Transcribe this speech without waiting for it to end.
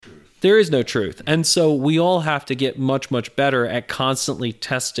There is no truth. And so we all have to get much, much better at constantly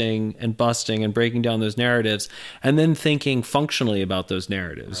testing and busting and breaking down those narratives and then thinking functionally about those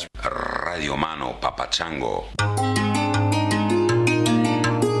narratives. Radio Mano Papachango.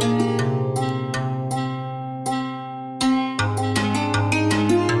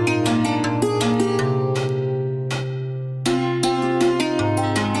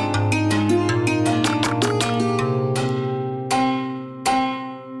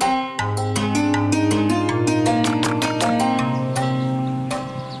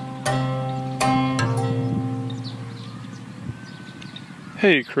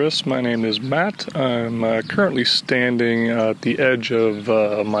 Hey Chris, my name is Matt. I'm currently standing at the edge of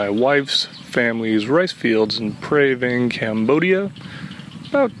my wife's family's rice fields in Praving, Cambodia,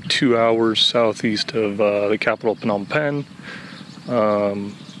 about 2 hours southeast of the capital Phnom Penh.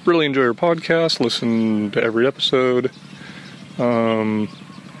 Really enjoy your podcast, listen to every episode.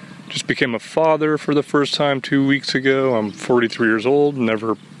 Just became a father for the first time 2 weeks ago. I'm 43 years old,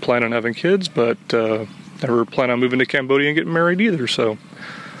 never plan on having kids, but never plan on moving to Cambodia and getting married either, so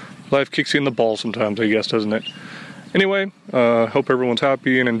life kicks you in the balls sometimes, I guess, doesn't it? Anyway, hope everyone's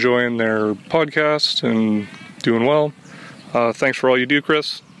happy and enjoying their podcast and doing well. Thanks for all you do,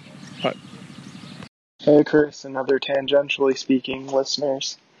 Chris. Bye. Hey, Chris, and other tangentially speaking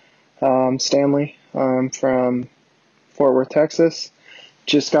listeners. Stanley. I'm from Fort Worth, Texas.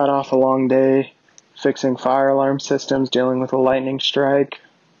 Just got off a long day fixing fire alarm systems, dealing with a lightning strike,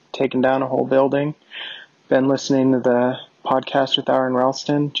 taking down a whole building. Been listening to the podcast with Aaron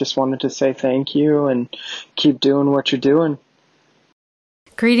Ralston. Just wanted to say thank you and keep doing what you're doing.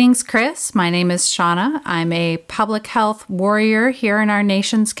 Greetings, Chris. My name is Shauna. I'm a public health warrior here in our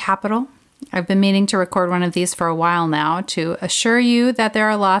nation's capital. I've been meaning to record one of these for a while now to assure you that there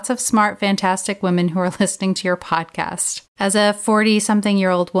are lots of smart, fantastic women who are listening to your podcast. As a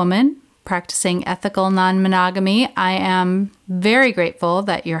 40-something-year-old woman practicing ethical non-monogamy, I am very grateful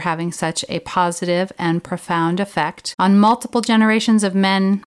that you're having such a positive and profound effect on multiple generations of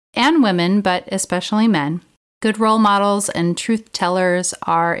men and women, but especially men. Good role models and truth tellers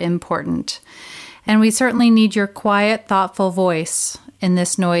are important. And we certainly need your quiet, thoughtful voice in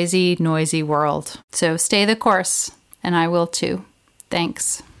this noisy, noisy world. So stay the course, and I will too.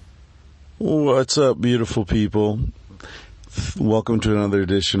 Thanks. What's up, beautiful people? Welcome to another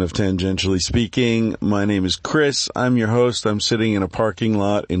edition of Tangentially Speaking. My name is Chris. I'm your host. I'm sitting in a parking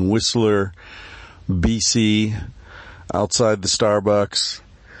lot in Whistler, BC, outside the Starbucks,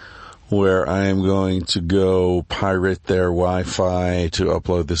 where I am going to go pirate their Wi-Fi to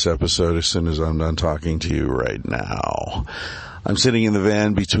upload this episode as soon as I'm done talking to you right now. I'm sitting in the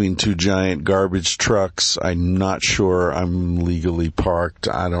van between two giant garbage trucks. I'm not sure I'm legally parked.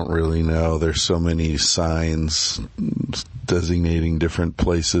 I don't really know. There's so many signs designating different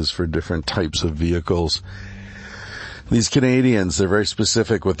places for different types of vehicles. These Canadians, they're very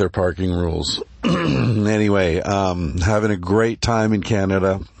specific with their parking rules. Anyway, having a great time in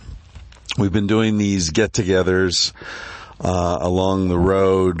Canada. We've been doing these get-togethers along the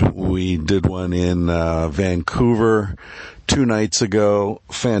road. We did one in Vancouver 2 nights ago.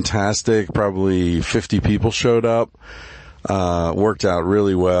 Fantastic. Probably 50 people showed up. Worked out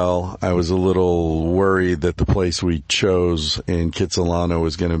really well. I was a little worried that the place we chose in Kitsilano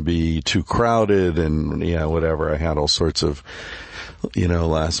was going to be too crowded and, yeah, whatever. I had all sorts of,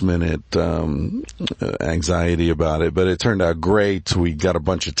 last minute, anxiety about it, but it turned out great. We got a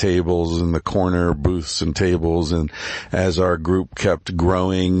bunch of tables in the corner, booths and tables, and as our group kept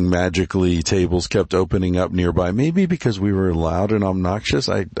growing, magically tables kept opening up nearby. Maybe because we were loud and obnoxious.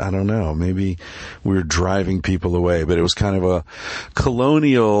 I don't know. Maybe we were driving people away, but it was kind of a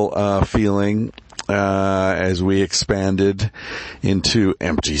colonial, feeling, as we expanded into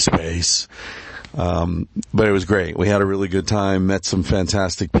empty space. But it was great. We had a really good time, met some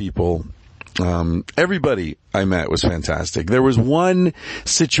fantastic people. Everybody I met was fantastic. There was one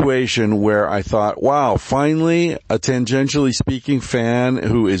situation where I thought, wow, finally a Tangentially Speaking fan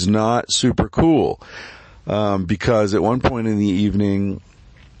who is not super cool. Because at one point in the evening,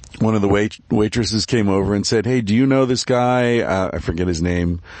 one of the waitresses came over and said, hey, do you know this guy? I forget his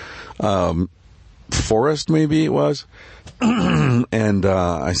name. Forrest, maybe it was. And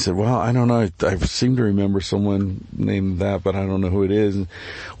I said, well, I don't know. I seem to remember someone named that, but I don't know who it is.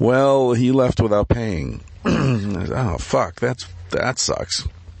 Well, he left without paying. I said, oh, fuck, that sucks.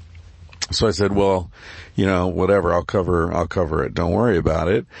 So I said, well, whatever, I'll cover it. Don't worry about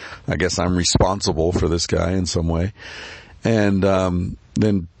it. I guess I'm responsible for this guy in some way. And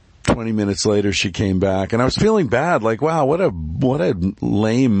then 20 minutes later, she came back, and I was feeling bad. Like, wow, what a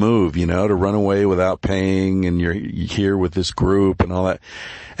lame move, to run away without paying, and you're here with this group and all that.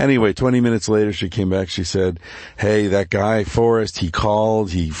 Anyway, 20 minutes later, she came back. She said, hey, that guy, Forrest, he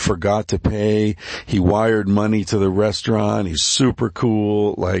called. He forgot to pay. He wired money to the restaurant. He's super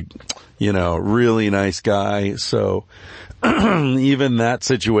cool. Like, really nice guy. So even that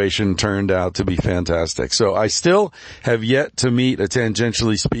situation turned out to be fantastic. So I still have yet to meet a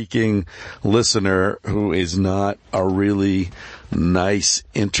tangentially speaking listener who is not a really nice,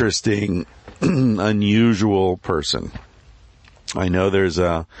 interesting, unusual person. I know there's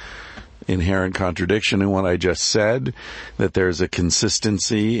a inherent contradiction in what I just said, that there's a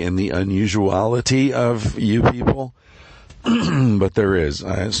consistency in the unusuality of you people, but there is.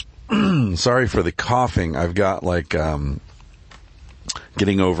 Sorry for the coughing. I've got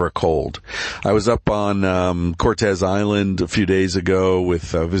getting over a cold. I was up on Cortez Island a few days ago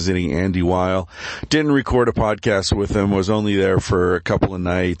with visiting Andy Weil. Didn't record a podcast with him. Was only there for a couple of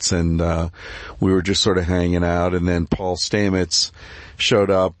nights, and we were just sort of hanging out. And then Paul Stamets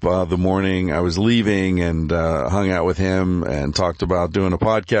showed up the morning I was leaving, and hung out with him and talked about doing a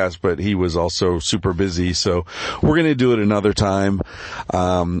podcast, but he was also super busy, so we're going to do it another time.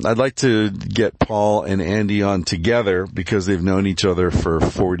 I'd like to get Paul and Andy on together because they've known each other for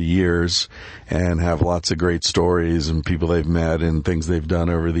 40 years and have lots of great stories and people they've met and things they've done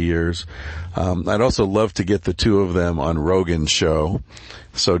over the years. I'd also love to get the two of them on Rogan's show.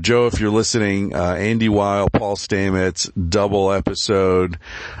 So, Joe, if you're listening, Andy Weil, Paul Stamets, double episode,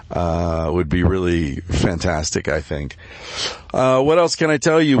 would be really fantastic, I think. What else can I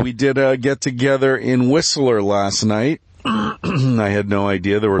tell you? We did a get-together in Whistler last night. I had no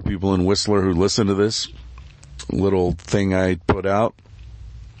idea there were people in Whistler who listened to this little thing I put out.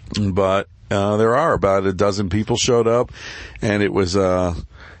 But there are about a dozen people showed up, and it was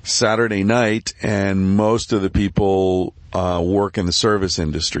Saturday night, and most of the people work in the service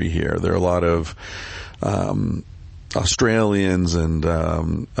industry here. There are a lot of Australians and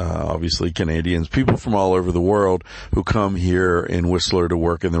obviously Canadians, people from all over the world who come here in Whistler to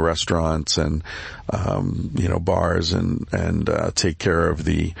work in the restaurants and bars and take care of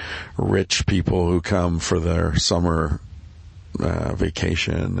the rich people who come for their summer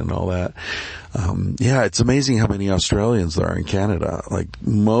vacation and all that. It's amazing how many Australians there are in Canada. Like,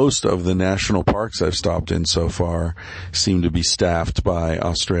 most of the national parks I've stopped in so far seem to be staffed by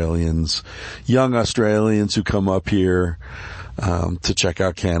Australians, young Australians who come up here to check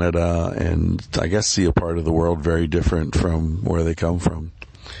out Canada and I guess see a part of the world very different from where they come from.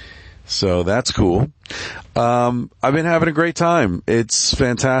 So that's cool. I've been having a great time. It's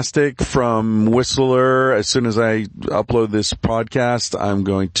fantastic. From Whistler, as soon as I upload this podcast, I'm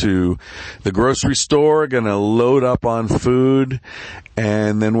going to the grocery store, going to load up on food,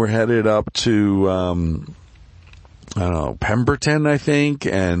 and then we're headed up to, Pemberton, I think,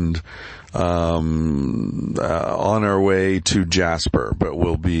 and on our way to Jasper, but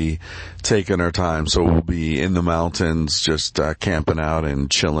we'll be taking our time. So we'll be in the mountains, just camping out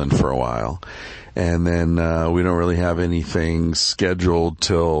and chilling for a while. And then we don't really have anything scheduled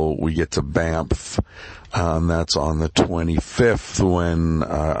till we get to Banff. That's on the 25th when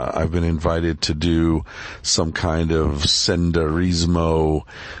I've been invited to do some kind of senderismo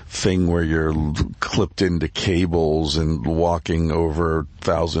thing where you're clipped into cables and walking over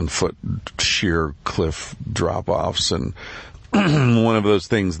 1,000-foot sheer cliff drop-offs, and one of those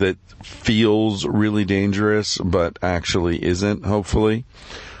things that feels really dangerous but actually isn't, hopefully.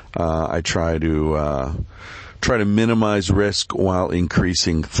 I try to minimize risk while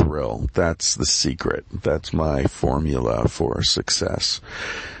increasing thrill. That's the secret. That's my formula for success.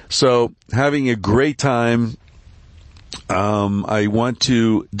 So, having a great time. I want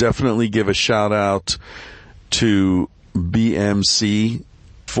to definitely give a shout out to BMC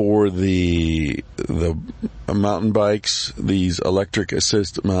for the mountain bikes. These electric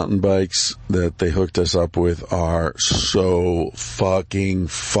assist mountain bikes that they hooked us up with are so fucking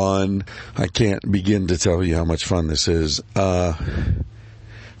fun. I can't begin to tell you how much fun this is. In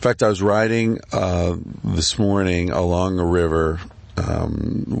fact, I was riding this morning along a river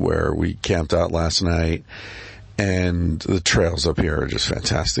where we camped out last night, and the trails up here are just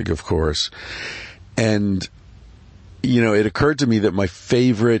fantastic, of course. And it occurred to me that my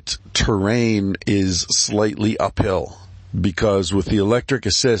favorite terrain is slightly uphill, because with the electric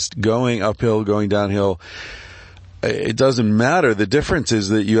assist, going uphill, going downhill, it doesn't matter. The difference is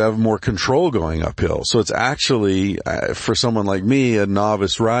that you have more control going uphill. So it's actually, for someone like me, a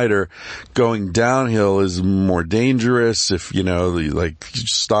novice rider, going downhill is more dangerous. If, like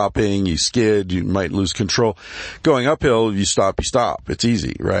stopping, you skid, you might lose control. Going uphill, you stop. It's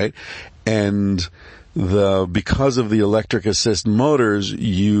easy, right? And because of the electric assist motors,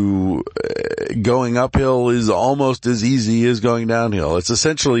 going uphill is almost as easy as going downhill. It's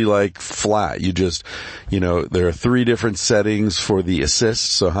essentially like flat. You just, there are 3 different settings for the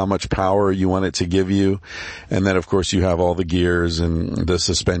assist, so how much power you want it to give you. And then, of course, you have all the gears and the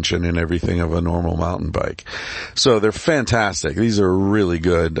suspension and everything of a normal mountain bike. So they're fantastic. These are really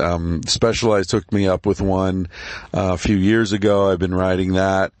good. Specialized hooked me up with one a few years ago. I've been riding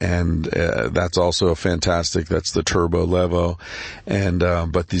that, and that's also fantastic. That's the Turbo Levo. And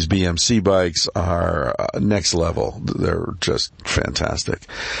but these BMC bikes are next level. They're just fantastic.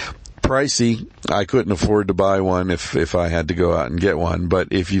 Pricey. I couldn't afford to buy one if I had to go out and get one. But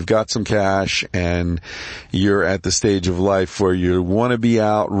if you've got some cash and you're at the stage of life where you want to be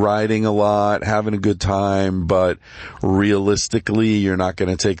out riding a lot, having a good time, but realistically you're not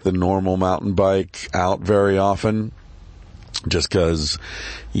going to take the normal mountain bike out very often, just because,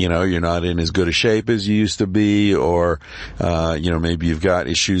 you're not in as good a shape as you used to be, or, maybe you've got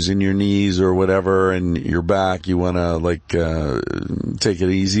issues in your knees or whatever, and your back, you want to, take it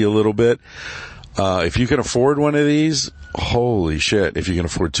easy a little bit. If you can afford one of these, holy shit. If you can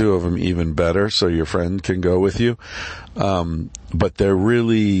afford 2 of them, even better, so your friend can go with you. But they're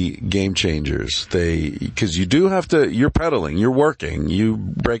really game changers. Because you do have to, you're pedaling, you're working, you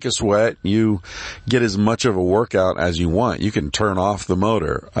break a sweat, you get as much of a workout as you want. You can turn off the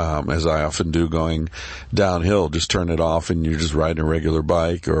motor, as I often do going downhill. Just turn it off and you're just riding a regular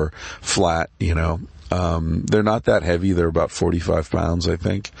bike or flat, They're not that heavy. They're about 45 pounds, I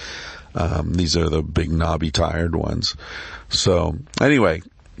think. These are the big knobby tired ones. So anyway,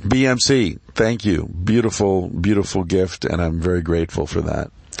 BMC, thank you. Beautiful, beautiful gift, and I'm very grateful for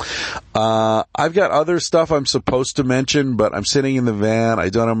that. I've got other stuff I'm supposed to mention, but I'm sitting in the van. I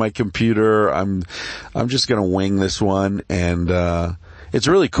don't have my computer. I'm just gonna wing this one, and it's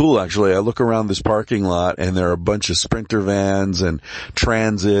really cool, actually. I look around this parking lot, and there are a bunch of Sprinter vans and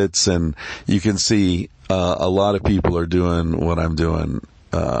Transits, and you can see a lot of people are doing what I'm doing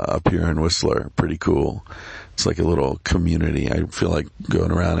up here in Whistler. Pretty cool. It's like a little community. I feel like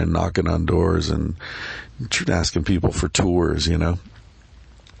going around and knocking on doors and asking people for tours,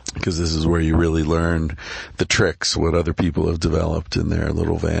 because this is where you really learn the tricks, what other people have developed in their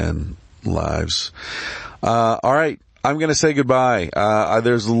little van lives. All right. I'm going to say goodbye.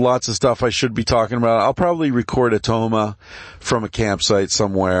 There's lots of stuff I should be talking about. I'll probably record a Toma from a campsite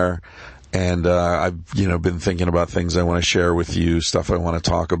somewhere. And, I've, been thinking about things I want to share with you, stuff I want to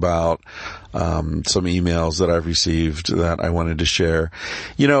talk about, some emails that I've received that I wanted to share.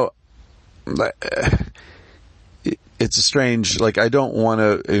 It's a strange, I don't want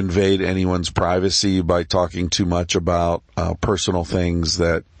to invade anyone's privacy by talking too much about, personal things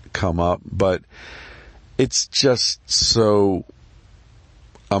that come up, but it's just so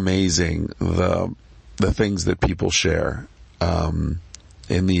amazing, the things that people share,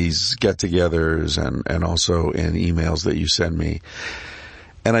 in these get-togethers and also in emails that you send me.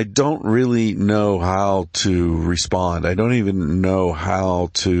 And I don't really know how to respond. I don't even know how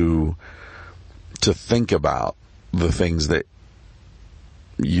to think about the things that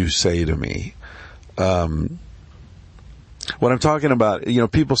you say to me. When I'm talking about,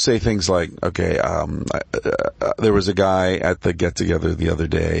 people say things like, okay, there was a guy at the get-together the other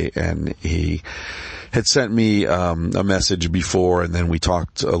day, and he had sent me a message before, and then we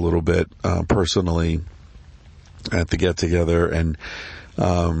talked a little bit personally at the get-together, and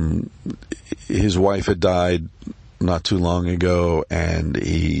his wife had died not too long ago, and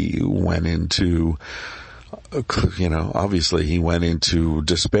he went into, obviously he went into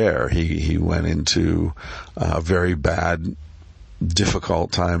despair. He went into a very bad,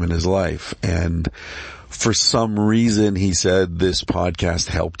 difficult time in his life, and for some reason he said this podcast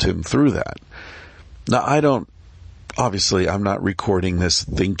helped him through that. Now, I'm not recording this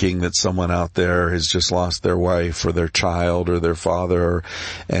thinking that someone out there has just lost their wife or their child or their father,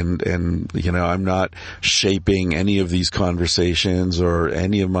 and I'm not shaping any of these conversations or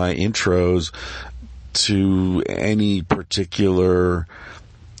any of my intros to any particular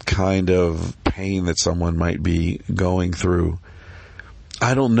kind of pain that someone might be going through.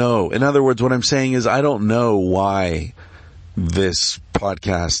 I don't know. In other words, what I'm saying is I don't know why this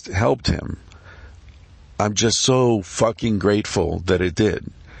podcast helped him. I'm just so fucking grateful that it did.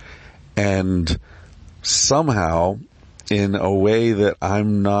 And somehow, in a way that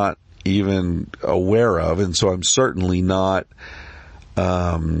I'm not even aware of, and so I'm certainly not.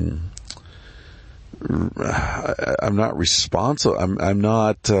 I'm not responsible. I'm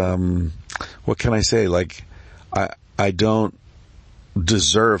not. What can I say? Like, I don't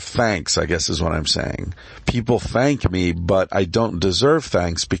deserve thanks, I guess is what I'm saying. People thank me, but I don't deserve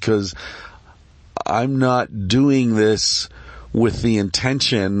thanks because I'm not doing this with the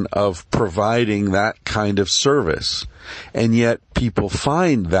intention of providing that kind of service. And yet people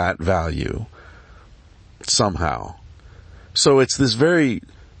find that value somehow. So it's this very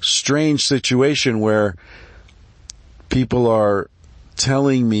strange situation where people are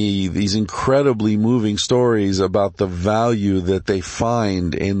telling me these incredibly moving stories about the value that they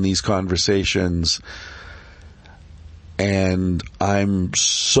find in these conversations. And I'm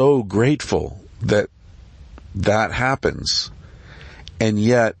so grateful that that happens. And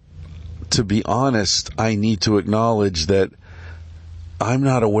yet, to be honest, I need to acknowledge that I'm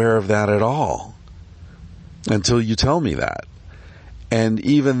not aware of that at all until you tell me that. And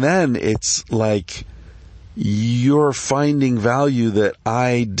even then, it's like you're finding value that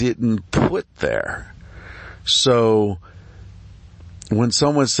I didn't put there. So when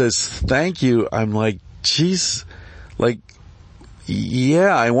someone says thank you, I'm like, geez, like,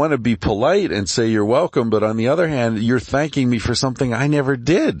 yeah, I want to be polite and say you're welcome, but on the other hand, you're thanking me for something I never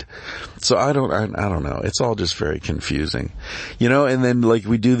did. So I don't know. It's all just very confusing, you know. And then like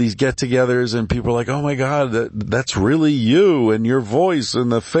we do these get-togethers, and people are like, "Oh my God, that's really you and your voice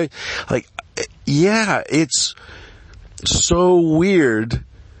and the face." Like, yeah, it's so weird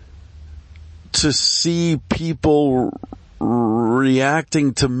to see people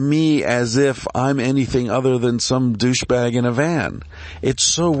reacting to me as if I'm anything other than some douchebag in a van. It's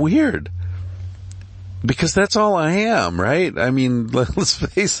so weird. Because that's all I am, right? I mean, let's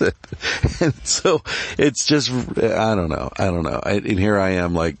face it. And so it's just, I don't know. And here I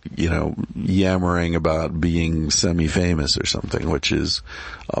am, like, you know, yammering about being semi-famous or something, which is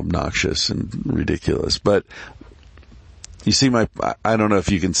obnoxious and ridiculous. But you see I don't know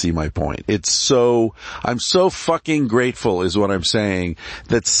if you can see my point. I'm so fucking grateful is what I'm saying,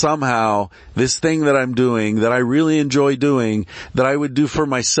 that somehow this thing that I'm doing, that I really enjoy doing, that I would do for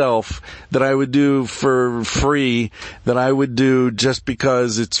myself, that I would do for free, that I would do just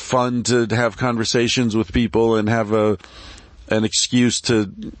because it's fun to have conversations with people and have an excuse to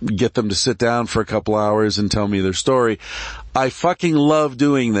get them to sit down for a couple hours and tell me their story. I fucking love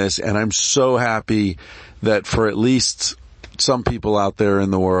doing this, and I'm so happy that for at least some people out there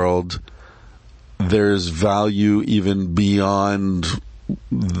in the world, there's value even beyond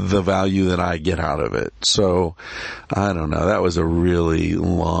the value that I get out of it. So, I don't know. That was a really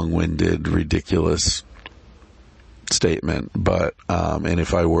long-winded, ridiculous statement. But, and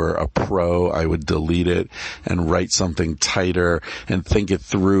if I were a pro, I would delete it and write something tighter and think it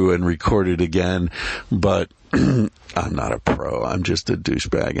through and record it again. But I'm not a pro. I'm just a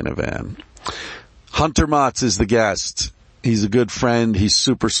douchebag in a van. Hunter Motz is the guest. He's a good friend. He's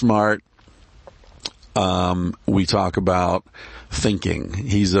super smart. We talk about thinking.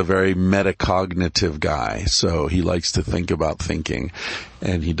 He's a very metacognitive guy, so he likes to think about thinking,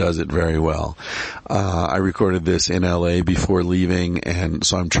 and he does it very well. I recorded this in LA before leaving, and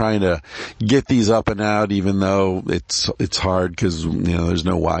so I'm trying to get these up and out, even though it's hard because, you know, there's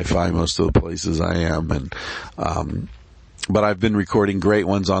no Wi-Fi most of the places I am, and but I've been recording great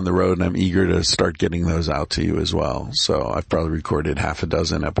ones on the road, and I'm eager to start getting those out to you as well. So I've probably recorded half a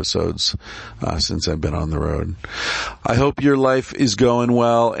dozen episodes since I've been on the road. I hope your life is going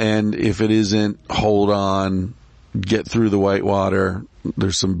well, and if it isn't, hold on. Get through the whitewater.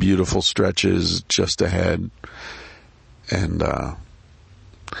 There's some beautiful stretches just ahead. And,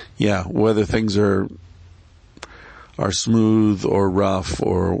 yeah, whether things are smooth or rough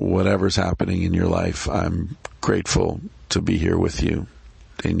or whatever's happening in your life, I'm grateful to be here with you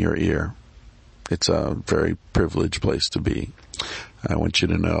in your ear. It's a very privileged place to be. I want you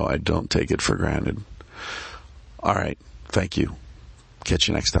to know I don't take it for granted. All right. Thank you. Catch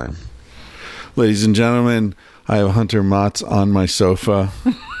you next time. Ladies and gentlemen, I have Hunter Motz on my sofa.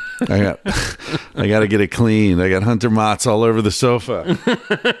 I got to get it cleaned. I got Hunter Motz all over the sofa.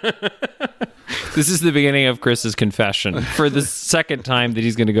 This is the beginning of Chris's confession for the second time that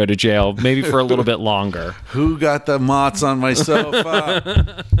he's going to go to jail, maybe for a little bit longer. Who got the Motz on my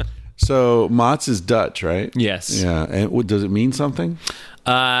sofa? So Motz is Dutch, right? Yes. Yeah. And does it mean something?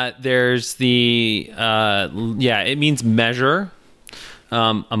 There's the, it means measure.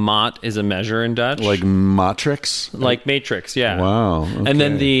 A mot is a measure in Dutch. Like matrix? Like matrix, yeah. Wow. Okay. And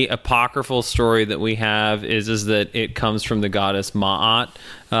then the apocryphal story that we have is that it comes from the goddess Ma'at,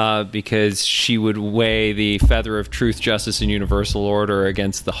 because she would weigh the feather of truth, justice, and universal order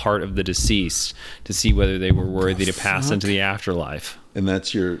against the heart of the deceased to see whether they were worthy to pass into the afterlife. And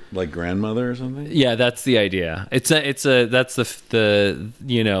that's your like grandmother or something? Yeah, that's the idea. That's the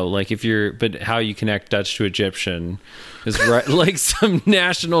like if you're, but how you connect Dutch to Egyptian is right, like some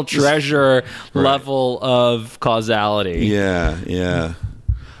national treasure level of causality. Yeah.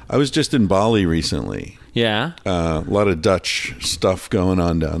 I was just in Bali recently. Yeah. A lot of Dutch stuff going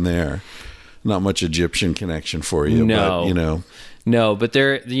on down there. Not much Egyptian connection for you, No. but No, but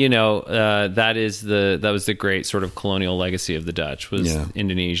there, that was the great sort of colonial legacy of the Dutch was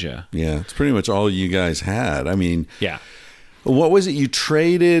Indonesia. Yeah, it's pretty much all you guys had. I mean, yeah. What was it? You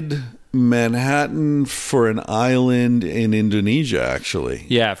traded Manhattan for an island in Indonesia, actually.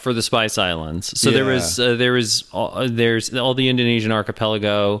 Yeah, for the Spice Islands. So there's all the Indonesian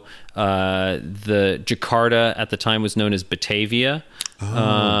archipelago. The Jakarta at the time was known as Batavia.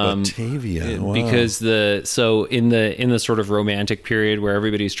 Batavia. Wow. Because in the sort of romantic period where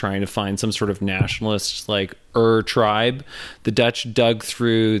everybody's trying to find some sort of nationalist like tribe, the Dutch dug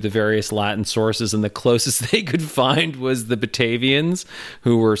through the various Latin sources, and the closest they could find was the Batavians,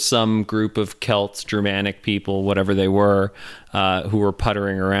 who were some group of Celts, Germanic people, whatever they were, who were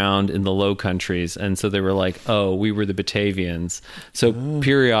puttering around in the Low Countries. And so they were like, oh, we were the Batavians. So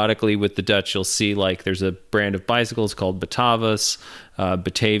periodically with the Dutch, you'll see like there's a brand of bicycles called Batavus.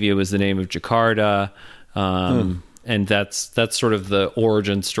 Batavia was the name of Jakarta. And that's sort of the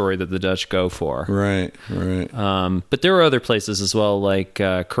origin story that the Dutch go for. Right. But there were other places as well, like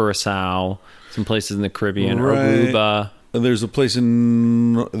Curacao, some places in the Caribbean, Aruba. There's a place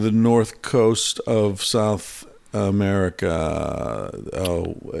in the north coast of South America.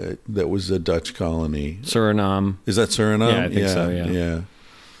 That was a Dutch colony. Suriname. Is that Suriname? Yeah, I think so,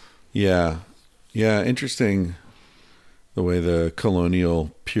 yeah. Yeah, interesting the way the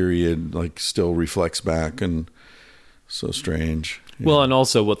colonial period like still reflects back, and so strange. Yeah. Well, and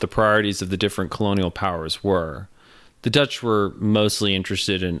also what the priorities of the different colonial powers were. The Dutch were mostly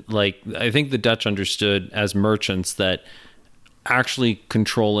interested in, like, I think the Dutch understood as merchants that actually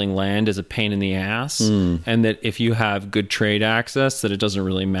controlling land is a pain in the ass, and that if you have good trade access, that it doesn't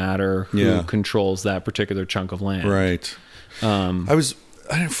really matter who controls that particular chunk of land. Right.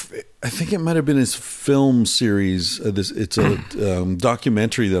 I think it might have been his film series. It's a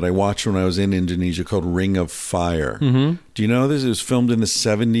documentary that I watched when I was in Indonesia called Ring of Fire. Mm-hmm. Do you know this? It was filmed in the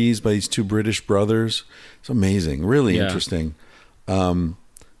 70s by these two British brothers. It's amazing. Really interesting.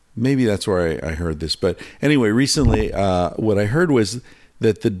 Maybe that's where I heard this. But anyway, recently what I heard was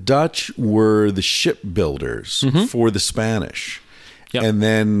that the Dutch were the shipbuilders for the Spanish. Yep. And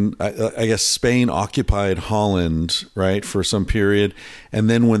then I guess Spain occupied Holland, right, for some period. And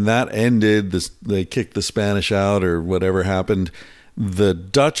then when that ended, they kicked the Spanish out or whatever happened. The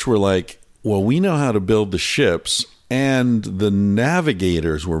Dutch were like, well, we know how to build the ships. And the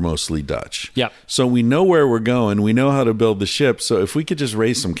navigators were mostly Dutch. Yeah. So we know where we're going. We know how to build the ship. So if we could just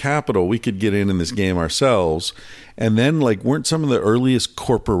raise some capital, we could get in this game ourselves. And then, like, weren't some of the earliest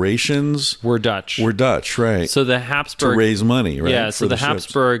corporations were Dutch? Were Dutch, right? So the Habsburg to raise money, right? Yeah. So the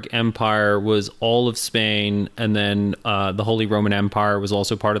Habsburg Empire was all of Spain, and then the Holy Roman Empire was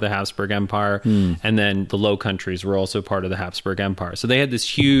also part of the Habsburg Empire, and then the Low Countries were also part of the Habsburg Empire. So they had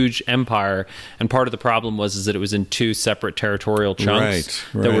this huge empire, and part of the problem was that it was in two separate territorial chunks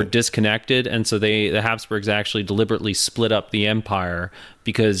that were disconnected, and so the Habsburgs actually deliberately split up the empire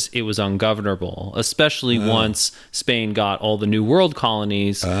because it was ungovernable, especially once Spain got all the New World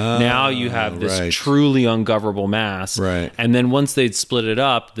colonies. Now you have this truly ungovernable mass. Right. And then once they'd split it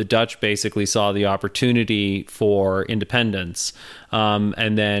up, the Dutch basically saw the opportunity for independence.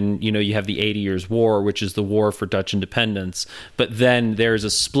 And then, you have the 80 Years' War, which is the war for Dutch independence. But then there's a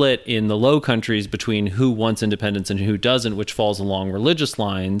split in the Low Countries between who wants independence and who doesn't, which falls along religious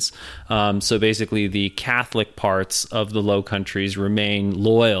lines. So basically the Catholic parts of the Low Countries remain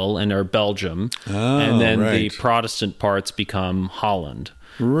loyal and are Belgium. And then the Protestant parts become Holland.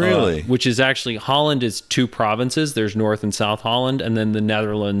 Really? Which is actually, Holland is two provinces. There's North and South Holland, and then the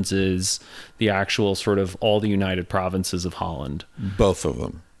Netherlands is the actual sort of all the united provinces of Holland. Both of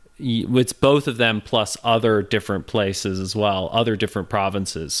them. It's both of them plus other different places as well, other different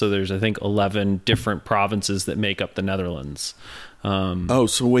provinces. So there's, I think, 11 different provinces that make up the Netherlands.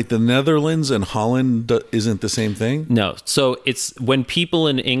 So wait, the Netherlands and Holland isn't the same thing? No. So it's when people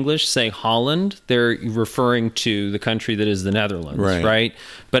in English say Holland, they're referring to the country that is the Netherlands, right?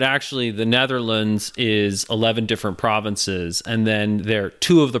 But actually, the Netherlands is 11 different provinces, and then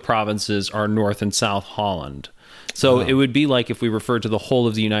two of the provinces are North and South Holland. So it would be like if we referred to the whole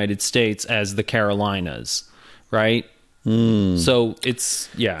of the United States as the Carolinas, right? So it's,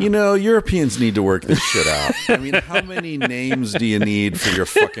 You know, Europeans need to work this shit out. I mean, how many names do you need for your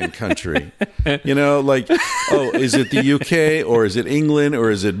fucking country? You know, like, is it the UK or is it England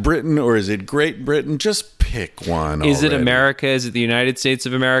or is it Britain or is it Great Britain? Just pick one. Is it America? Is it the United States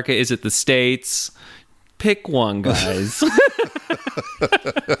of America? Is it the States? Pick one, guys.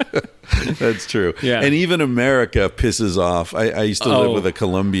 That's true. Yeah. And even America pisses off. I used to live with a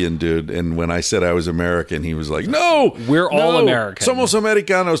Colombian dude, and when I said I was American, he was like, "No, we're all American. Somos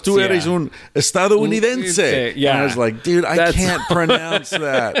americanos. Tú eres un estadounidense." Yeah. And I was like, dude, I can't pronounce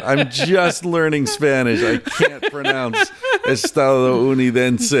that. I'm just learning Spanish. I can't pronounce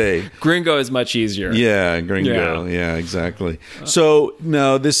estadounidense. Gringo is much easier. Yeah, gringo. Yeah, exactly. So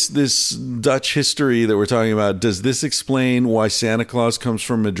now this Dutch history that we're talking about, does this explain why Santa Claus comes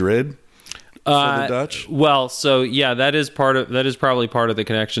from Madrid? For the Dutch? Well, so yeah, that is probably part of the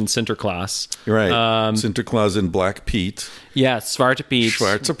connection. Sinterklaas, right? Sinterklaas and Black Pete. Yeah, Zwarte Piet.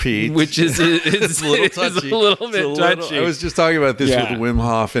 Zwarte Piet, which is a little touchy. It's a little bit touchy. I was just talking about this with Wim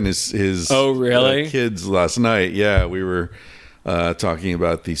Hof and his kids last night. Yeah, we were talking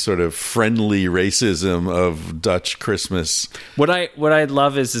about the sort of friendly racism of Dutch Christmas. What I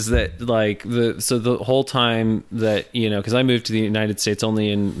love is that like the whole time that, you know, because I moved to the United States only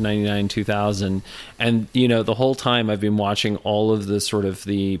in 99, 2000, and you know, the whole time I've been watching all of the sort of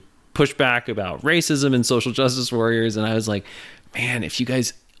the pushback about racism and social justice warriors, and I was like, man, if you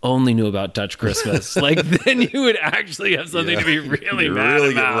guys only knew about Dutch Christmas, like then you would actually have something to be really mad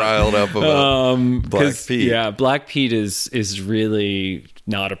about. Get riled up about Black Pete. Yeah, Black Pete is really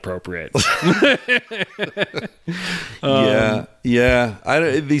not appropriate.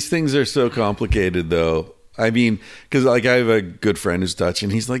 These things are so complicated, though. I mean, because like I have a good friend who's Dutch,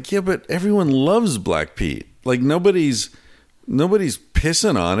 and he's like, yeah, but everyone loves Black Pete. Like nobody's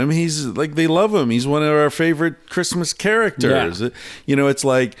pissing on him. He's like, they love him. He's one of our favorite Christmas characters. Yeah. You know, it's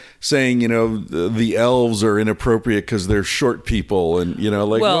like saying, you know, the elves are inappropriate because they're short people, and you know,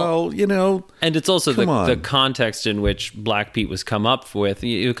 like, well, you know, and it's also the context in which Black Pete was come up with.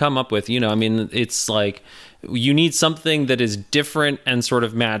 You come up with, you know, I mean, it's like you need something that is different and sort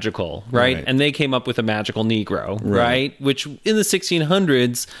of magical, right? And they came up with a magical Negro, right? Which in the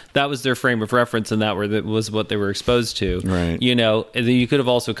 1600s, that was their frame of reference, and that was what they were exposed to. Right. You know, you could have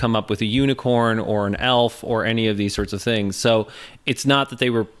also come up with a unicorn or an elf or any of these sorts of things. So it's not that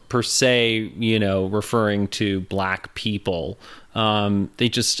they were per se, you know, referring to black people. They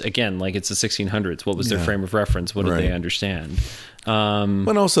just, again, like it's the 1600s. What was their frame of reference? What did they understand?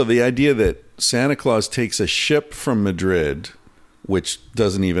 But also the idea that Santa Claus takes a ship from Madrid, which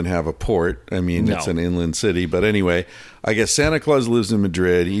doesn't even have a port. I mean, it's an inland city. But anyway, I guess Santa Claus lives in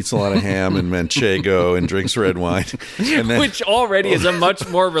Madrid, eats a lot of ham and manchego and drinks red wine. And then, which already is a much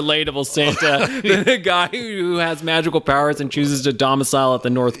more relatable Santa than a guy who has magical powers and chooses to domicile at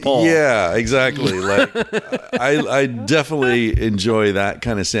the North Pole. Yeah, exactly. Like I definitely enjoy that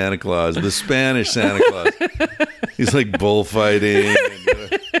kind of Santa Claus, the Spanish Santa Claus. He's like bullfighting.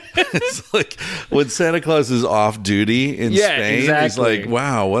 And, it's like when Santa Claus is off duty in Spain, he's like,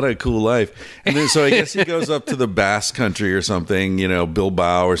 wow, what a cool life. And then so I guess he goes up to the Basque Country or something, you know,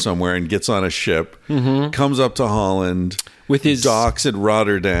 Bilbao or somewhere, and gets on a ship, comes up to Holland, with his docks at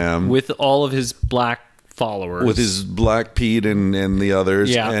Rotterdam, with all of his black followers, with his Black Pete and the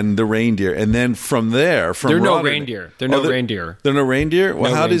others, and the reindeer. And then from there, there are no reindeer. There are no reindeer. There are no reindeer?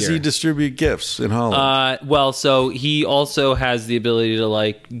 Well, how does he distribute gifts in Holland? Well, so he also has the ability to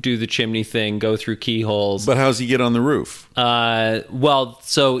like do the chimney thing, go through keyholes. But how's he get on the roof? Well,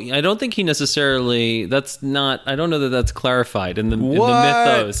 so I don't think he necessarily. I don't know that that's clarified in the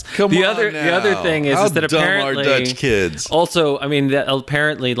mythos. The other thing is that apparently are Dutch kids. Also, I mean, that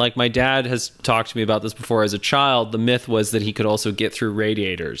apparently, like my dad has talked to me about this before. As a child, the myth was that he could also get through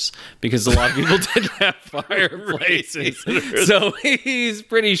radiators because a lot of people didn't have fireplaces. So he's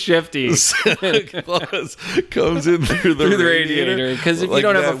pretty shifty. Santa Claus comes in through the radiator because if you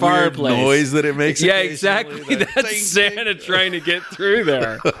don't have a fireplace, noise that it makes. Yeah, exactly. That's Santa trying to get through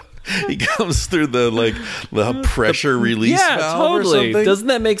there. He comes through the pressure release valve or something. Doesn't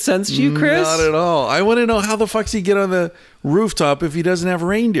that make sense to you, Chris? Not at all. I want to know how the fuck's he get on the rooftop if he doesn't have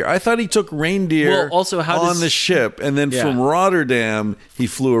reindeer? I thought he took reindeer on the ship, and then from Rotterdam he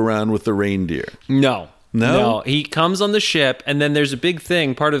flew around with the reindeer. No. No? he comes on the ship, and then there's a big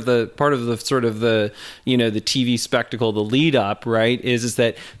thing. Part of the sort of the the TV spectacle, the lead up, right, is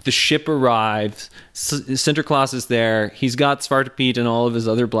that the ship arrives. Sinterklaas is there. He's got Svartepete and all of his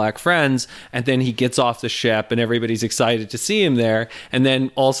other black friends, and then he gets off the ship, and everybody's excited to see him there. And then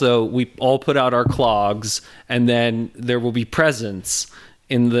also we all put out our clogs, and then there will be presents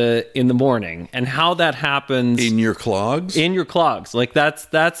in the morning. And how that happens In your clogs? in your clogs, like that's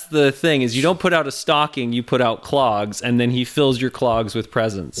the thing, is you don't put out a stocking, you put out clogs, and then he fills your clogs with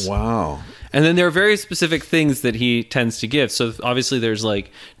presents. Wow. And then there are very specific things that he tends to give. So obviously there's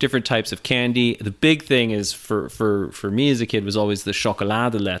like different types of candy. The big thing is for me as a kid was always the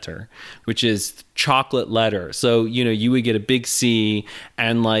Schokoladeletter, which is chocolate letter. So, you would get a big C,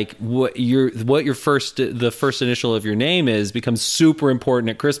 and like what the first initial of your name is becomes super important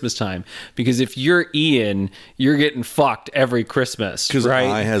at Christmas time, because if you're Ian, you're getting fucked every Christmas. Because right?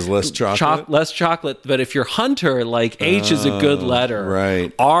 I has less chocolate? Less chocolate. But if you're Hunter, like H is a good letter.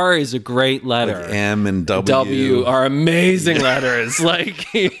 Right. R is a great letter. Like M and W. W are amazing letters. Like,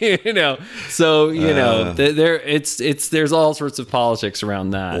 so, there's all sorts of politics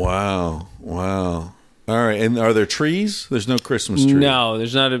around that. Wow. All right. And are there trees? There's no Christmas tree. No,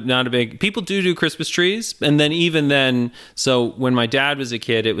 there's not a big... People do Christmas trees. And then even then, so when my dad was a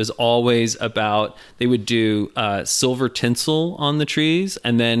kid, it was always about... They would do silver tinsel on the trees,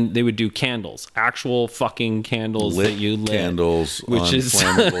 and then they would do candles. Actual fucking candles that you lit. Candles which on is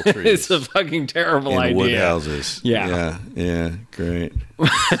flammable trees. It's a fucking terrible in idea. wood houses. Yeah. Yeah. Great.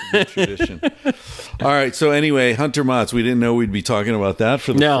 It's a good tradition. All right. So anyway, Hunter Motts, we didn't know we'd be talking about that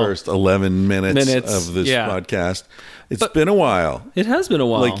for the first 11 minutes of this podcast. It's been a while. It has been a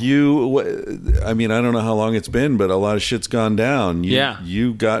while. Like I don't know how long it's been, but a lot of shit's gone down.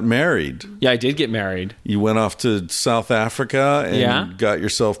 You got married. Yeah, I did get married. You went off to South Africa and got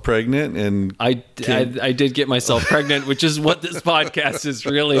yourself pregnant. And I did get myself pregnant, which is what this podcast is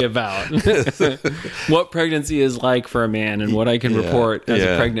really about. What pregnancy is like for a man, and what I can report as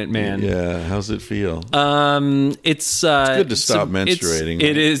a pregnant man. Yeah, how's it feel? It's good to stop menstruating.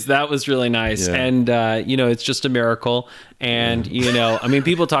 It is. That was really nice. Yeah. And it's just a miracle. And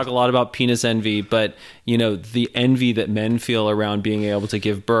people talk a lot about penis envy, but the envy that men feel around being able to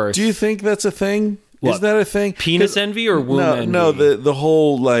give birth. Do you think that's a thing? What? Is that a thing? Penis envy or womb envy? No, the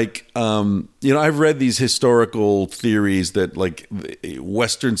whole I've read these historical theories that like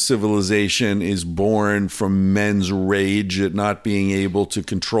Western civilization is born from men's rage at not being able to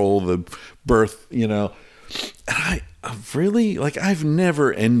control the birth, And I've really I've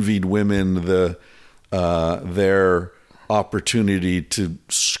never envied women their opportunity to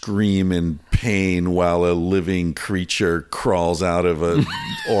scream in pain while a living creature crawls out of an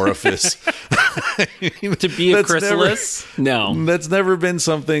orifice. To be a chrysalis? No. That's never been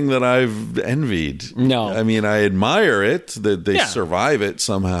something that I've envied. No. I mean, I admire it, that they survive it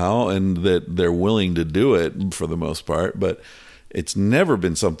somehow, and that they're willing to do it for the most part, but it's never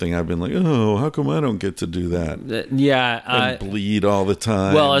been something I've been like, oh, how come I don't get to do that? And bleed all the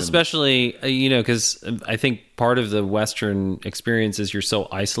time. Well, especially, because I think part of the Western experience is you're so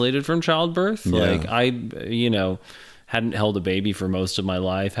isolated from childbirth. Yeah. Like I, hadn't held a baby for most of my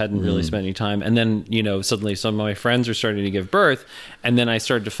life, hadn't really spent any time. And then, suddenly some of my friends are starting to give birth. And then I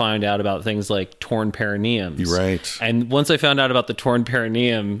started to find out about things like torn perineums. Right. And once I found out about the torn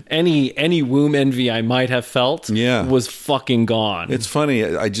perineum, any womb envy I might have felt was fucking gone. It's funny.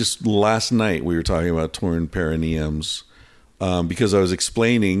 Last night we were talking about torn perineums. Because I was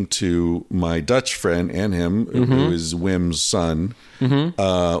explaining to my Dutch friend and him, who is Wim's son,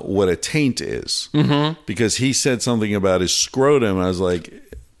 what a taint is. Because he said something about his scrotum. I was like,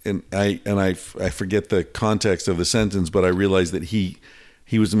 I forget the context of the sentence, but I realized that he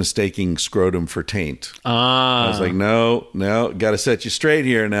was mistaking scrotum for taint. I was like, no, got to set you straight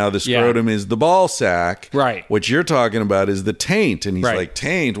here now. The scrotum is the ball sack. Right. What you're talking about is the taint. And he's like,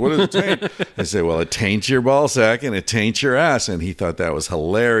 taint? What is a taint? I said, well, it taints your ball sack and it taints your ass. And he thought that was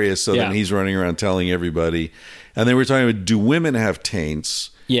hilarious. So then he's running around telling everybody. And then we're talking about, do women have taints?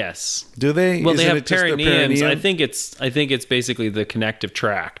 Yes. Do they? Well, they Isn't have it just their perineums. perineum? I think it's basically the connective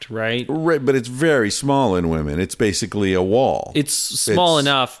tract, right? Right, but it's very small in women. It's basically a wall. It's small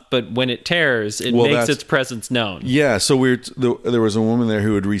enough, but when it tears, it makes its presence known. Yeah, so there was a woman there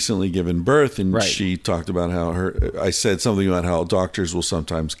who had recently given birth, and she talked about how I said something about how doctors will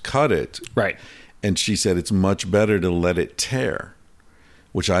sometimes cut it. Right. And she said it's much better to let it tear,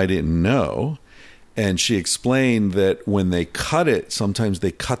 which I didn't know. And she explained that when they cut it, sometimes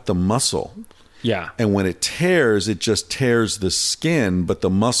they cut the muscle. Yeah. And when it tears, it just tears the skin, but the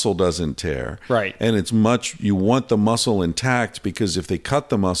muscle doesn't tear. Right. And you want the muscle intact, because if they cut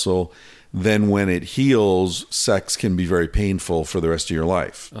the muscle, then when it heals, sex can be very painful for the rest of your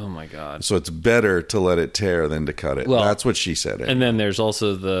life. Oh my God. So it's better to let it tear than to cut it. Well, that's what she said. And then there's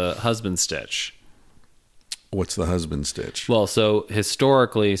also the husband stitch. What's the husband stitch? Well, so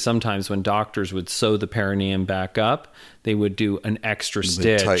historically, sometimes when doctors would sew the perineum back up, they would do an extra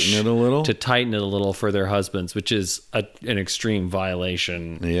stitch. Tighten it a little? To tighten it a little for their husbands, which is an extreme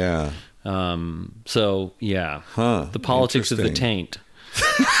violation. Yeah. So, yeah. Huh. The politics of the taint.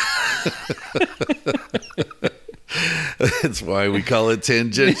 That's why we call it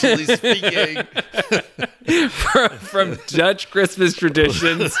tangentially speaking. From Dutch Christmas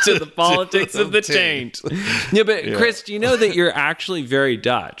traditions to the politics of the taint. Yeah, but Chris, do you know that you're actually very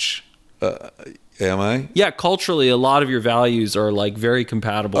Dutch? Am I? Yeah, culturally, a lot of your values are like very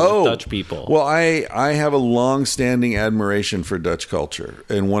compatible with Dutch people. Well, I have a long-standing admiration for Dutch culture,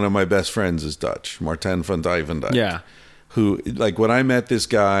 and one of my best friends is Dutch, Martin van Dijvendyk. Yeah. Who, like, when I met this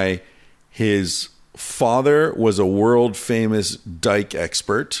guy, his father was a world-famous dike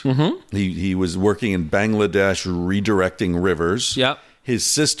expert. Mm-hmm. He was working in Bangladesh redirecting rivers. Yep. His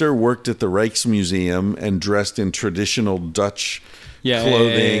sister worked at the Rijksmuseum and dressed in traditional Dutch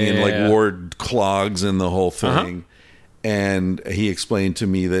clothing and wore clogs and the whole thing. Uh-huh. And he explained to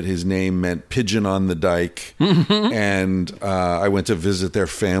me that his name meant pigeon on the dike. And I went to visit their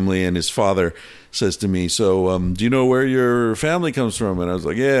family, and his father says to me, so do you know where your family comes from? And I was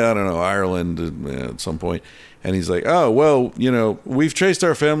like, yeah, I don't know, Ireland at some point. And he's like, oh, well, you know, we've traced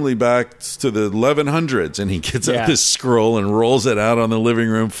our family back to the 1100s. And he gets out this scroll and rolls it out on the living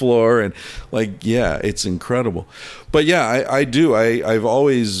room floor. And like, yeah, it's incredible. But yeah, I do. I've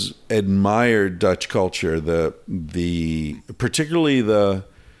always admired Dutch culture, particularly the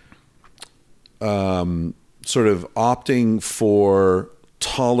sort of opting for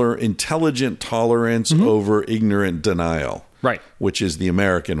intelligent tolerance over ignorant denial. Right. Which is the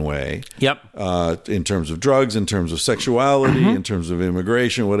American way. Yep. In terms of drugs, in terms of sexuality, in terms of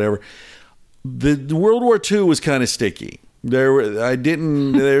immigration, whatever. The World War II was kind of sticky.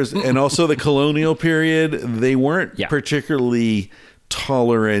 And also the colonial period, they weren't particularly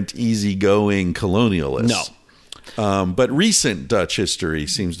tolerant, easygoing colonialists. No. But recent Dutch history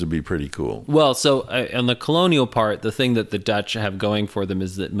seems to be pretty cool. Well, so on the colonial part, the thing that the Dutch have going for them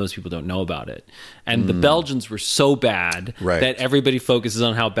is that most people don't know about it. And the Belgians were so bad that everybody focuses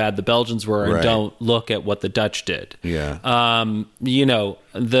on how bad the Belgians were and don't look at what the Dutch did. Yeah. You know,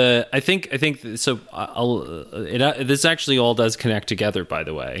 I think so. This actually all does connect together, by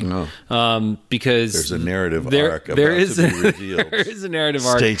the way. Because there's a narrative arc about to be revealed. There is a narrative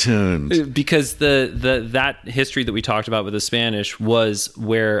arc. Stay tuned. Because that history that we talked about with the Spanish was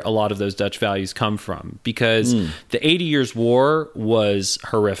where a lot of those Dutch values come from. Because the 80 Years' War was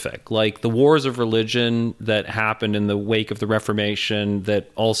horrific. Like the wars of religion that happened in the wake of the Reformation that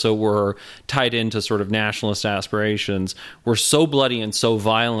also were tied into sort of nationalist aspirations were so bloody and so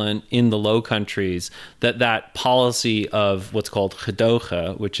violent in the Low Countries that policy of what's called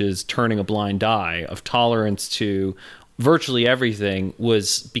gedogen, which is turning a blind eye, of tolerance to virtually everything,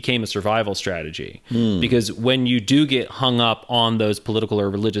 became a survival strategy. Because when you do get hung up on those political or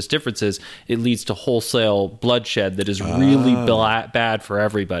religious differences, it leads to wholesale bloodshed that is really bad for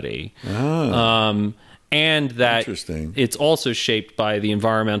everybody. And that it's also shaped by the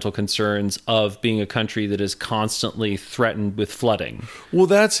environmental concerns of being a country that is constantly threatened with flooding. Well,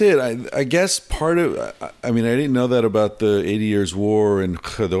 that's it. I guess part of, I mean, I didn't know that about the 80 Years' War in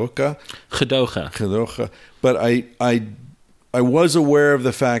Gedogen. But I was aware of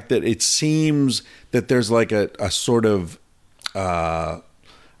the fact that it seems that there's like a sort of, I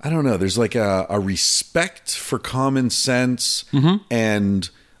don't know, there's like a respect for common sense and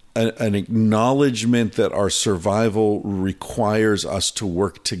an acknowledgement that our survival requires us to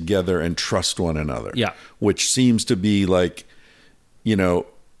work together and trust one another. Yeah. Which seems to be like, you know,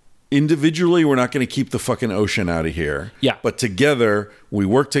 individually, we're not going to keep the fucking ocean out of here. Yeah. But together, we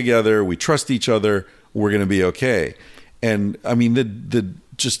work together, we trust each other, we're going to be okay. And I mean, the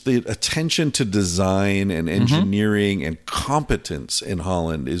attention to design and engineering and competence in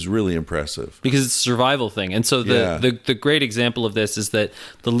Holland is really impressive. Because it's a survival thing. And so the great example of this is that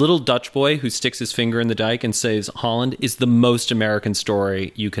the little Dutch boy who sticks his finger in the dike and saves Holland is the most American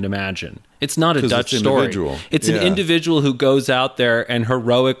story you can imagine. It's not a Dutch story. It's an individual who goes out there and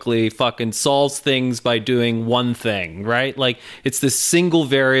heroically fucking solves things by doing one thing, right? Like it's this single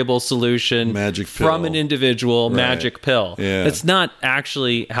variable solution from an individual magic pill. Yeah. It's not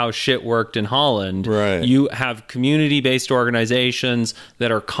actually how shit worked in Holland. Right. You have community-based organizations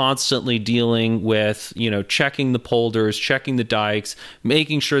that are constantly dealing with, you know, checking the polders, checking the dikes,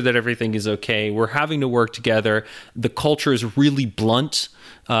 making sure that everything is okay. We're having to work together. The culture is really blunt.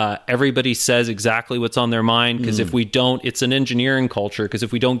 Everybody says exactly what's on their mind, because if we don't, it's an engineering culture, because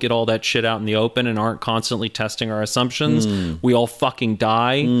if we don't get all that shit out in the open and aren't constantly testing our assumptions, we all fucking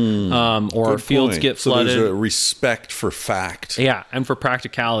die, or our fields get flooded. So there's a respect for fact. Yeah, and for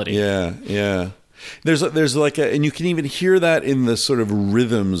practicality. Yeah. There's like and you can even hear that in the sort of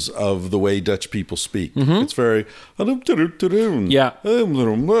rhythms of the way Dutch people speak. It's very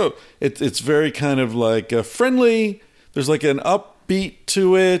It's very kind of like friendly. There's like an upbeat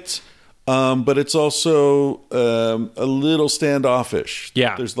to it, but it's also a little standoffish.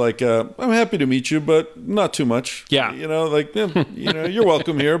 Yeah, there's like I'm happy to meet you, but not too much. Yeah, you're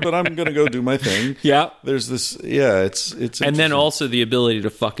welcome here, but I'm gonna go do my thing. Yeah, there's this. Yeah, it's and then also the ability to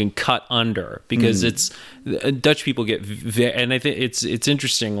fucking cut under, because it's Dutch people get and I think it's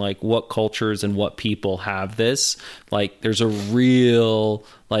interesting, like what cultures and what people have this. Like there's a real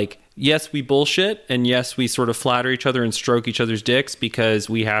like. Yes, we bullshit, and yes, we sort of flatter each other and stroke each other's dicks because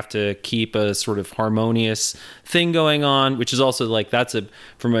we have to keep a sort of harmonious thing going on, which is also like because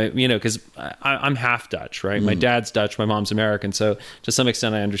I'm half Dutch, right? My dad's Dutch, my mom's American, so to some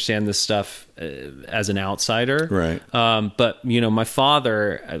extent I understand this stuff as an outsider, right? But my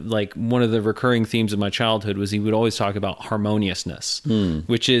father, like one of the recurring themes of my childhood was he would always talk about harmoniousness,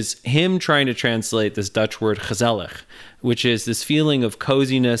 which is him trying to translate this Dutch word gezellig, which is this feeling of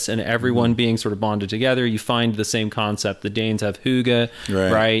coziness and everyone being sort of bonded together. You find the same concept. The Danes have Hygge,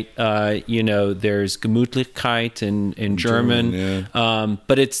 right? There's Gemütlichkeit in German.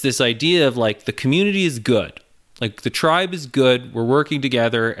 But it's this idea of like the community is good. Like the tribe is good. We're working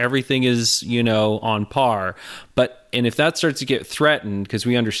together. Everything is, on par. And if that starts to get threatened, because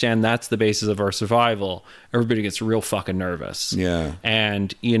we understand that's the basis of our survival, everybody gets real fucking nervous. Yeah.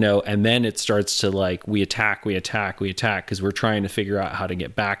 And, and then it starts to like, we attack, because we're trying to figure out how to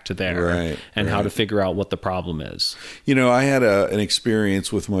get back to there and how to figure out what the problem is. I had an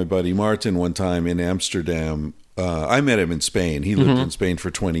experience with my buddy Martin one time in Amsterdam. I met him in Spain. He lived in Spain for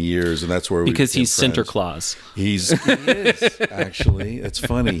 20 years, and that's where because we he's friends. Sinterklaas. He is, actually. It's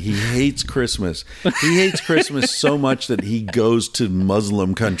funny. He hates Christmas. He hates Christmas so much that he goes to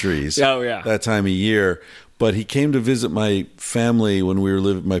Muslim countries that time of year. But he came to visit my family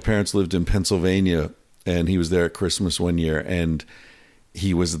when my parents lived in Pennsylvania, and he was there at Christmas one year, and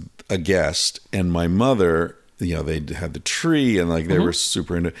he was a guest, and my mother... they had the tree and like they were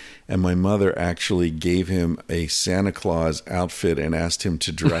super into it. And my mother actually gave him a Santa Claus outfit and asked him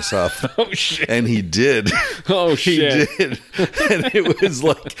to dress up. Oh, shit. And he did. Oh, shit. He did. And it was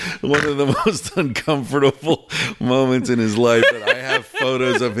like one of the most uncomfortable moments in his life. And I have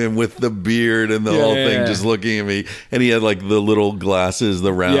photos of him with the beard and the whole thing just looking at me. And he had like the little glasses,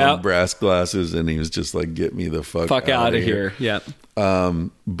 the round brass glasses. And he was just like, get me the fuck out of here. Yeah.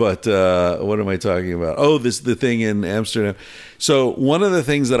 But what am I talking about? Oh, the thing in Amsterdam. So one of the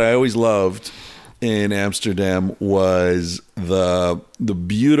things that I always loved in Amsterdam was the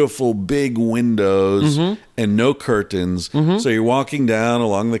beautiful big windows and no curtains. So you're walking down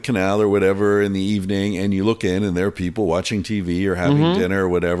along the canal or whatever in the evening, and you look in, and there are people watching TV or having dinner or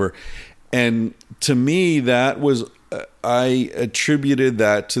whatever. And to me, that was I attributed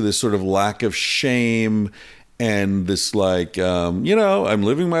that to this sort of lack of shame. And this like, I'm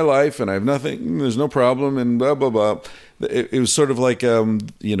living my life and I have nothing, there's no problem and blah, blah, blah. It was sort of like,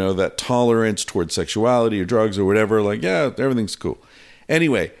 that tolerance towards sexuality or drugs or whatever. Like, yeah, everything's cool.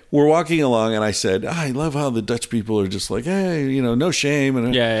 Anyway, we're walking along and I said, I love how the Dutch people are just like, hey, no shame.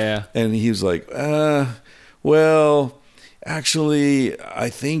 And And he was like, well, actually,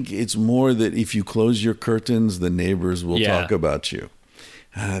 I think it's more that if you close your curtains, the neighbors will talk about you.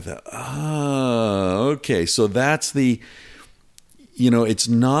 And I thought, okay. So that's it's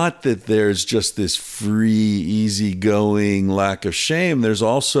not that there's just this free, easygoing lack of shame. There's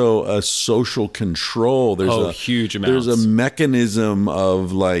also a social control. There's huge amounts. There's a mechanism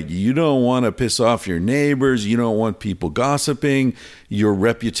of like, you don't want to piss off your neighbors. You don't want people gossiping. Your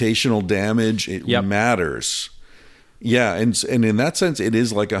reputational damage, it matters. Yeah, and in that sense, it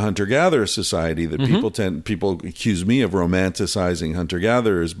is like a hunter-gatherer society that people accuse me of romanticizing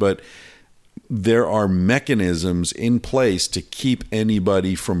hunter-gatherers, but there are mechanisms in place to keep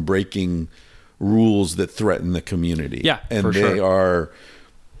anybody from breaking rules that threaten the community. Yeah, and for they sure.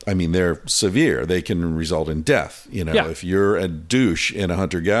 they're severe. They can result in death. If you're a douche in a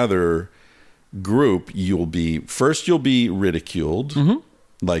hunter-gatherer group, you'll be ridiculed,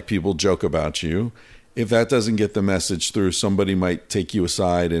 like people joke about you. If that doesn't get the message through, somebody might take you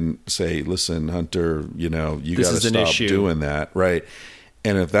aside and say, listen, Hunter, you got to stop doing that. Right.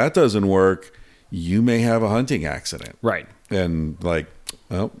 And if that doesn't work, you may have a hunting accident. Right. And like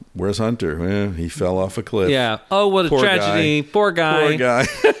Well, where's Hunter? He fell off a cliff. Yeah. Oh, what a Poor tragedy. guy. Poor guy. Poor guy.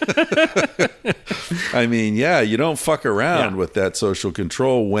 I mean, you don't fuck around with that social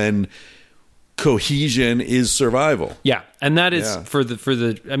control when cohesion is survival. Yeah. And that is Yeah. for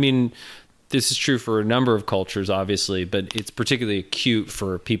the, I mean, this is true for a number of cultures, obviously, but it's particularly acute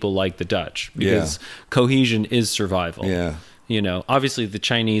for people like the Dutch because cohesion is survival. Yeah. You know, obviously the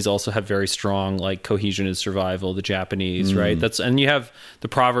Chinese also have very strong like cohesion is survival, the Japanese, right? And you have the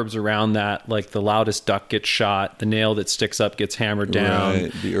proverbs around that, like the loudest duck gets shot, the nail that sticks up gets hammered down.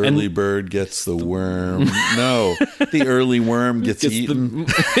 Right. The early bird gets the worm. No, the early worm gets eaten.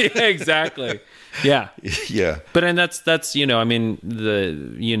 Yeah, exactly. Yeah. Yeah. But and that's you know, I mean,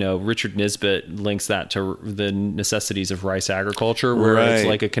 Richard Nisbet links that to the necessities of rice agriculture, where it's Right.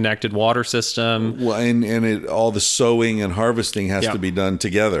 like a connected water system. Well, and all the sowing and harvesting has Yep. to be done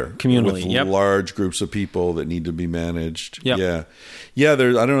together Communally, with yep. large groups of people that need to be managed. Yep. Yeah. There.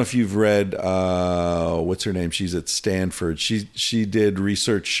 I don't know if you've read what's her name? She's at Stanford. She did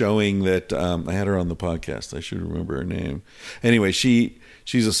research showing that I had her on the podcast. I should remember her name. Anyway, she's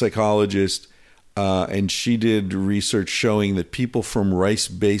a psychologist. And she did research showing that people from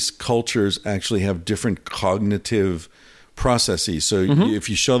rice-based cultures actually have different cognitive processes. So if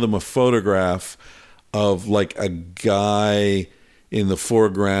you show them a photograph of like a guy in the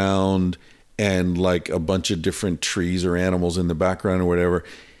foreground and like a bunch of different trees or animals in the background or whatever,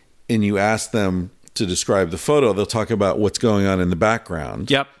 and you ask them to describe the photo, they'll talk about what's going on in the background,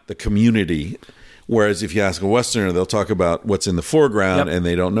 the community. Whereas if you ask a Westerner, they'll talk about what's in the foreground and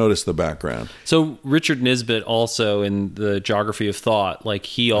they don't notice the background. So Richard Nisbet also in the Geography of Thought, like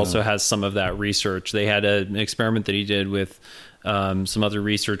he also has some of that research. They had an experiment that he did with some other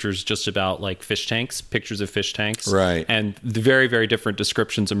researchers just about like fish tanks, pictures of fish tanks. Right. And the very, very different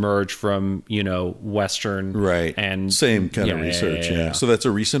descriptions emerge from, Western. Right. And same kind of research. Yeah. So that's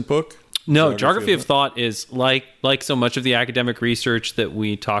a recent book? No, Geography of Thought is like so much of the academic research that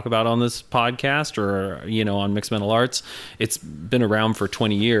we talk about on this podcast or, on Mixed Mental Arts. It's been around for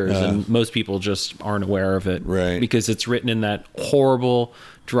 20 years and most people just aren't aware of it. Right. Because it's written in that horrible,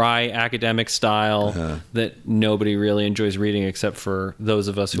 dry academic style that nobody really enjoys reading except for those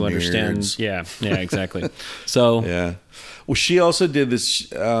of us who understand. Nerds. Yeah, exactly. So, yeah. Well, she also did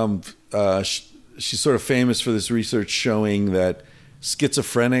this. She's sort of famous for this research showing that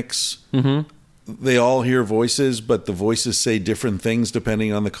schizophrenics, they all hear voices, but the voices say different things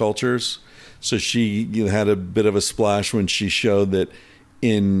depending on the cultures. So she had a bit of a splash when she showed that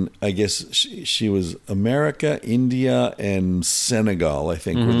in, I guess she was America, India, and Senegal, I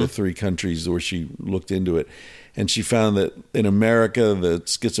think, were the three countries where she looked into it. And she found that in America, the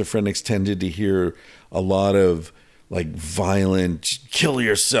schizophrenics tended to hear a lot of like violent, kill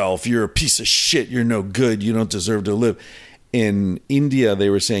yourself, you're a piece of shit, you're no good, you don't deserve to live. In India, they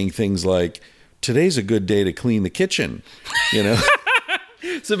were saying things like, today's a good day to clean the kitchen,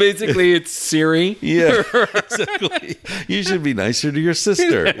 So basically it's Siri. Yeah, exactly. You should be nicer to your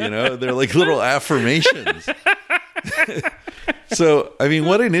sister, They're like little affirmations. So, I mean,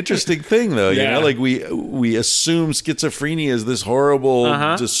 what an interesting thing, though. Like we assume schizophrenia is this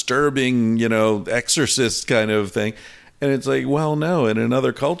horrible, disturbing, exorcist kind of thing. And it's like, well, no, in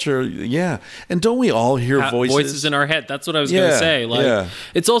another culture, yeah. And don't we all hear voices? Voices in our head. That's what I was going to say. Like,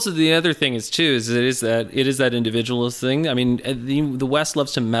 it's also the other thing is too is it is that individualist thing. I mean, the West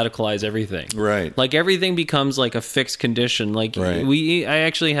loves to medicalize everything. Right. Like everything becomes like a fixed condition. Like I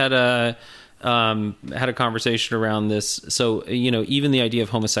actually had a conversation around this. So even the idea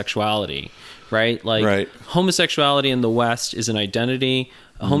of homosexuality, right? Like homosexuality in the West is an identity.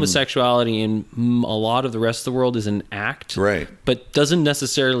 Homosexuality in a lot of the rest of the world is an act, right? But doesn't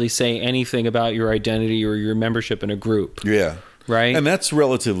necessarily say anything about your identity or your membership in a group. Yeah. Right? And that's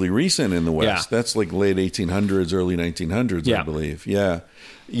relatively recent in the West. Yeah. That's like late 1800s, early 1900s, I believe. Yeah.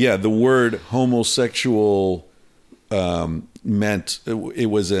 Yeah, the word homosexual meant it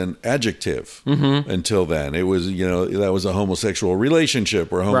was an adjective until then. It was, that was a homosexual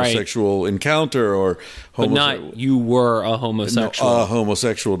relationship or homosexual encounter or but not you were a homosexual. No, a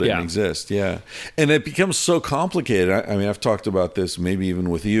homosexual didn't exist. Yeah. And it becomes so complicated. I mean, I've talked about this maybe even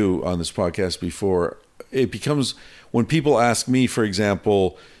with you on this podcast before. It becomes when people ask me, for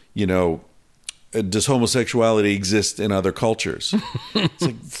example, does homosexuality exist in other cultures? It's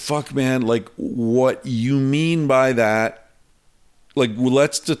like, fuck, man, like what you mean by that. Like,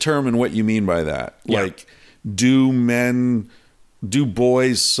 let's determine what you mean by that. Yeah. Like, do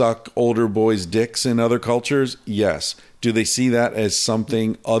boys suck older boys' dicks in other cultures? Yes. Do they see that as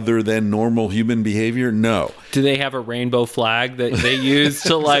something other than normal human behavior? No. Do they have a rainbow flag that they use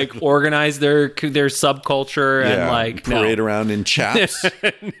to like organize their subculture and like parade around in chaps?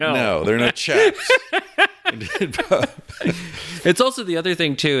 No, they're not chaps. It's also the other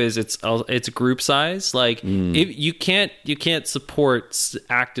thing too is it's group size. Like if you can't support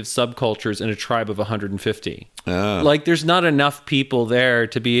active subcultures in a tribe of 150. Like there's not enough people there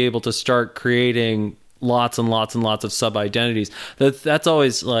to be able to start creating lots and lots and lots of sub-identities. That's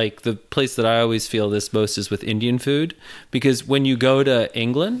always like the place that I always feel this most is with Indian food, because when you go to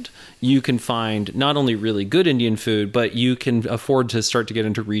England, you can find not only really good Indian food, but you can afford to start to get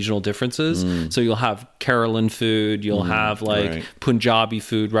into regional differences. So you'll have Kerala food, you'll have like Punjabi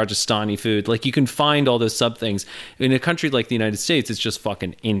food, Rajasthani food. Like you can find all those sub things. In a country like the United States, it's just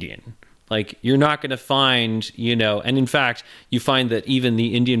fucking Indian. Like, you're not going to find, and in fact, you find that even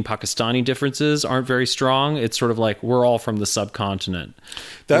the Indian-Pakistani differences aren't very strong. It's sort of like, we're all from the subcontinent.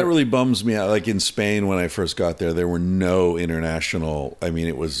 That really bums me out. Like in Spain, when I first got there were no international. I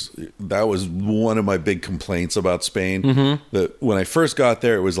mean, that was one of my big complaints about Spain. That when I first got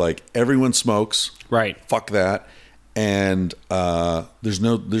there, it was like, everyone smokes. Right. Fuck that. And there's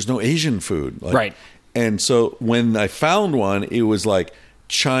no Asian food. Like, right. And so when I found one, it was like,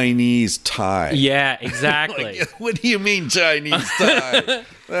 Chinese Thai. Yeah, exactly. Like, what do you mean Chinese Thai?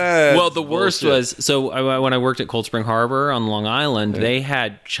 Well, the worst was, so when I worked at Cold Spring Harbor on Long Island, they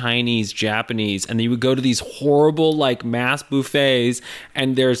had Chinese, Japanese, and you would go to these horrible like mass buffets,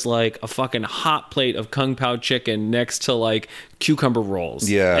 and there's like a fucking hot plate of Kung Pao chicken next to like cucumber rolls.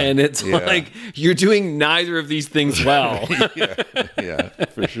 Yeah. And it's like, you're doing neither of these things well. yeah,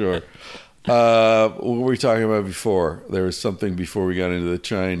 for sure. What were we talking about before? There was something before we got into the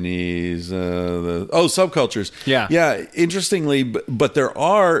Chinese, subcultures. Yeah. Interestingly, but there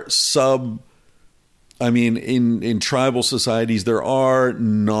are in tribal societies, there are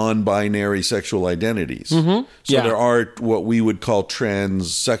non-binary sexual identities. So there are what we would call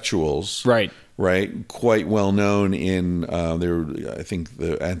transsexuals. Right. Quite well known in, I think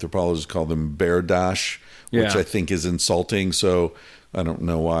the anthropologists call them berdache, which I think is insulting. So I don't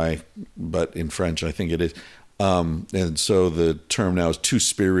know why, but in French, I think it is. And so the term now is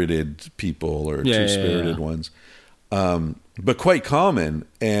two-spirited people or two-spirited ones. But quite common.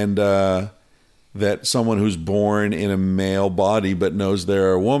 And that someone who's born in a male body but knows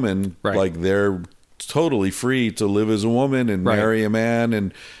they're a woman, like they're totally free to live as a woman and marry a man.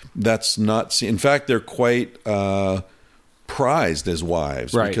 And that's not... In fact, they're quite prized as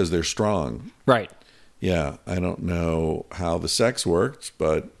wives because they're strong. Right. Yeah, I don't know how the sex works,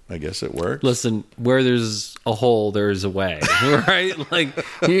 but I guess it works. Listen, where there's a hole, there's a way, right? Like,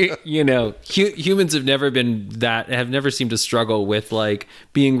 humans have never seemed to struggle with like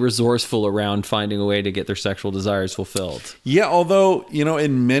being resourceful around finding a way to get their sexual desires fulfilled. Yeah, although,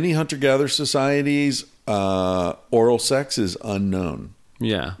 in many hunter-gatherer societies, oral sex is unknown.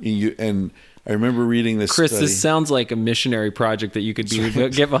 Yeah. And I remember reading this Chris, study. this sounds like a missionary project that you could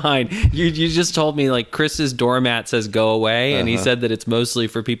get behind. You just told me like Chris's doormat says go away, and he said that it's mostly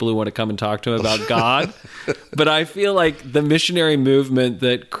for people who want to come and talk to him about God. But I feel like the missionary movement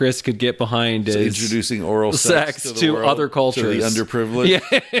that Chris could get behind is introducing oral sex to world, other cultures. To the underprivileged.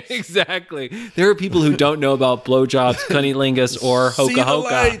 Yeah, exactly. There are people who don't know about blowjobs, cunnilingus, or hoka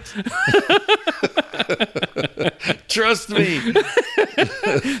hoka. Trust me.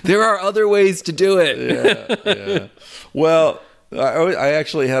 There are other ways to do it. Yeah. Well, I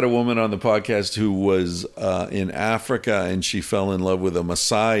actually had a woman on the podcast who was in Africa, and she fell in love with a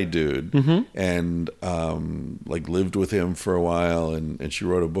Maasai dude and lived with him for a while, and she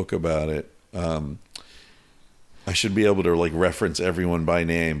wrote a book about it. I should be able to reference everyone by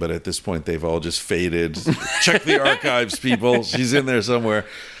name, but at this point they've all just faded. Check the archives, people. She's in there somewhere.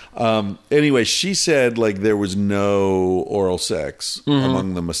 Anyway, she said there was no oral sex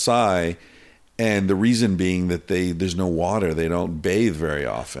among the Maasai, and the reason being that there's no water. They don't bathe very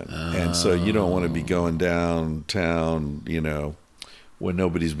often. And so you don't want to be going downtown, when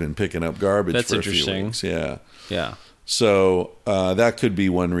nobody's been picking up garbage for a few weeks. Yeah. So that could be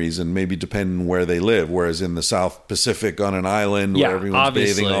one reason, maybe depending where they live. Whereas in the South Pacific on an island where everyone's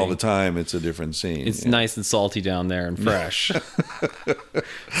bathing all the time, it's a different scene. It's nice and salty down there and fresh.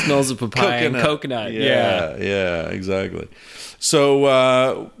 Smells of papaya and coconut. Yeah, exactly.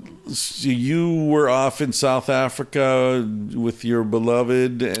 So you were off in South Africa with your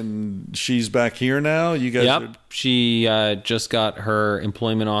beloved, and she's back here now? You guys She just got her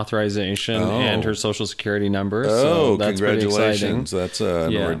employment authorization and her Social Security number. So that's congratulations. Pretty exciting.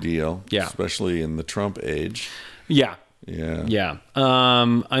 That's an ordeal, especially in the Trump age. Yeah. Yeah. Yeah.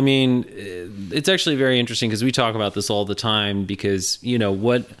 I mean, it's actually very interesting because we talk about this all the time because,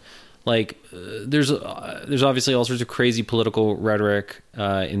 there's obviously all sorts of crazy political rhetoric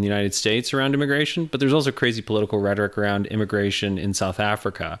in the United States around immigration, but there's also crazy political rhetoric around immigration in South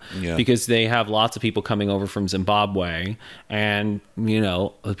Africa because they have lots of people coming over from Zimbabwe, and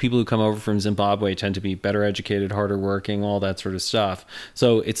the people who come over from Zimbabwe tend to be better educated, harder working, all that sort of stuff.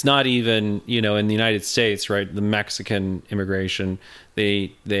 So it's not even in the United States, right? The Mexican immigration,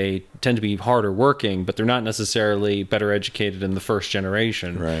 they tend to be harder working, but they're not necessarily better educated in the first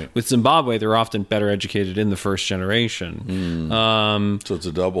generation. Right. With Zimbabwe, they're often better educated in the first generation. So it's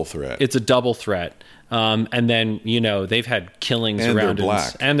a double threat. It's a double threat. And then, they've had killings And around they're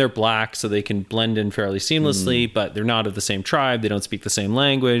black. and they're black, so they can blend in fairly seamlessly, but they're not of the same tribe. They don't speak the same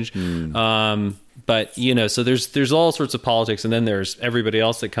language. But, so there's all sorts of politics, and then there's everybody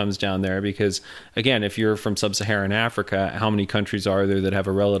else that comes down there because, again, if you're from sub-Saharan Africa, how many countries are there that have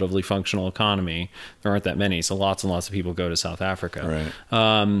a relatively functional economy? There aren't that many, so lots and lots of people go to South Africa.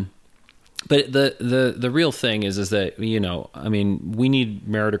 Right. But the real thing is that, we need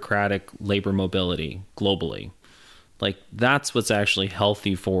meritocratic labor mobility globally. Like, that's what's actually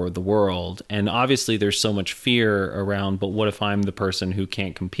healthy for the world. And obviously there's so much fear around, but what if I'm the person who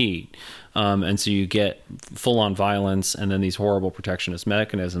can't compete? And so you get full-on violence and then these horrible protectionist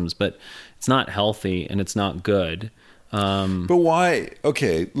mechanisms, but it's not healthy and it's not good. But why,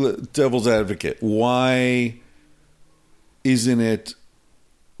 okay, devil's advocate, why isn't it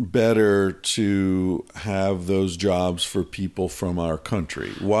better to have those jobs for people from our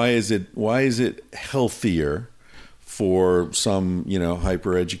country? Why is it healthier for some,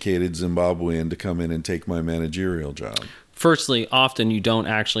 hyper-educated Zimbabwean to come in and take my managerial job? Firstly, often you don't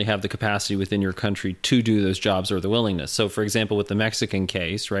actually have the capacity within your country to do those jobs or the willingness. So, for example, with the Mexican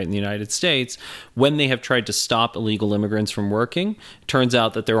case, right, in the United States, when they have tried to stop illegal immigrants from working, it turns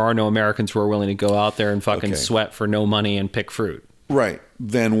out that there are no Americans who are willing to go out there and fucking sweat for no money and pick fruit. Right.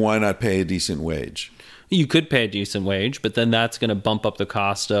 Then why not pay a decent wage? You could pay a decent wage, but then that's going to bump up the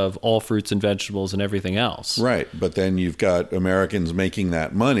cost of all fruits and vegetables and everything else. Right. But then you've got Americans making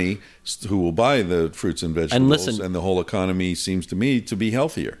that money who will buy the fruits and vegetables, and listen, and the whole economy seems to me to be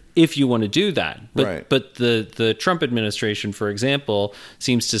healthier. If you want to do that. But, right. But the Trump administration, for example,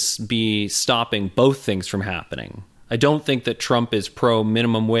 seems to be stopping both things from happening. I don't think that Trump is pro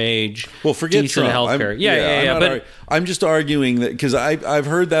minimum wage. Well, forget decent Trump. Healthcare. Yeah. I'm just arguing that because I've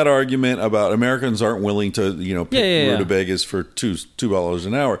heard that argument about Americans aren't willing to pick rutabagas for $2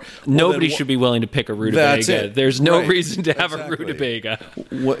 an hour. Nobody should be willing to pick a rutabaga. There's no reason to have a rutabaga.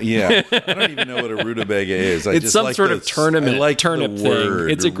 Yeah, I don't even know what a rutabaga is. It's just some like sort of turnip thing.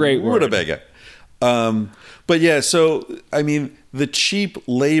 It's a great word. Rutabaga. But yeah, so I mean, the cheap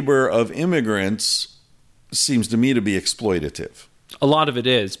labor of immigrants seems to me to be exploitative. A lot of it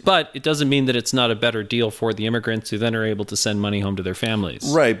is, but it doesn't mean that it's not a better deal for the immigrants who then are able to send money home to their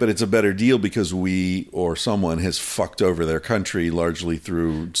families. Right, but it's a better deal because we or someone has fucked over their country largely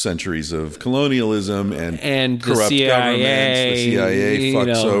through centuries of colonialism and corrupt the CIA, governments. The CIA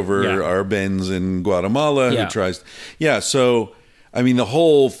fucks over our Benz in Guatemala who tries... Yeah, so... I mean, the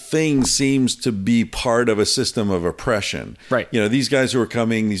whole thing seems to be part of a system of oppression. Right. These guys who are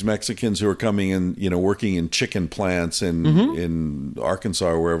coming, these Mexicans who are coming and, working in chicken plants in Arkansas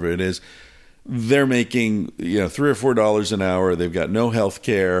or wherever it is, they're making, $3 or $4 an hour. They've got no health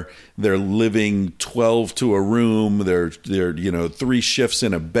care. They're living 12 to a room. They're 3 shifts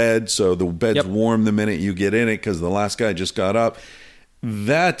in a bed. So the bed's warm the minute you get in it because the last guy just got up.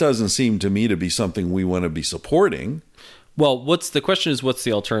 That doesn't seem to me to be something we want to be supporting. Well, the question is, what's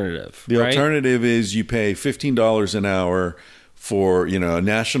the alternative? The alternative is you pay $15 an hour for, a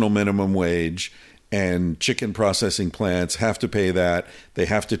national minimum wage, and chicken processing plants have to pay that. They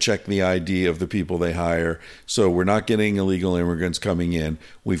have to check the ID of the people they hire. So we're not getting illegal immigrants coming in.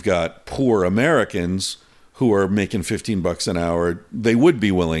 We've got poor Americans who are making $15 an hour. They would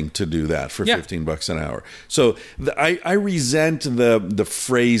be willing to do that for $15 an hour. So I resent the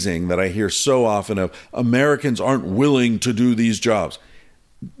phrasing that I hear so often of Americans aren't willing to do these jobs.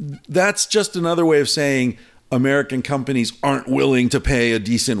 That's just another way of saying American companies aren't willing to pay a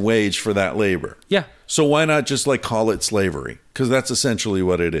decent wage for that labor. Yeah. So why not just call it slavery? Because that's essentially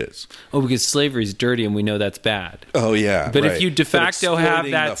what it is. Oh, because slavery is dirty and we know that's bad. Oh, yeah. But if you de facto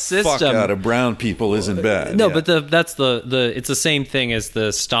have that system... fuck out of brown people isn't bad. No, but that's it's the same thing as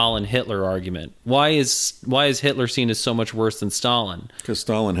the Stalin-Hitler argument. Why is Hitler seen as so much worse than Stalin? Because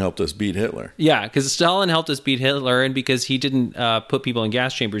Stalin helped us beat Hitler. Yeah, because Stalin helped us beat Hitler, and because he didn't put people in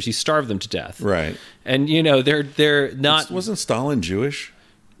gas chambers, he starved them to death. Right. And, they're not... Wasn't Stalin Jewish?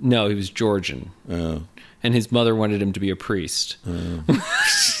 No, he was Georgian. Oh. and his mother wanted him to be a priest.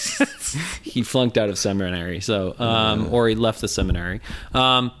 He flunked out of seminary, so or he left the seminary.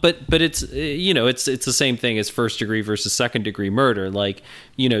 But it's it's the same thing as first degree versus second degree murder. Like,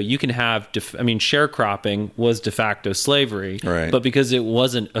 you can have sharecropping was de facto slavery, right? But because it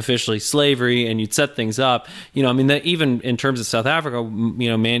wasn't officially slavery, and you'd set things up, that even in terms of South Africa,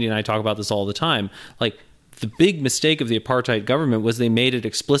 Mandy and I talk about this all the time. Like, the big mistake of the apartheid government was they made it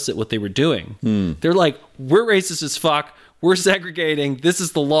explicit what they were doing. They're like, we're racist as fuck. We're segregating. This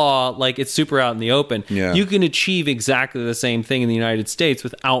is the law. Like, it's super out in the open. Yeah. You can achieve exactly the same thing in the United States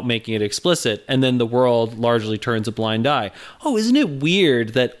without making it explicit. And then the world largely turns a blind eye. Oh, isn't it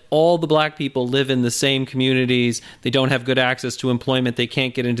weird that all the black people live in the same communities? They don't have good access to employment. They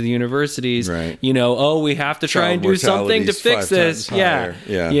can't get into the universities. Right. We have to try and do something to fix this. Yeah.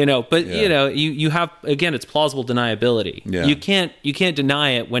 You have, again, it's plausible deniability. Yeah. You can't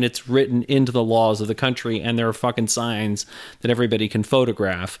deny it when it's written into the laws of the country and there are fucking signs that everybody can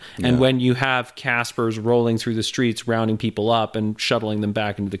photograph. And when you have Caspers rolling through the streets, rounding people up and shuttling them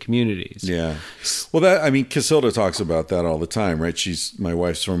back into the communities. Yeah. Well, Casilda talks about that all the time, right? My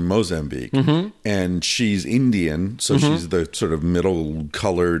wife's from Mozambique, and she's Indian, so she's the sort of middle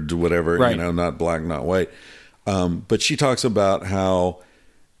colored, whatever, right. Not black, not white. But she talks about how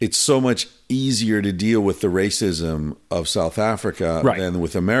it's so much easier to deal with the racism of South Africa than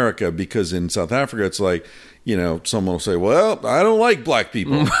with America, because in South Africa, it's like, someone will say, well, I don't like black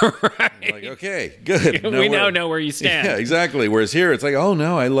people. Right. Like, okay, good. We now know where you stand. Yeah, exactly. Whereas here, it's like, oh,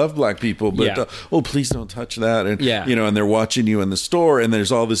 no, I love black people, but, please don't touch that. And, and they're watching you in the store, and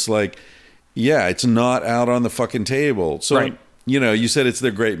there's all this like, it's not out on the fucking table. So, you said it's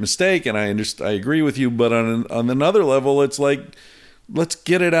their great mistake, and I agree with you, but on another level, it's like, let's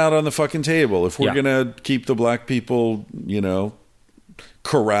get it out on the fucking table. If we're going to keep the black people,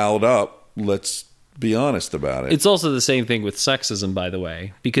 corralled up, let's be honest about it. It's also the same thing with sexism, by the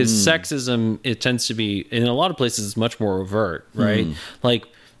way, because sexism, it tends to be, in a lot of places, it's much more overt, right? Like,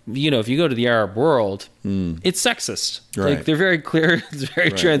 if you go to the Arab world, it's sexist. Right. Like, they're very clear. It's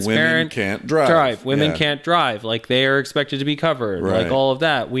very transparent. Women can't drive. Women can't drive. Like, they are expected to be covered. Right. Like, all of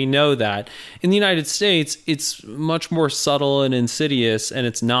that. We know that. In the United States, it's much more subtle and insidious, and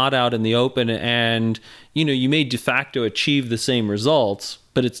it's not out in the open. And, you may de facto achieve the same results,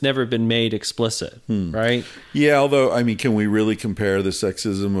 but it's never been made explicit, right? Yeah, although, can we really compare the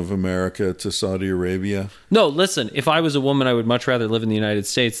sexism of America to Saudi Arabia? No, listen, if I was a woman, I would much rather live in the United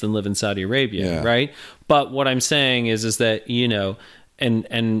States than live in Saudi Arabia, right? But what I'm saying is that,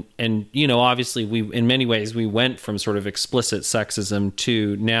 and obviously in many ways we went from sort of explicit sexism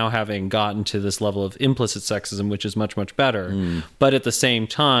to now having gotten to this level of implicit sexism, which is much, much better. But at the same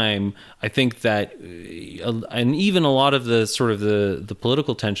time, I think that, and even a lot of the sort of the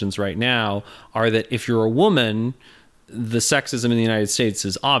political tensions right now are that if you're a woman, the sexism in the United States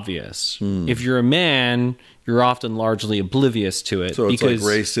is obvious. If you're a man, you're often largely oblivious to it. So it's like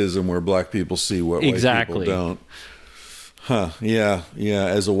racism where black people see what white people don't. Huh. Yeah.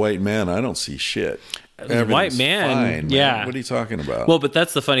 As a white man, I don't see shit. White man, fine, What are you talking about? Well, but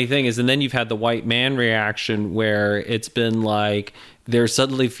that's the funny thing is, and then you've had the white man reaction where it's been like they're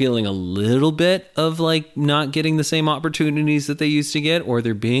suddenly feeling a little bit of like not getting the same opportunities that they used to get, or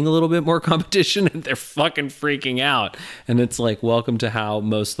they're being a little bit more competition, and they're fucking freaking out. And it's like, welcome to how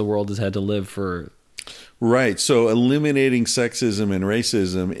most of the world has had to live for. Right. So eliminating sexism and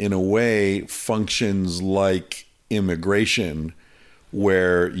racism in a way functions like immigration,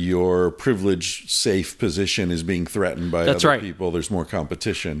 where your privileged, safe position is being threatened by other people. There's more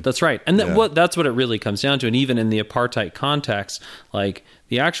competition. That's right. And that's what it really comes down to. And even in the apartheid context, like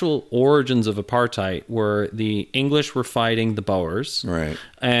the actual origins of apartheid were the English were fighting the Boers. Right.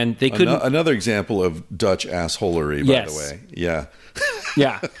 And they couldn't... Another example of Dutch assholery, by the way. Yeah.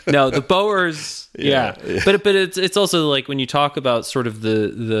 Yeah. No, the Boers... Yeah. But it's also like when you talk about sort of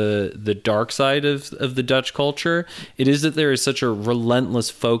the dark side of the Dutch culture, it is that there is such a relentless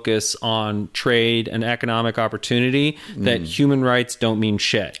focus on trade and economic opportunity that human rights don't mean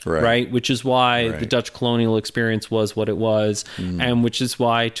shit, right? Which is why the Dutch colonial experience was what it was, and which is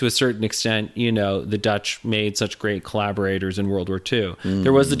why, to a certain extent, the Dutch made such great collaborators in World War II.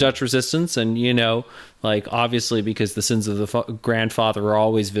 There was the Dutch resistance, and like, obviously, because the sins of the grandfather are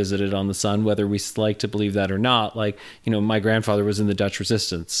always visited on the son, whether we like to believe that or not. Like, my grandfather was in the Dutch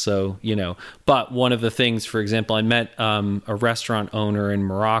resistance. So, but one of the things, for example, I met a restaurant owner in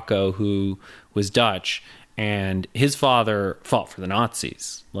Morocco who was Dutch, and his father fought for the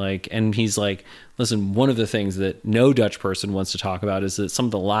Nazis. Like, and he's like, listen, one of the things that no Dutch person wants to talk about is that some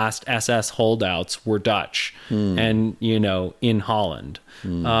of the last SS holdouts were Dutch and, in Holland.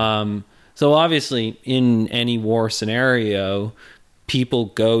 So obviously, in any war scenario, people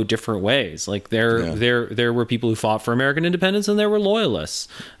go different ways. Like there were people who fought for American independence, and there were loyalists.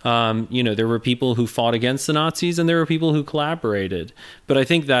 There were people who fought against the Nazis, and there were people who collaborated. But I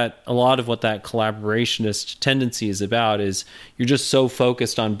think that a lot of what that collaborationist tendency is about is you're just so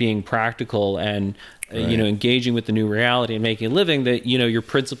focused on being practical and engaging with the new reality and making a living that your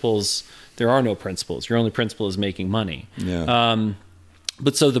principles. There are no principles. Your only principle is making money. Yeah.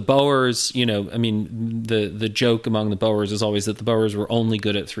 But so the Boers, the joke among the Boers is always that the Boers were only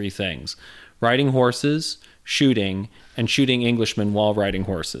good at three things: riding horses, shooting, and shooting Englishmen while riding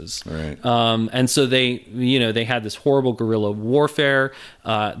horses. Right. And so they had this horrible guerrilla warfare,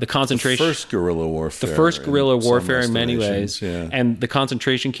 the concentration. The first guerrilla warfare. The first guerrilla warfare in many ways. Yeah. And the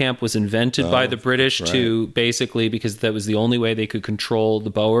concentration camp was invented by the British to basically, because that was the only way they could control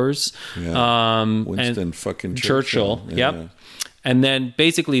the Boers. Yeah. Winston fucking Churchill. Yep. Yeah. And then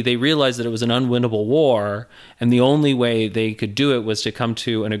basically they realized that it was an unwinnable war, and the only way they could do it was to come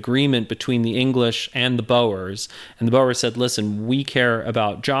to an agreement between the English and the Boers. And the Boers said, listen, we care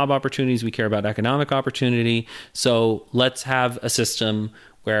about job opportunities, we care about economic opportunity, so let's have a system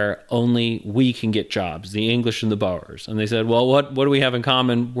where only we can get jobs, the English and the Boers. And they said, well, what do we have in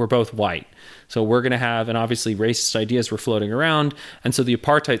common? We're both white. So we're going to have, and obviously racist ideas were floating around. And so the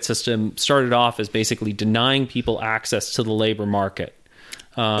apartheid system started off as basically denying people access to the labor market.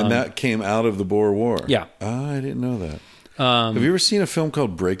 And that came out of the Boer War. Yeah. I didn't know that. Have you ever seen a film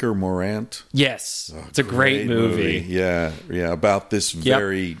called Breaker Morant? Yes. It's a great movie. Yeah. About this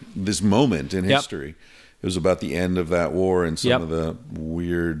this moment in history. It was about the end of that war and some of the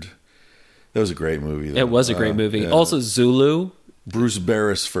weird... That was a great movie, though. It was a great movie. Yeah. Also, Zulu. Bruce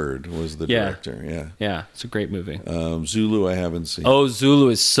Beresford was the director. Yeah. Yeah, it's a great movie. Zulu I haven't seen. Oh, Zulu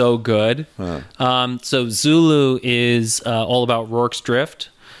is so good. Huh. So Zulu is all about Rorke's Drift.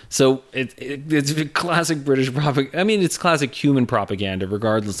 So it's classic British propaganda. I mean, it's classic human propaganda,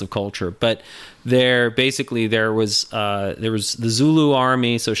 regardless of culture. But there was the Zulu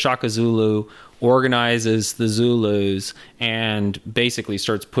army. So Shaka Zulu organizes the Zulus and basically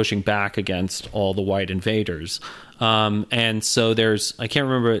starts pushing back against all the white invaders. And so I can't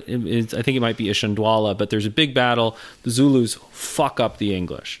remember, I think it might be Ishandwala, but there's a big battle. The Zulus fuck up the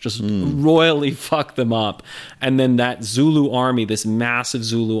English, just royally fuck them up. And then that Zulu army, this massive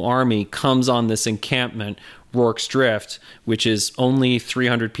Zulu army, comes on this encampment, Rorke's Drift, which is only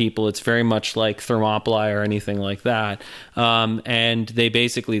 300 people. It's very much like Thermopylae or anything like that. And they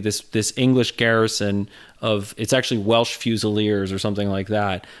basically, this English garrison of, it's actually Welsh Fusiliers or something like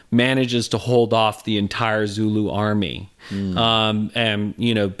that, manages to hold off the entire Zulu army. And,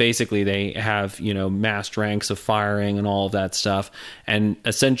 basically they have, massed ranks of firing and all of that stuff. And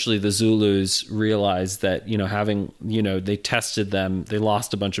essentially the Zulus realized that, they tested them, they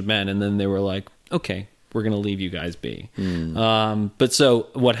lost a bunch of men, and then they were like, okay, we're going to leave you guys be. But so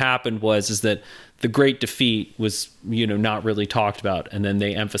what happened is that the great defeat was, not really talked about. And then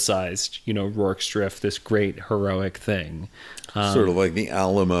they emphasized, Rorke's Drift, this great heroic thing. Sort of like the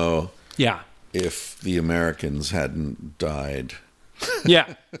Alamo. Yeah. If the Americans hadn't died.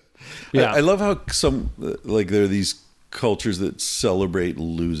 Yeah. Yeah. I love how there are these cultures that celebrate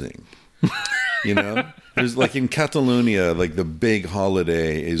losing. There's like in Catalonia, like the big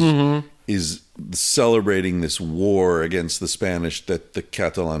holiday is celebrating this war against the Spanish that the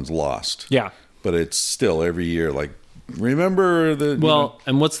Catalans lost. Yeah. But it's still every year like, remember the...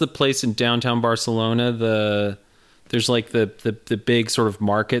 and what's the place in downtown Barcelona? There's like the big sort of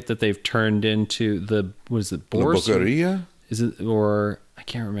market that they've turned into Bourse? La Boqueria? Is it, or I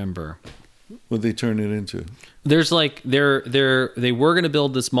can't remember. What'd they turn it into? There's like they were going to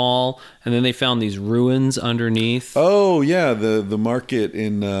build this mall, and then they found these ruins underneath. Oh yeah, the market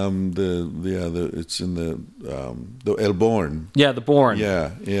in it's in the El Born. Yeah, the Born.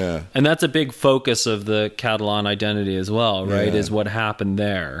 Yeah. And that's a big focus of the Catalan identity as well, right? Yeah. Is what happened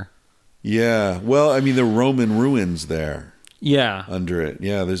there. Yeah. Well, I mean, the Roman ruins there. Yeah. Under it.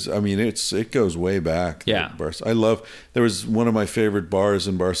 Yeah, it goes way back. Yeah. There was one of my favorite bars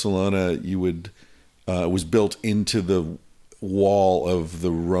in Barcelona. It was built into the wall of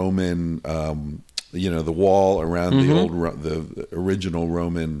the Roman, the wall around the original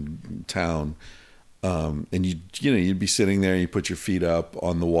Roman town. And you'd be sitting there and you put your feet up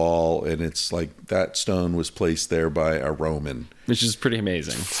on the wall, and it's like that stone was placed there by a Roman. Which is pretty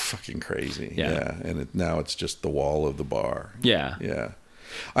amazing. It's fucking crazy. Yeah. And now it's just the wall of the bar. Yeah. Yeah.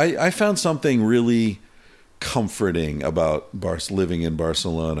 I found something really comforting about living in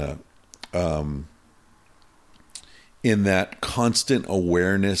Barcelona, in that constant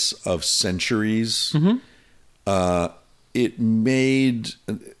awareness of centuries. It made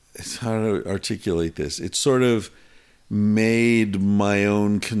how to articulate this. It sort of made my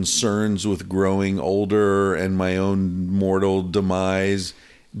own concerns with growing older and my own mortal demise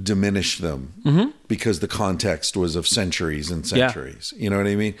diminish them because the context was of centuries and centuries. You know what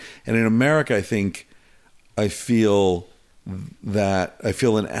I mean? And in America, I think I feel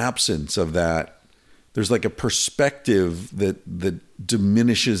an absence of that. There's like a perspective that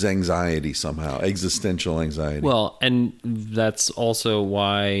diminishes anxiety somehow, existential anxiety. Well, and that's also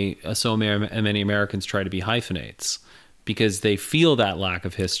why so many Americans try to be hyphenates, because they feel that lack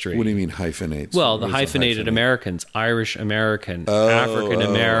of history. What do you mean hyphenates? Well, the hyphenated Americans, Irish American, African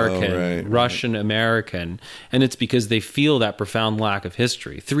American, Russian American, and it's because they feel that profound lack of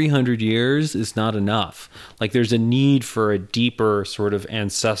history. 300 years is not enough. Like, there's a need for a deeper sort of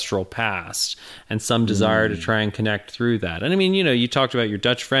ancestral past and some desire to try and connect through that. And I mean, you talked about your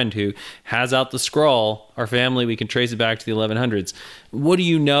Dutch friend who has out the scroll, our family, we can trace it back to the 1100s. What do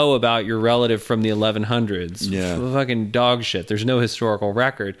you know about your relative from the 1100s? Yeah. Fucking dog shit. There's no historical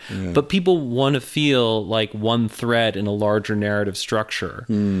record. Yeah. But people want to feel like one thread in a larger narrative structure.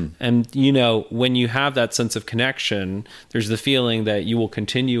 And, when you have that sense of connection, there's the feeling that you will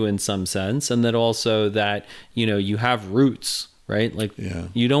continue in some sense, and that also that, you have roots. Right? Like,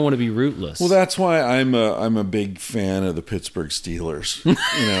 you don't want to be rootless. Well, that's why I'm a big fan of the Pittsburgh Steelers,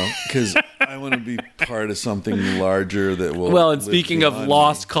 because I want to be part of something larger that will. Well, and speaking of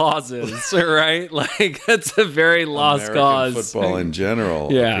lost causes, right? Like, that's a very lost American cause. Football in general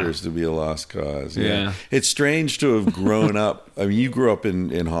appears to be a lost cause. Yeah. It's strange to have grown up. I mean, you grew up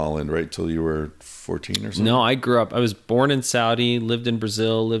in Holland, right? Till you were 14 or something? No, I was born in Saudi, lived in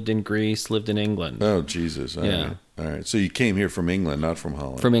Brazil, lived in Greece, lived in England. Oh, Jesus. All right. So you came here from England, not from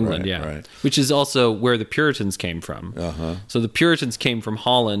Holland. From England, right. Which is also where the Puritans came from. So the Puritans came from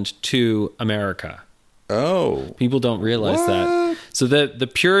Holland to America. Oh. People don't realize that. So the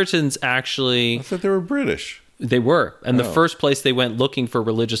Puritans actually... I thought they were British. They were. And the first place they went looking for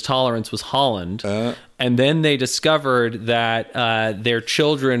religious tolerance was Holland. And then they discovered that their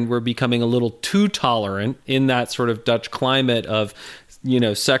children were becoming a little too tolerant in that sort of Dutch climate of,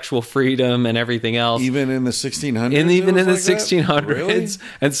 sexual freedom and everything else. Even in the 1600s? Even in the 1600s. That? Really?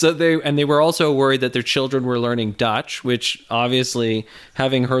 And so they were also worried that their children were learning Dutch, which obviously,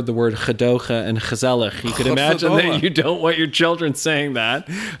 having heard the word gedoge and gezellig, you could imagine that you don't want your children saying that.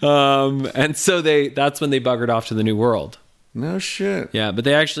 And so that's when they buggered off to the New World. No shit. Yeah, but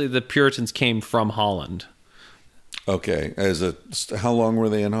the Puritans came from Holland. Okay. How long were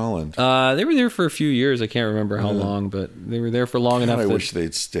they in Holland? They were there for a few years. I can't remember how long, but they were there for long enough. I wish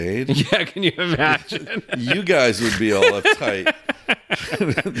they'd stayed. Yeah, can you imagine? You guys would be all uptight.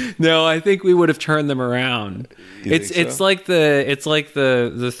 No, I think we would have turned them around. It's like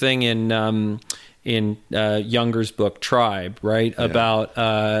the thing in Younger's book Tribe, right? Yeah.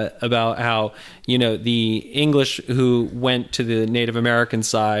 About how the English who went to the Native American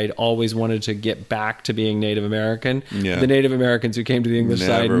side always wanted to get back to being Native American. Yeah. The Native Americans who came to the English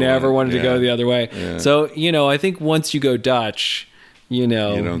side never wanted to go the other way. Yeah. So I think once you go Dutch, you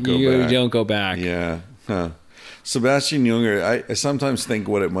don't go back. Yeah. Huh. Sebastian Junger, I sometimes think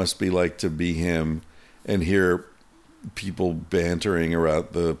what it must be like to be him and hear people bantering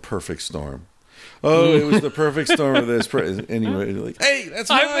about the perfect storm. Oh, it was the perfect storm of this. Anyway, like, hey, that's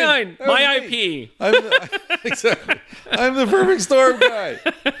mine. My IP. Exactly. I'm the perfect storm guy.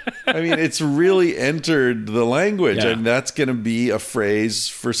 I mean, it's really entered the language, and that's going to be a phrase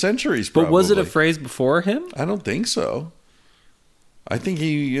for centuries, probably. But was it a phrase before him? I don't think so. I think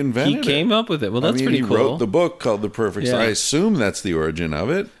he invented it. He came up with it. Well, that's pretty cool. He wrote the book called The Perfect Storm. I assume that's the origin of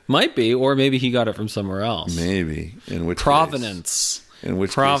it. Might be, or maybe he got it from somewhere else. Maybe. In which provenance. In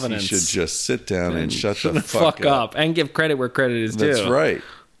which case he should just sit down and shut the fuck up. And give credit where credit is due. That's right.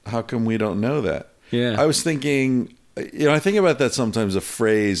 How come we don't know that? Yeah. I was thinking, I think about that sometimes, a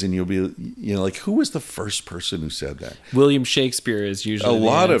phrase, and you'll be, like, who was the first person who said that? William Shakespeare is usually a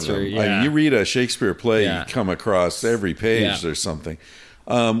lot answer. of them. Yeah. You read a Shakespeare play, you come across every page there's something.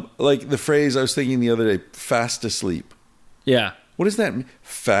 Like the phrase I was thinking the other day, fast asleep. Yeah. What does that mean?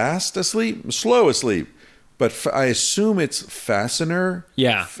 Fast asleep? Slow asleep. But I assume it's fastener.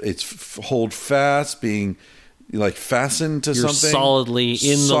 Yeah. It's hold fast, being like fastened to something. Solidly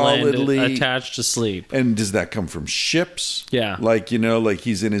in the land, attached to sleep. And does that come from ships? Yeah. Like, like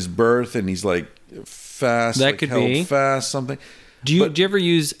he's in his berth and he's like fast. That like could held be. Fast, something. Do you ever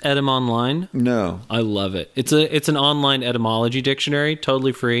use Edym Online? No. I love it. It's an online etymology dictionary,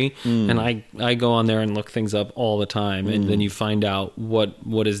 totally free, and I go on there and look things up all the time, and then you find out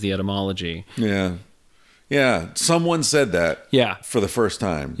what is the etymology. Yeah. Yeah, someone said that. Yeah. For the first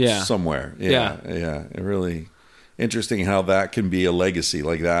time. Yeah. Somewhere. Yeah. It really. interesting how that can be a legacy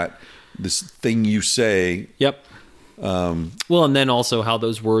like that. This thing you say. Yep. Well, and then also how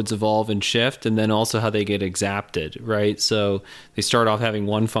those words evolve and shift, and then also how they get exapted, right? So they start off having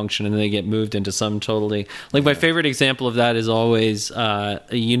one function and then they get moved into some totally... Like my favorite example of that is always, so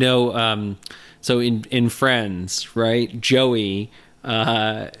in Friends, right? Joey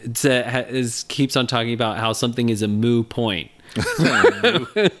keeps on talking about how something is a moo point.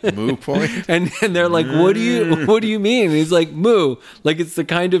 Moo point, and they're like, what do you mean? And he's like, moo, like it's the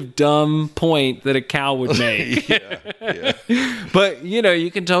kind of dumb point that a cow would make. yeah. But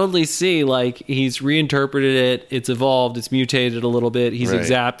you can totally see like he's reinterpreted it, it's evolved, it's mutated a little bit, he's Right.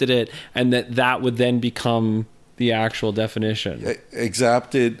 exapted it, and that would then become the actual definition.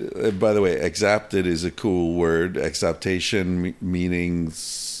 Exapted, by the way, exapted is a cool word. Exaptation meaning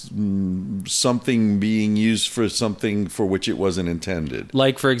something being used for something for which it wasn't intended.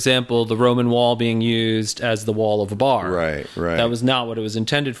 Like, for example, the Roman wall being used as the wall of a bar. Right. That was not what it was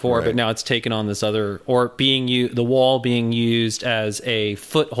intended for, Right. but now it's taken on this other, or the wall being used as a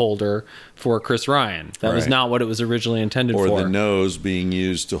footholder for Chris Ryan. That was Right. not what it was originally intended Or for. the nose being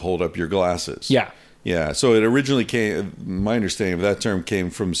used to hold up your glasses. Yeah. Yeah, so it originally came, my understanding of that term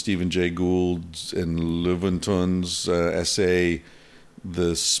came from Stephen Jay Gould's and Lewontin's essay,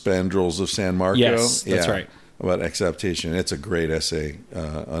 The Spandrels of San Marco. Yes, that's right. About exaptation. It's a great essay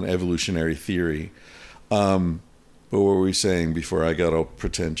on evolutionary theory. But what were we saying before I got all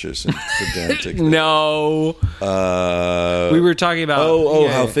pretentious and pedantic? No. We were talking about...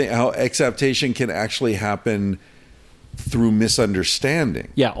 How exaptation can actually happen through misunderstanding.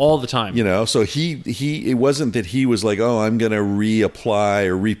 Yeah, all the time. So it wasn't that he was like, oh, I'm going to reapply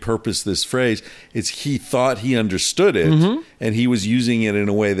or repurpose this phrase. It's he thought he understood it, and he was using it in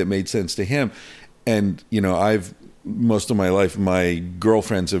a way that made sense to him. And, most of my life, my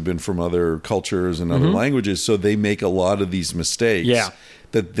girlfriends have been from other cultures and other languages, so they make a lot of these mistakes. Yeah.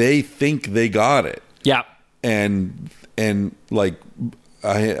 That they think they got it. Yeah. And like,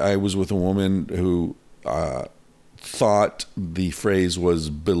 I was with a woman who... thought the phrase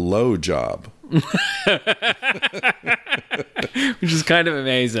was below job. Which is kind of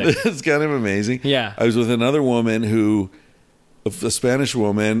amazing. It's kind of amazing. Yeah. I was with another woman a Spanish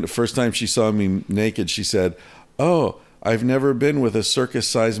woman, the first time she saw me naked, she said, oh, I've never been with a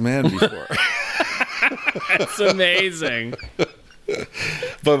circus-sized man before. That's amazing.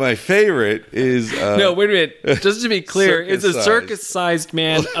 But my favorite is... no, wait a minute. Just to be clear, is a circus-sized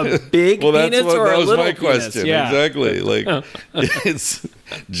man a big penis or a little penis? That was my question. Yeah. Exactly. Like, it's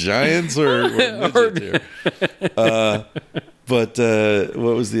giants or midgets here. But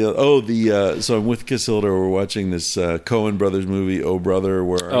what was the other? So I'm with Casilda. We're watching this Coen Brothers movie, Oh Brother,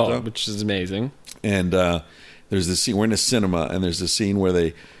 Where Art Thou? Which is amazing. And there's this scene. We're in a cinema, and there's this scene where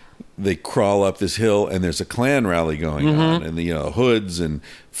they crawl up this hill, and there's a Klan rally going on, and hoods and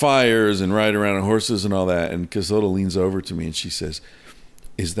fires and ride around on horses and all that. And Casilda leans over to me and she says,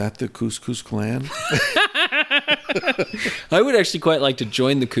 "Is that the Couscous Klan?" I would actually quite like to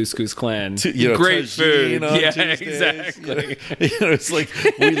join the Couscous Klan. Great food. Yeah, Tuesdays. Exactly. It's like,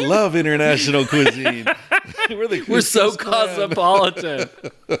 we love international cuisine. We're so cosmopolitan.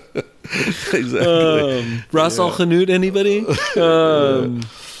 Exactly. Ras Al Hanout, anybody?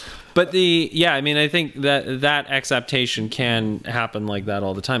 But I think that exaptation can happen like that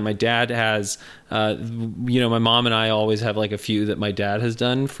all the time. My dad has, my mom and I always have like a few that my dad has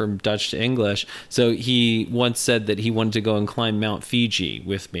done from Dutch to English. So he once said that he wanted to go and climb Mount Fiji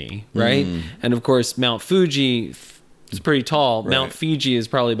with me, right? And of course, Mount Fuji is pretty tall. Right. Mount Fiji is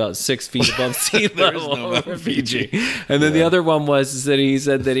probably about 6 feet above sea level. no Mount Fiji. And then the other one was that he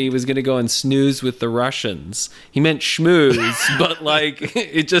said that he was going to go and snooze with the Russians. He meant schmooze, but like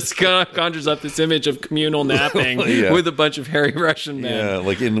it just kind of conjures up this image of communal napping with a bunch of hairy Russian men. Yeah,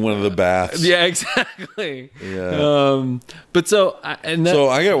 like in one of the baths. Yeah, exactly. Yeah. But so I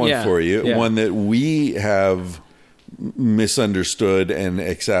got one for you. Yeah. One that we have misunderstood and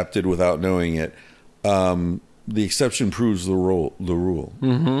accepted without knowing it. The exception proves the rule.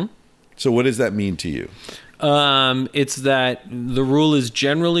 Mm-hmm. So what does that mean to you? It's that the rule is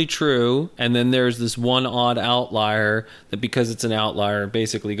generally true, and then there's this one odd outlier that, because it's an outlier,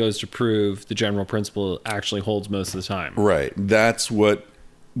 basically goes to prove the general principle actually holds most of the time. Right. That's what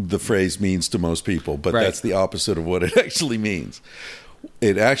the phrase means to most people, but that's the opposite of what it actually means.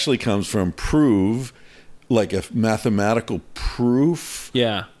 It actually comes from prove, like a mathematical proof.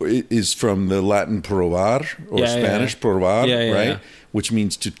 Yeah. Is from the Latin provar or Spanish provar, right? Yeah. Which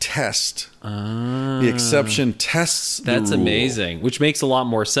means to test. The exception tests the That's rule. amazing, which makes a lot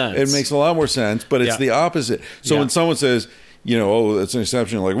more sense. It makes a lot more sense, but it's the opposite. So when someone says, oh, it's an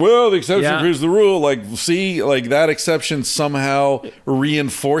exception. Like, well, the exception proves the rule. Like, see, like that exception somehow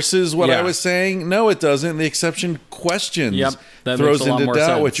reinforces what I was saying. No, it doesn't. The exception questions, that throws makes a lot into more doubt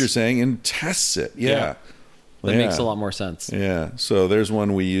sense. what you're saying and tests it. That makes a lot more sense. Yeah. So there's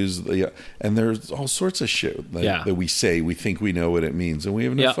one we use, and there's all sorts of shit that we say. We think we know what it means, and we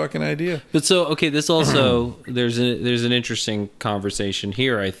have no fucking idea. But so, okay, this also there's an interesting conversation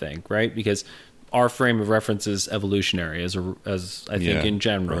here, I think, right? Because our frame of reference is evolutionary, as I think in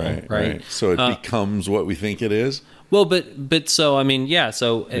general, right? So it becomes what we think it is. Well, but so I mean,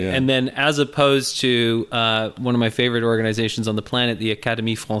 and then as opposed to one of my favorite organizations on the planet, the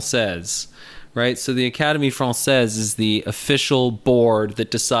Académie Française. Right, so the Académie Française is the official board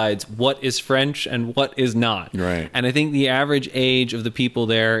that decides what is French and what is not. Right, and I think the average age of the people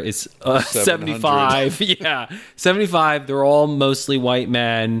there is 75. 75. They're all mostly white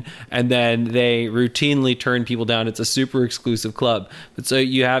men, and then they routinely turn people down. It's a super exclusive club. But so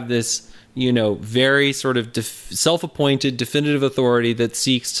you have this, very sort of self-appointed definitive authority that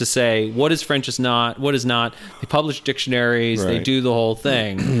seeks to say what is French is not, what is not. They publish dictionaries, they do the whole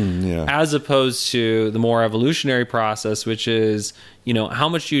thing, as opposed to the more evolutionary process, which is, how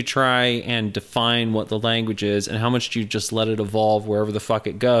much do you try and define what the language is, and how much do you just let it evolve wherever the fuck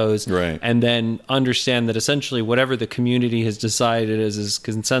it goes, and then understand that essentially whatever the community has decided as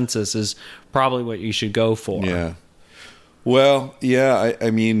consensus is probably what you should go for. Yeah. Well, I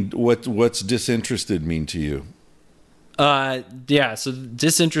mean, what's disinterested mean to you? So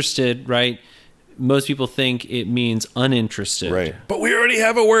disinterested, right? Most people think it means uninterested. Right. But we already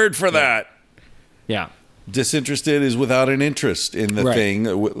have a word for that. Yeah. Disinterested is without an interest in the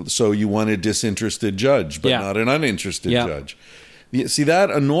thing. So you want a disinterested judge, but not an uninterested judge. See, that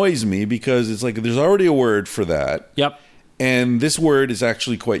annoys me because it's like there's already a word for that. Yep. And this word is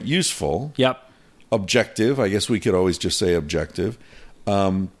actually quite useful. Yep. Objective. I guess we could always just say objective.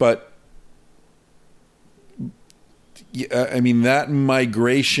 But I mean, that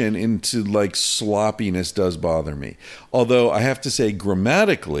migration into like sloppiness does bother me. Although I have to say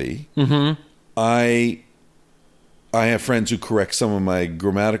grammatically, I have friends who correct some of my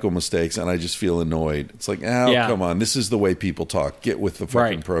grammatical mistakes and I just feel annoyed. It's like, come on. This is the way people talk. Get with the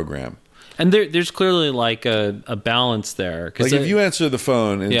fucking program. And there's clearly like a balance there. Like if you answer the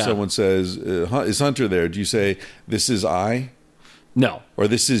phone and someone says, is Hunter there? Do you say, this is I? No. Or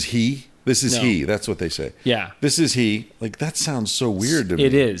this is he? This is he. That's what they say. Yeah. This is he. Like that sounds so weird to me.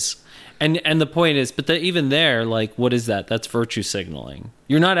 It is. And the point is, but even there, like, what is that? That's virtue signaling.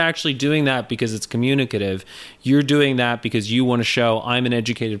 You're not actually doing that because it's communicative. You're doing that because you want to show I'm an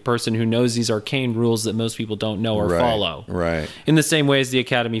educated person who knows these arcane rules that most people don't know or follow. Right. In the same way as the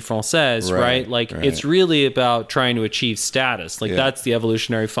Académie Française, right? Like, it's really about trying to achieve status. Like, that's the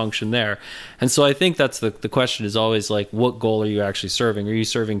evolutionary function there. And so I think that's the question is always like, what goal are you actually serving? Are you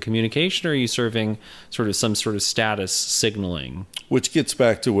serving communication or are you serving sort of some sort of status signaling? Which gets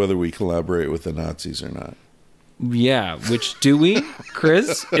back to whether we collaborate with the Nazis or not. Yeah, which do we,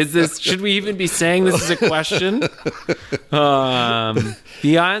 Chris? Should we even be saying this is a question?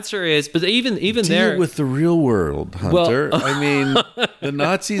 The answer is, but even there, deal with the real world, Hunter. Well, I mean, the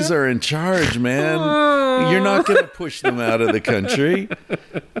Nazis are in charge, man. You're not going to push them out of the country.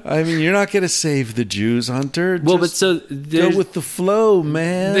 I mean, you're not going to save the Jews, Hunter. Well, but so go with the flow,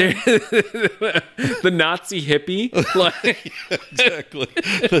 man. The Nazi hippie, like exactly,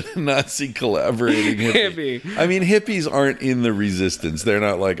 the Nazi collaborating hippie. I mean, hippies aren't in the resistance. They're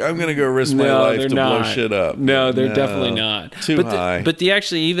not like, I'm going to go risk my life to blow shit up. No, they're definitely not. Too high. But the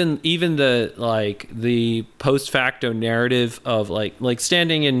actually even the post facto narrative of like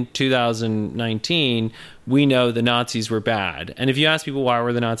standing in 2019, we know the Nazis were bad. And if you ask people why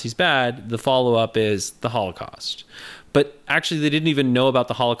were the Nazis bad, the follow up is the Holocaust. But actually, they didn't even know about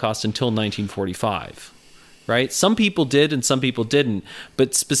the Holocaust until 1945. Right? Some people did and some people didn't.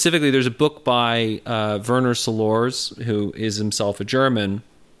 But specifically, there's a book by Werner Solors, who is himself a German.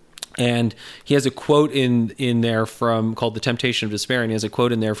 And he has a quote in there called The Temptation of Despair. And he has a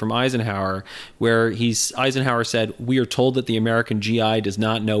quote in there from Eisenhower where Eisenhower said, "We are told that the American GI does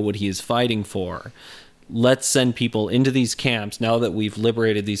not know what he is fighting for. Let's send people into these camps now that we've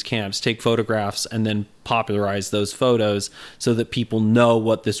liberated these camps, take photographs and then popularize those photos so that people know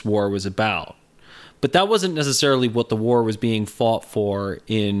what this war was about." But that wasn't necessarily what the war was being fought for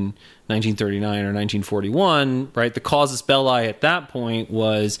in 1939 or 1941, right? The casus belli at that point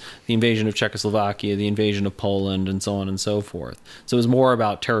was the invasion of Czechoslovakia, the invasion of Poland, and so on and so forth. So it was more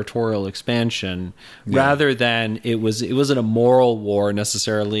about territorial expansion rather than it wasn't a moral war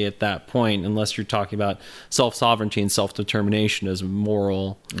necessarily at that point, unless you're talking about self-sovereignty and self-determination as a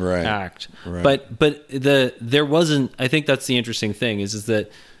moral act. Right. But there wasn't. I think that's the interesting thing is that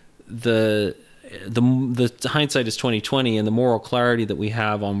the hindsight is 2020, and the moral clarity that we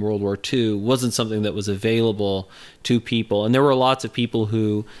have on World War II wasn't something that was available to people. And there were lots of people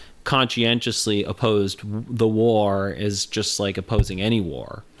who conscientiously opposed the war as just like opposing any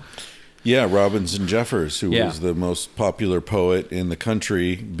war. Yeah, Robinson Jeffers, who was the most popular poet in the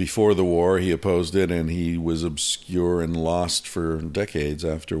country before the war, he opposed it, and he was obscure and lost for decades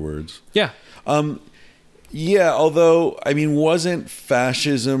afterwards. Yeah. Yeah, although, I mean, wasn't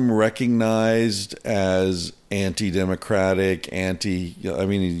fascism recognized as anti-democratic,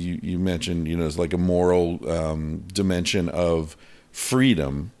 you mentioned, it's like a moral dimension of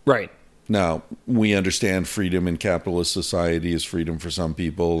freedom. Right. Now, we understand freedom in capitalist society is freedom for some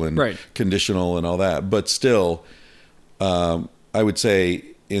people and conditional and all that. But still, I would say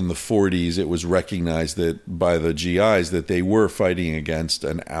in the 40s, it was recognized that by the GIs that they were fighting against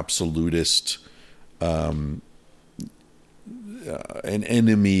an absolutist an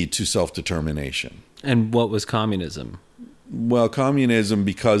enemy to self-determination. And what was communism? Well, communism,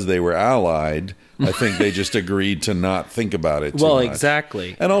 because they were allied, I think they just agreed to not think about it too much.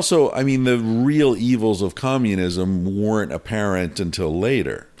 Exactly. And also, I mean, the real evils of communism weren't apparent until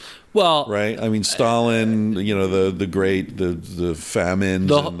later. Well, right. I mean, Stalin, the famines.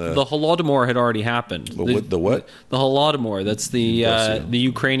 The Holodomor had already happened. The what? The Holodomor. That's the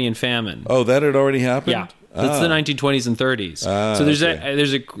Ukrainian famine. Oh, that had already happened? Yeah. That's the 1920s and 30s. So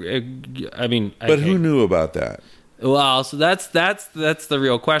But who knew about that? Well, so that's the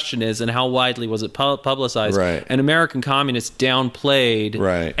real question is, and how widely was it publicized? Right. And American communists downplayed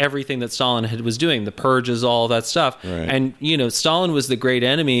everything that Stalin was doing, the purges, all that stuff. Right. And, Stalin was the great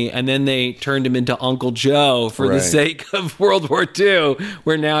enemy, and then they turned him into Uncle Joe for the sake of World War II,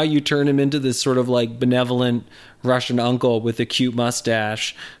 where now you turn him into this sort of like benevolent Russian uncle with a cute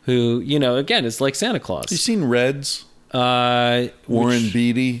mustache who, again, is like Santa Claus. You seen Reds? Warren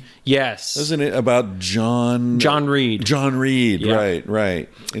Beatty. Yes. Isn't it about John Reed? John Reed, yeah. Right.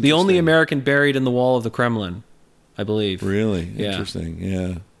 The only American buried in the wall of the Kremlin, I believe. Really? Yeah. Interesting,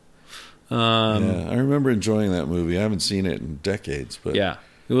 yeah. I remember enjoying that movie. I haven't seen it in decades. But yeah,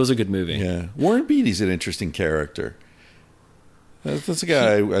 it was a good movie. Yeah. Warren Beatty's an interesting character. That's a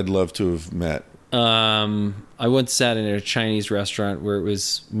guy I'd love to have met. I once sat in a Chinese restaurant where it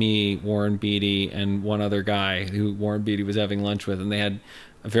was me, Warren Beatty, and one other guy who Warren Beatty was having lunch with, and they had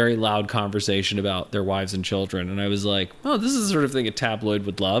a very loud conversation about their wives and children. And I was like, oh, this is the sort of thing a tabloid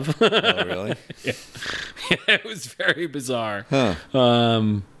would love. Oh, really? Yeah, it was very bizarre. Huh.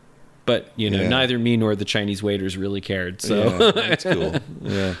 But, neither me nor the Chinese waiters really cared. So yeah, that's cool.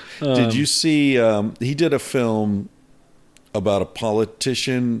 Yeah. Did you see, he did a film about a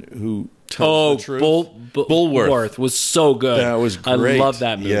politician who tells the truth? Bulworth was so good. That was great. I love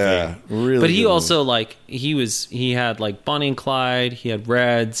that movie. Yeah, really. But he also he had like Bonnie and Clyde. He had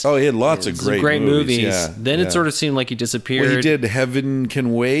Reds. Oh, he had lots of great movies. Yeah, then it sort of seemed like he disappeared. Well, he did Heaven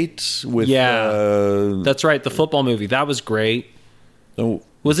Can Wait with. That's right. The football movie that was great. Oh.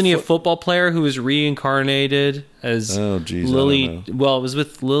 Wasn't he a football player who was reincarnated as Lily? Well, it was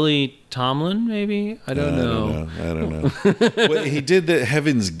with Lily Tomlin, maybe? I don't know. I don't know. Well, he did the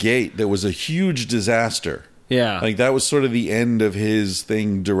Heaven's Gate. That was a huge disaster. Yeah. Like, that was sort of the end of his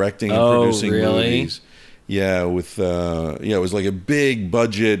thing, directing and producing movies. Yeah, with it was like a big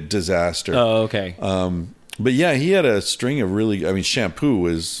budget disaster. Oh, okay. But yeah, he had a string of really. Shampoo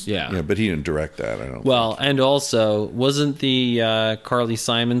was. Yeah, but he didn't direct that. I don't. Well, and also, wasn't the Carly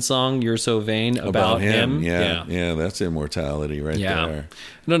Simon song "You're So Vain" about him? Yeah, that's immortality right there.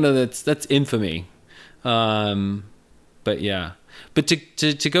 No, that's infamy. But yeah. But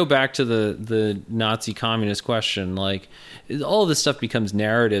to go back to the Nazi communist question, like all of this stuff becomes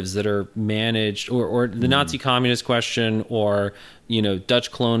narratives that are managed, or the Nazi communist question, or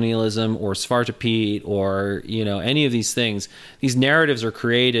Dutch colonialism, or Zwarte Piet, or any of these things. These narratives are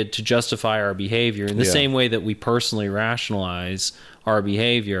created to justify our behavior in the same way that we personally rationalize our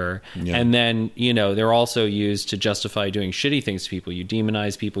behavior. Yeah. And then, they're also used to justify doing shitty things to people. You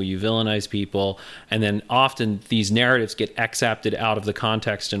demonize people, you villainize people, and then often these narratives get exapted out of the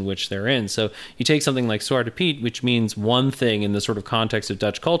context in which they're in. So you take something like Zwarte Piet, which means one thing in the sort of context of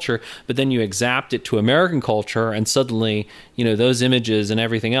Dutch culture, but then you exapt it to American culture, and suddenly, those images and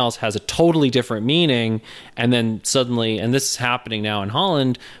everything else has a totally different meaning. And then suddenly, and this is happening now in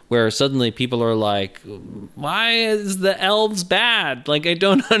Holland, where suddenly people are like, why is the elves bad? Like, I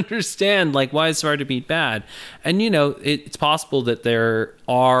don't understand. Like, why is Zwarte Piet bad? And, it's possible that there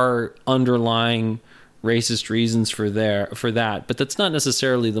are underlying racist reasons for that, but that's not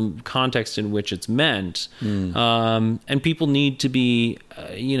necessarily the context in which it's meant. And people need to be,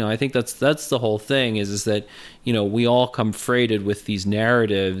 I think that's the whole thing is that, we all come freighted with these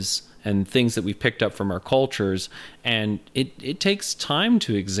narratives and things that we picked up from our cultures, and it takes time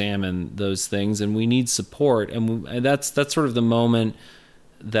to examine those things, and we need support. And that's sort of the moment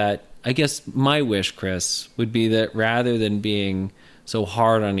that I guess my wish, Chris, would be that rather than being so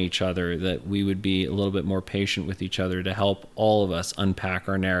hard on each other, that we would be a little bit more patient with each other to help all of us unpack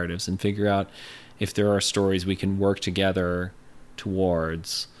our narratives and figure out if there are stories we can work together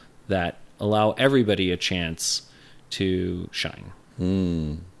towards that allow everybody a chance to shine.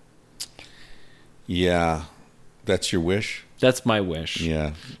 Yeah. That's your wish? That's my wish.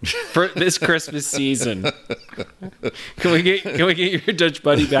 Yeah. For this Christmas season. Can we get your Dutch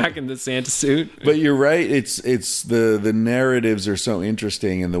buddy back in the Santa suit? But you're right. It's the narratives are so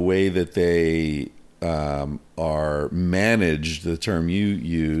interesting, and the way that they are managed, the term you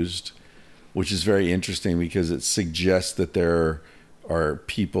used, which is very interesting because it suggests that there are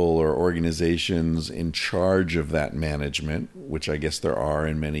people or organizations in charge of that management, which I guess there are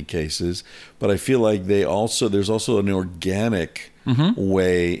in many cases. But I feel like there's also an organic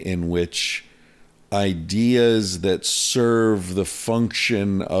way in which ideas that serve the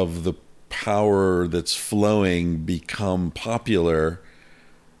function of the power that's flowing become popular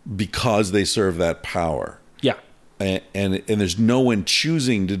because they serve that power. Yeah. And there's no one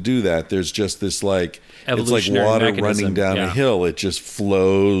choosing to do that. There's just this like, it's like water mechanism. running down a hill. It just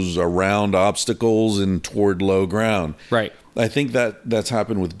flows around obstacles and toward low ground. Right. I think that's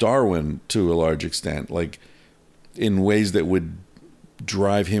happened with Darwin to a large extent, like in ways that would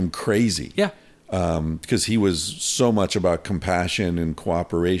drive him crazy. Yeah. Because he was so much about compassion and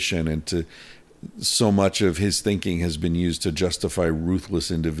cooperation, and so much of his thinking has been used to justify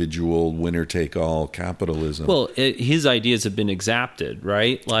ruthless individual winner-take-all capitalism. Well, his ideas have been exapted,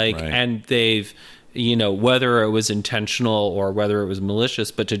 right? And they've, whether it was intentional or whether it was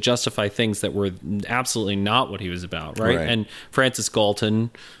malicious, but to justify things that were absolutely not what he was about, right? And Francis Galton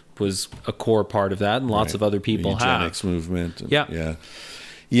was a core part of that, and lots of other people the eugenics movement. Yeah.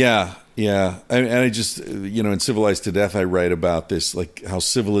 And I just, in Civilized to Death, I write about this, like how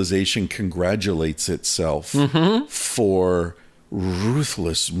civilization congratulates itself for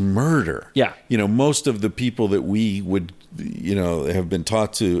ruthless murder. Yeah. Most of the people that we would, have been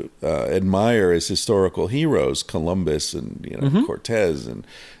taught to admire as historical heroes, Columbus and, Cortez and,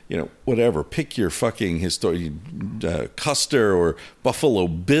 whatever, pick your fucking Custer or Buffalo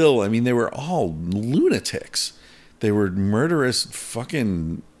Bill. I mean, they were all lunatics. They were murderous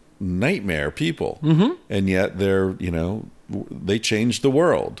fucking nightmare people. And yet they're, they changed the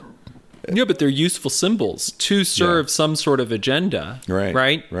world. Yeah, but they're useful symbols to serve some sort of agenda.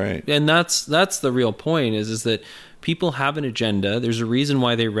 Right. And that's the real point is that people have an agenda. There's a reason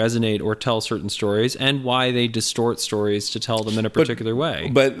why they resonate or tell certain stories, and why they distort stories to tell them in a particular way.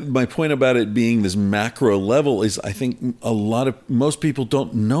 But my point about it being this macro level is, I think most people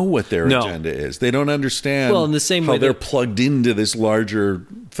don't know what their agenda is. They don't understand in the same how way they're plugged into this larger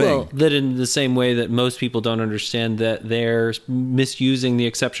thing. Well, that in the same way that most people don't understand that they're misusing the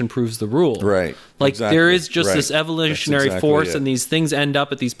exception proves the rule. Right. Like exactly. there is just this evolutionary force, and these things end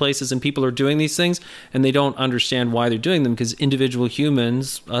up at these places, and people are doing these things, and they don't understand why they're doing them because individual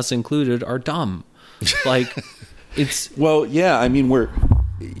humans, us included, are dumb. Like it's I mean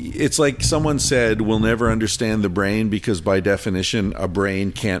it's like someone said, we'll never understand the brain because by definition a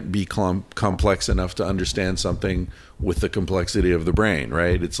brain can't be complex enough to understand something with the complexity of the brain,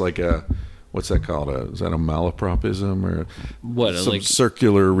 right? It's like what's that called? Is that a malapropism or some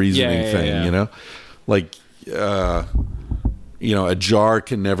circular reasoning thing? Like a jar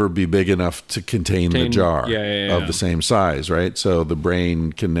can never be big enough to contain the jar of the same size, right? So the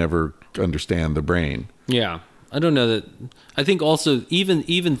brain can never understand the brain. Yeah. I don't know that. I think also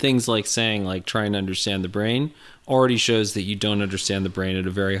even things like saying like trying to understand the brain already shows that you don't understand the brain at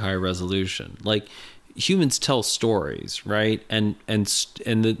a very high resolution. Like humans tell stories, right? And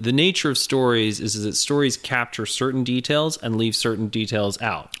the nature of stories is that stories capture certain details and leave certain details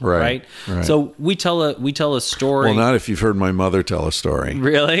out, right? So we tell a story. Well, not if you've heard my mother tell a story.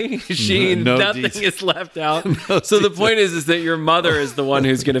 Really? Nothing is left out. So the point is that your mother is the one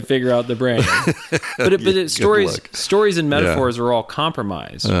who's going to figure out the brain. But stories and metaphors are all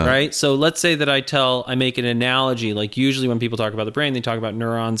compromised, right? So let's say that I make an analogy. Like usually when people talk about the brain, they talk about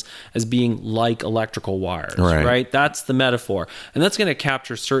neurons as being like electrical wires, right? That's the metaphor. And that's going to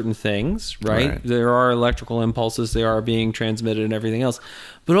capture certain things, right? There are electrical impulses, they are being transmitted and everything else,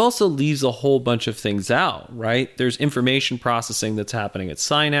 but also leaves a whole bunch of things out, right? There's information processing that's happening at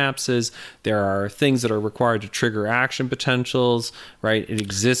synapses. There are things that are required to trigger action potentials, right? It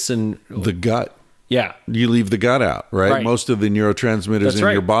exists in the gut. Yeah. You leave the gut out, right? Most of the neurotransmitters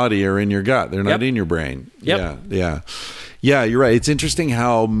in your body are in your gut. They're not in your brain. Yeah, you're right. It's interesting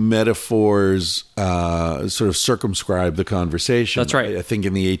how metaphors sort of circumscribe the conversation. That's right. I think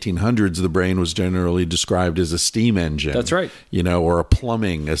in the 1800s, the brain was generally described as a steam engine. That's right. Or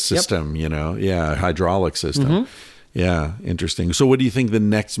a system, hydraulic system. Mm-hmm. Yeah, interesting. So what do you think the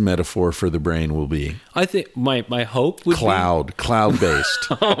next metaphor for the brain will be? I think my hope would be... Cloud-based.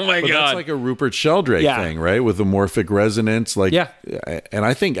 Oh, my God. That's like a Rupert Sheldrake thing, right? With amorphic resonance. And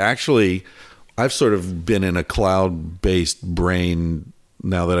I think actually... I've sort of been in a cloud-based brain,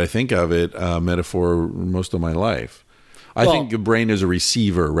 now that I think of it, metaphor most of my life. I think the brain is a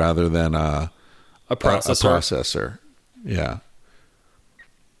receiver rather than a processor. Yeah.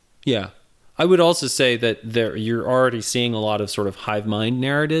 Yeah. I would also say that you're already seeing a lot of sort of hive mind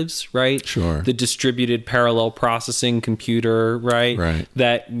narratives, right? Sure. The distributed parallel processing computer, right? Right.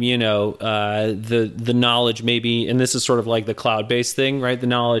 That, the knowledge maybe, and this is sort of like the cloud-based thing, right? The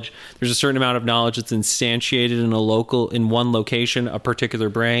knowledge, there's a certain amount of knowledge that's instantiated in one location, a particular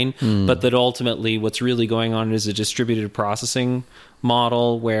brain, but that ultimately what's really going on is a distributed processing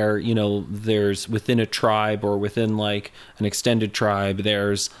model where there's within a tribe or within like an extended tribe,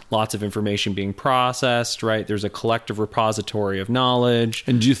 there's lots of information being processed, right? There's a collective repository of knowledge.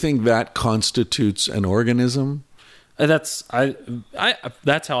 And do you think that constitutes an organism? That's how I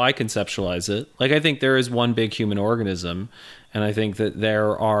conceptualize it. Like I think there is one big human organism, and I think that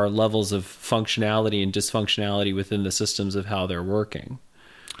there are levels of functionality and dysfunctionality within the systems of how they're working.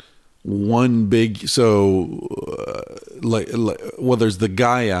 There's the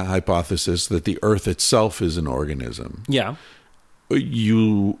Gaia hypothesis that the Earth itself is an organism. Yeah.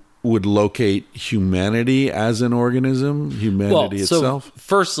 You would locate humanity as an organism, itself? So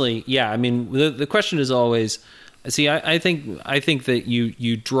firstly, yeah, I mean, the question is always, see, I think that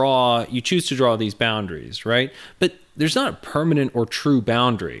you choose to draw these boundaries, right? But there's not a permanent or true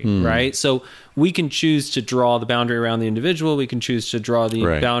boundary, right? So we can choose to draw the boundary around the individual. We can choose to draw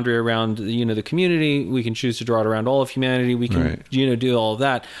the boundary around, the community. We can choose to draw it around all of humanity. We can, do all of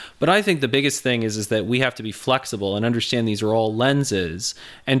that. But I think the biggest thing is that we have to be flexible and understand these are all lenses.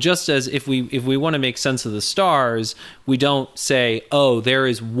 And just as if we want to make sense of the stars, we don't say, oh, there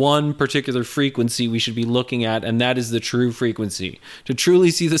is one particular frequency we should be looking at, and that is the true frequency. To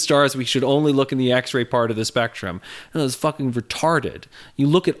truly see the stars, we should only look in the X-ray part of the spectrum. And it's fucking retarded. You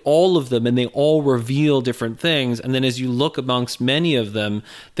look at all of them and they all reveal different things. And then as you look amongst many of them,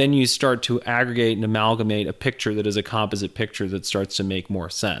 then you start to aggregate and amalgamate a picture that is a composite picture that starts to make more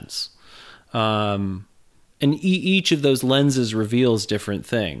sense. And each of those lenses reveals different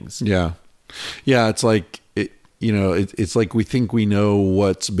things. Yeah. Yeah. It's like, it's like we think we know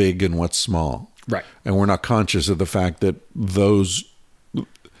what's big and what's small. Right. And we're not conscious of the fact that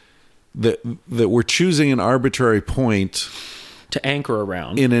that we're choosing an arbitrary point to anchor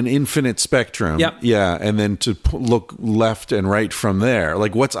around in an infinite spectrum. Yep. Yeah. And then to look left and right from there.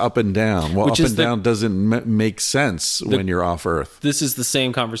 Like what's up and down? Well, up and down doesn't make sense when you're off Earth. This is the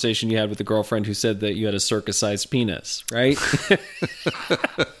same conversation you had with the girlfriend who said that you had a circus-sized penis, right?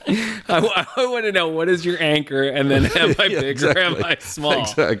 I want to know, what is your anchor? And then am I big or am I small?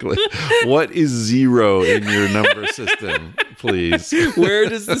 Exactly. What is zero in your number system, please? Where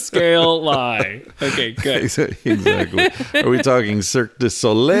does the scale lie? Okay, good. Exactly. Are we talking Cirque du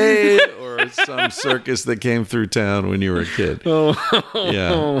Soleil or some circus that came through town when you were a kid? Oh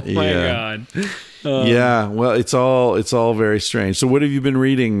my God. Yeah, well, it's all very strange. So what have you been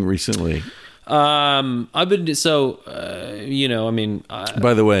reading recently? I've been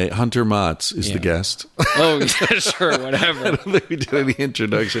by the way, Hunter Motz is the guest. Oh, yeah, sure, whatever. I don't think we did any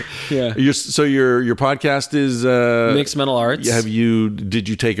introduction. Yeah. So your podcast is Mixed Mental Arts. Did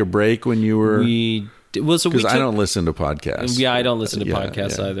you take a break when you were? Because I don't listen to podcasts. Yeah, I don't listen to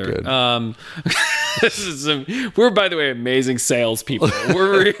podcasts either. Good. We're, by the way, amazing salespeople.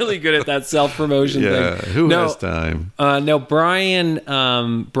 We're really good at that self-promotion thing. Who has time? No, Brian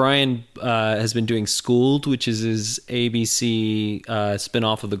has been doing Schooled, which is his ABC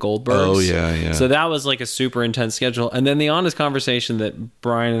spinoff of the Goldbergs. Oh, yeah. So that was like a super intense schedule. And then the honest conversation that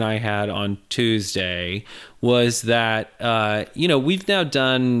Brian and I had on Tuesday was that, we've now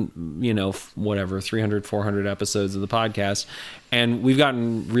done, 300, 400 episodes of the podcast, and we've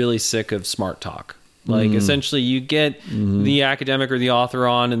gotten really sick of smart talk. Like, essentially, you get the academic or the author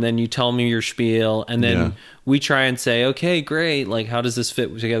on, and then you tell me your spiel, and then we try and say, okay, great, like, how does this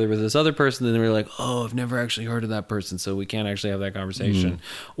fit together with this other person? And then we're like, oh, I've never actually heard of that person, so we can't actually have that conversation.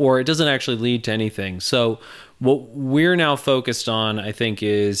 Or it doesn't actually lead to anything. So what we're now focused on, I think,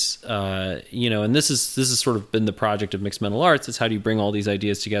 is, and this has sort of been the project of Mixed Mental Arts, is how do you bring all these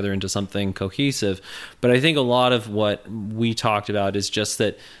ideas together into something cohesive? But I think a lot of what we talked about is just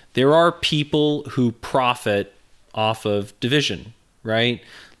that there are people who profit off of division, right?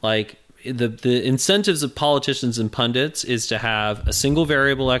 Like the incentives of politicians and pundits is to have a single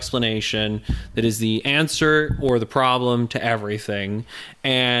variable explanation that is the answer or the problem to everything.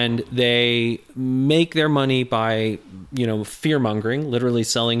 And they make their money by, fear mongering, literally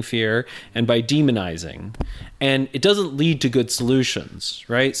selling fear, and by demonizing. And it doesn't lead to good solutions,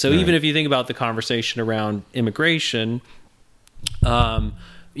 right? So even if you think about the conversation around immigration,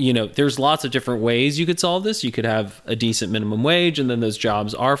 there's lots of different ways you could solve this. You could have a decent minimum wage, and then those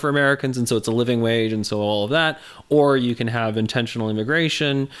jobs are for Americans, and so it's a living wage, and so all of that. Or you can have intentional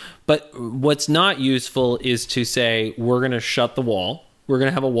immigration. But what's not useful is to say, we're going to shut the wall. We're going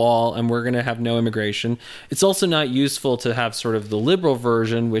to have a wall, and we're going to have no immigration. It's also not useful to have sort of the liberal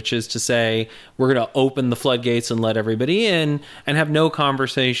version, which is to say, we're going to open the floodgates and let everybody in, and have no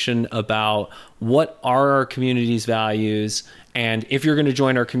conversation about what are our community's values. And if you're going to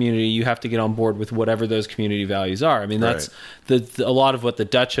join our community, you have to get on board with whatever those community values are. I mean, that's a lot of what the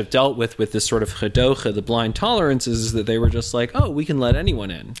Dutch have dealt with this sort of gedoge, the blind tolerance, is that they were just like, oh, we can let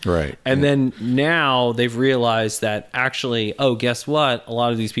anyone in. Right. And then now they've realized that actually, oh, guess what? A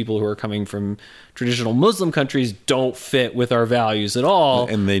lot of these people who are coming from traditional Muslim countries don't fit with our values at all.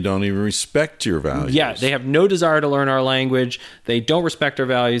 And they don't even respect your values. Yeah, they have no desire to learn our language. They don't respect our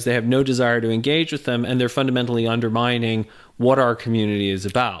values. They have no desire to engage with them. And they're fundamentally undermining what our community is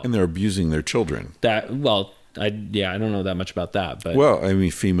about. And they're abusing their children. I don't know that much about that. But well, I mean,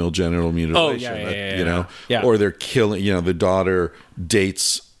 female genital mutilation, or they're killing, the daughter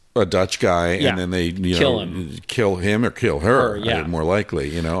dates a Dutch guy, and then they kill him or kill her. More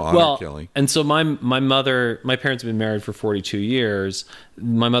likely, honor killing. And so my parents have been married for 42 years.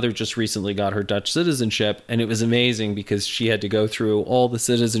 My mother just recently got her Dutch citizenship, and it was amazing because she had to go through all the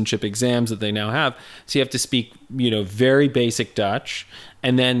citizenship exams that they now have. So you have to speak, very basic Dutch.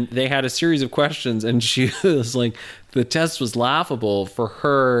 And then they had a series of questions, and she was like, the test was laughable for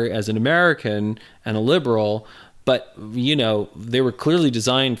her as an American and a liberal. But, they were clearly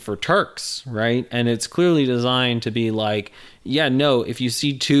designed for Turks, right? And it's clearly designed to be like, if you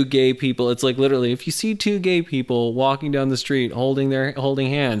see two gay people, it's like literally, if you see two gay people walking down the street holding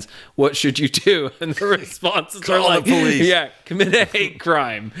hands, what should you do? And the responses are like, the police. Commit a hate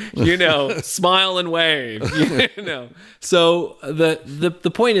crime, smile and wave, So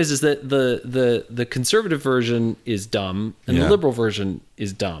the point is that the conservative version is dumb and the liberal version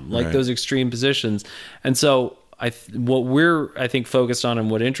is dumb, like those extreme positions. And so what we're, I think, focused on and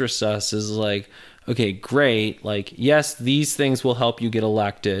what interests us is like, okay, great. Like, yes, these things will help you get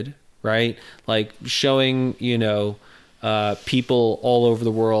elected, right? Like showing, people all over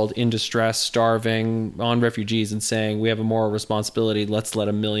the world in distress, starving, on refugees, and saying, we have a moral responsibility. Let's let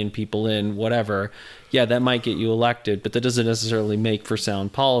 1 million people in, whatever. Yeah, that might get you elected, but that doesn't necessarily make for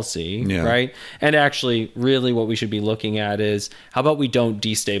sound policy, right? And actually, really what we should be looking at is, how about we don't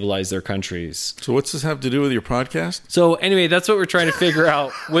destabilize their countries? So what's this have to do with your podcast? So anyway, that's what we're trying to figure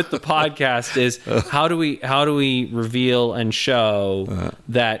out with the podcast is how do we reveal and show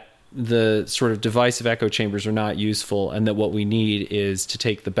that the sort of divisive echo chambers are not useful, and that what we need is to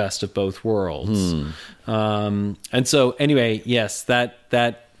take the best of both worlds. And so anyway, yes, that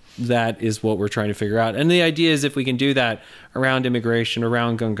is what we're trying to figure out. And the idea is if we can do that around immigration,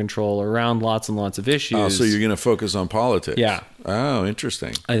 around gun control, around lots and lots of issues. Oh, so you're going to focus on politics. Yeah. Oh,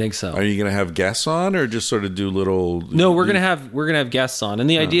 interesting. I think so. Are you going to have guests on, or just sort of do little... No, we're going to have guests on. And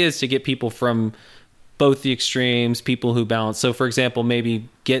the idea is to get people from both the extremes, people who balance. So for example, maybe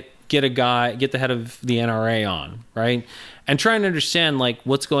get the head of the NRA on, right? And trying to understand like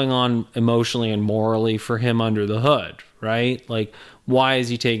what's going on emotionally and morally for him under the hood, right? Like, why is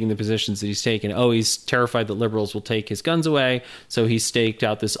he taking the positions that he's taken? Oh, he's terrified that liberals will take his guns away, so he staked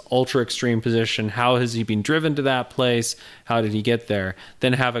out this ultra extreme position. How has he been driven to that place? How did he get there?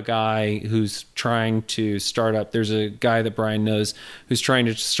 Then have a guy who's trying to start up. There's a guy that Brian knows who's trying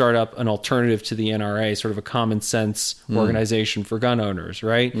to start up an alternative to the NRA, sort of a common sense organization for gun owners,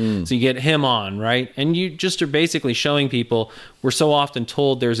 right? So you get him on, right? And you just are basically showing people, we're so often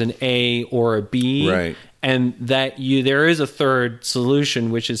told there's an A or a B, right? And that there is a third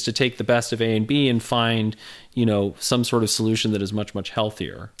solution, which is to take the best of A and B and find, some sort of solution that is much, much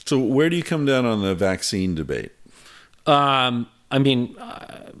healthier. So where do you come down on the vaccine debate? I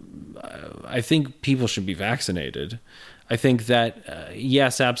think people should be vaccinated. I think that,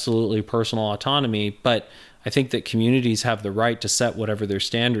 yes, absolutely personal autonomy, but I think that communities have the right to set whatever their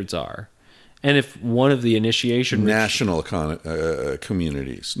standards are. And if one of the initiation national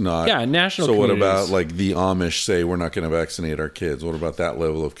communities, not national. So communities. What about like the Amish say we're not going to vaccinate our kids? What about that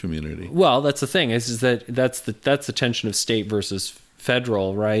level of community? Well, that's the thing is that's the tension of state versus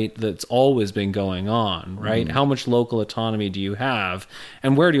federal, right? That's always been going on, right? How much local autonomy do you have,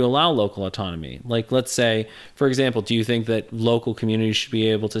 and where do you allow local autonomy? Like, let's say, for example, do you think that local communities should be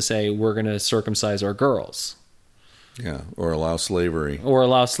able to say we're going to circumcise our girls? Yeah, or allow slavery.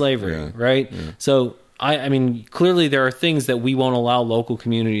 Right? Yeah. So, I mean, clearly there are things that we won't allow local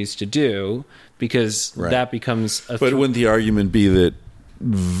communities to do because that becomes a... But wouldn't the argument be that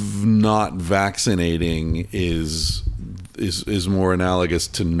not vaccinating is more analogous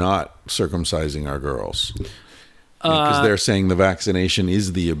to not circumcising our girls? Because they're saying the vaccination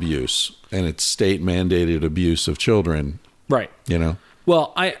is the abuse, and it's state-mandated abuse of children. Right.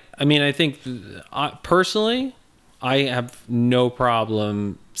 Well, I mean, I think personally... I have no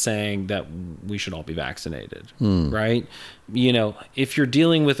problem saying that we should all be vaccinated, right? If you're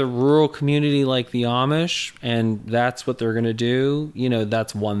dealing with a rural community like the Amish and that's what they're going to do,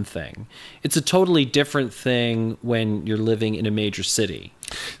 that's one thing. It's a totally different thing when you're living in a major city.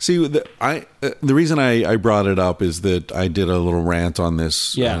 See, the reason I brought it up is that I did a little rant on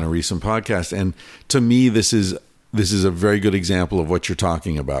this on a recent podcast, and to me, this is a very good example of what you're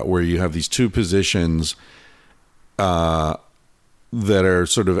talking about, where you have these two positions that are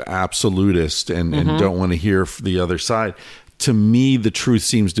sort of absolutist and don't want to hear the other side. To me, the truth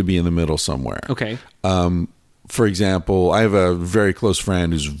seems to be in the middle somewhere. Okay. For example, I have a very close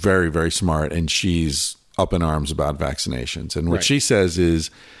friend who's very, very smart, and she's up in arms about vaccinations. And what she says is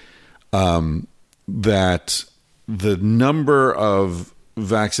that the number of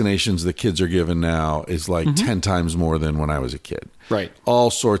vaccinations that kids are given now is like 10 times more than when I was a kid. Right.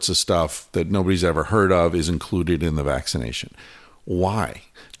 All sorts of stuff that nobody's ever heard of is included in the vaccination. Why?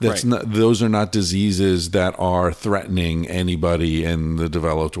 Those are not diseases that are threatening anybody in the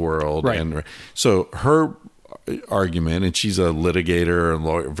developed world. Right. And so her argument, and she's a litigator and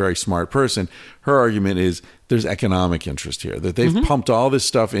lawyer, very smart person, her argument is there's economic interest here, that they've pumped all this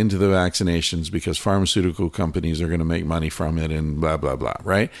stuff into the vaccinations because pharmaceutical companies are going to make money from it and blah, blah, blah,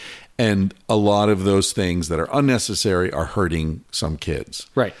 right? And a lot of those things that are unnecessary are hurting some kids.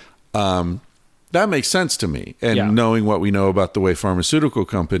 Right. That makes sense to me. And knowing what we know about the way pharmaceutical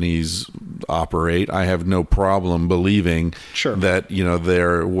companies operate, I have no problem believing that,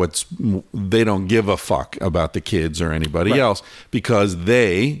 they don't give a fuck about the kids or anybody else, because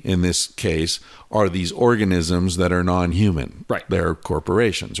they, in this case, are these organisms that are non-human. Right. They're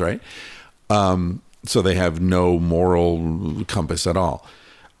corporations, right? So they have no moral compass at all.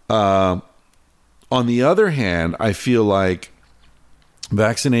 On the other hand, I feel like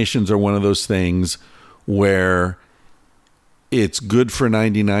vaccinations are one of those things where it's good for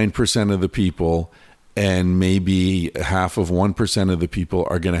 99% of the people, and maybe half of 1% of the people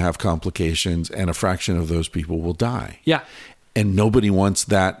are going to have complications, and a fraction of those people will die. Yeah. And nobody wants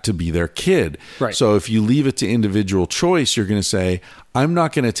that to be their kid. Right. So if you leave it to individual choice, you're going to say, I'm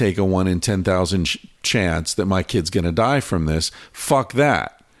not going to take a 1 in 10,000 chance that my kid's going to die from this. Fuck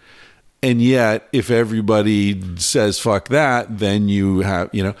that. And yet, if everybody says fuck that, then you have,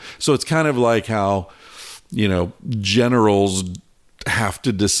 so it's kind of like how, generals have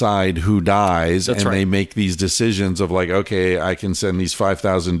to decide who dies. That's and right. They make these decisions of like, okay, I can send these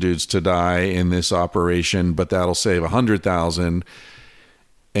 5,000 dudes to die in this operation, but that'll save 100,000.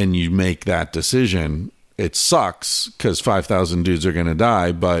 And you make that decision. it sucks because 5,000 dudes are going to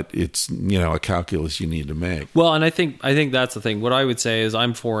die, but it's, a calculus you need to make. Well, and I think that's the thing. What I would say is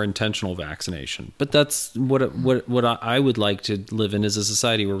I'm for intentional vaccination, but that's what I would like to live in is a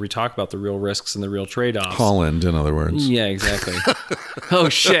society where we talk about the real risks and the real trade-offs. Holland, in other words. Yeah, exactly. Oh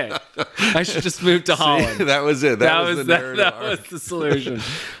shit! I should just move to Holland. See, that was it. That was the narrative that was the solution.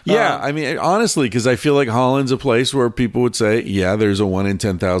 Yeah, I mean, honestly, because I feel like Holland's a place where people would say, yeah, there's a 1 in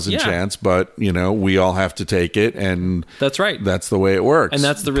 10,000 chance, but we all have to take it, and that's right. That's the way it works, and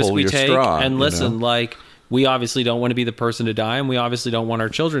that's the risk we take. Straw, and listen, like, we obviously don't want to be the person to die, and we obviously don't want our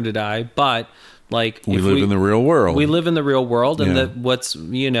children to die, but like, we live in the real world. We live in the real world, and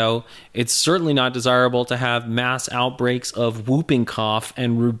it's certainly not desirable to have mass outbreaks of whooping cough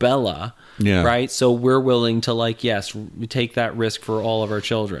and rubella. Yeah. Right. So we're willing to take that risk for all of our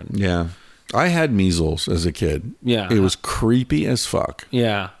children. Yeah. I had measles as a kid. Yeah. It was creepy as fuck.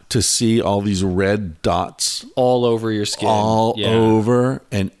 Yeah. To see all these red dots all over your skin. All over,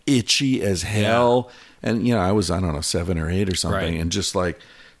 and itchy as hell. Yeah. And, I was, 7 or 8 or something. Right. And just like,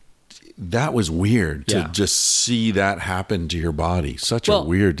 that was weird to just see that happen to your body. Such a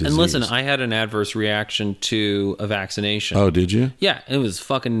weird disease. And listen, I had an adverse reaction to a vaccination. Oh, did you? Yeah, it was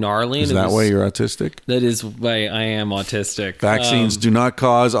fucking gnarly. Is that why you're autistic? That is why I am autistic. Vaccines do not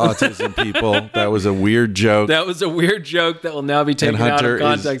cause autism, people. That was a weird joke. That was a weird joke that will now be taken out of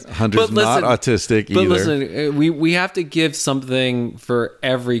context. Hunter's not autistic either. But listen, we have to give something for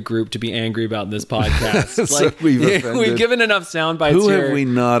every group to be angry about in this podcast. So we've given enough sound bites Who here. Have we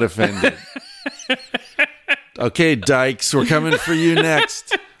not offended? Okay, dykes, we're coming for you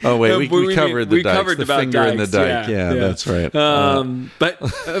next. Oh wait, we covered the dykes. Covered the about finger dykes. in the dyke. Yeah, that's right. But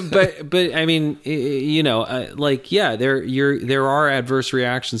I mean, there are adverse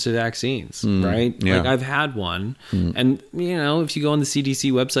reactions to vaccines, right? Yeah. Like, I've had one, and if you go on the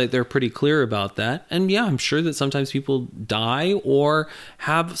CDC website, they're pretty clear about that. And yeah, I'm sure that sometimes people die or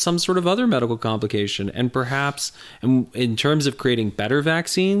have some sort of other medical complication, and perhaps, in terms of creating better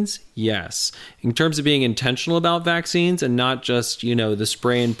vaccines, yes. In terms of being intentional about vaccines and not just the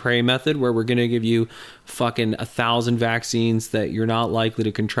spray and pray method where we're going to give you fucking 1,000 vaccines that you're not likely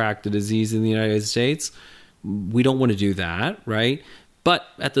to contract the disease in the United States. We don't want to do that, right? But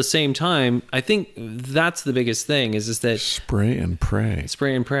at the same time, I think that's the biggest thing is that spray and pray.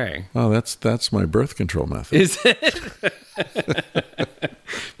 Spray and pray. Oh, that's my birth control method. Is it?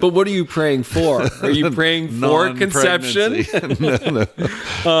 But what are you praying for? Are you praying for conception?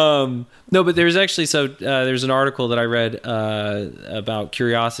 No, but there's actually there's an article that I read about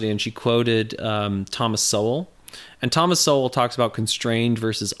curiosity, and she quoted Thomas Sowell. And Thomas Sowell talks about constrained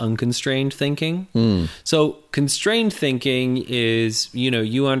versus unconstrained thinking. So constrained thinking is,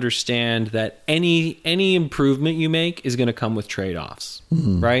 you understand that any improvement you make is going to come with trade-offs,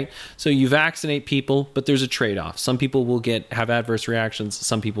 right? So you vaccinate people, but there's a trade-off. Some people will have adverse reactions.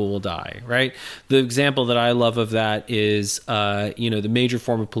 Some people will die, right? The example that I love of that is, the major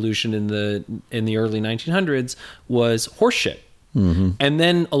form of pollution in the early 1900s was horse shit. And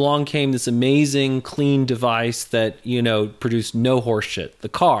then along came this amazing clean device that, produced no horse shit, the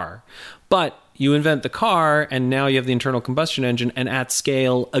car. But you invent the car and now you have the internal combustion engine, and at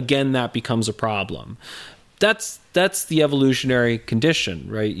scale, again, that becomes a problem. That's the evolutionary condition,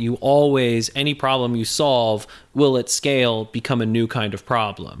 right? You always, any problem you solve will at scale become a new kind of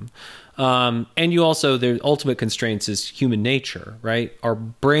problem. And you also, the ultimate constraints is human nature, right? Our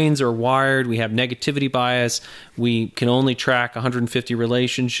brains are wired. We have negativity bias. We can only track 150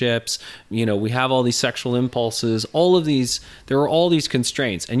 relationships. We have all these sexual impulses, there are all these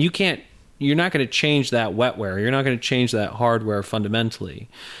constraints, and you're not going to change that wetware. You're not going to change that hardware fundamentally.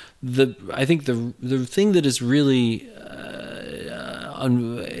 I think the thing that is really,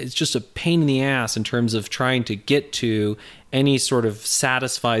 it's just a pain in the ass in terms of trying to get to any sort of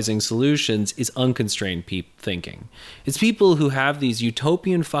satisfying solutions is unconstrained thinking. It's people who have these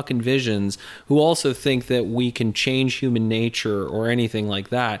utopian fucking visions who also think that we can change human nature or anything like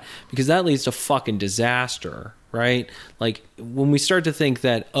that, because that leads to fucking disaster, right? Like, when we start to think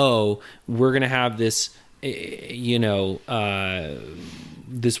that, we're going to have this,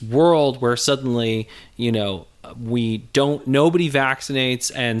 this world where suddenly, nobody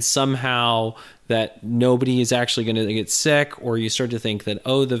vaccinates, and somehow that nobody is actually going to get sick, or you start to think that,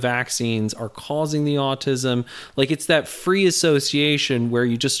 the vaccines are causing the autism. Like, it's that free association where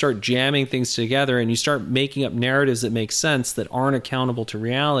you just start jamming things together and you start making up narratives that make sense that aren't accountable to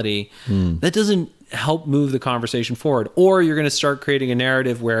reality. That doesn't help move the conversation forward. Or you're going to start creating a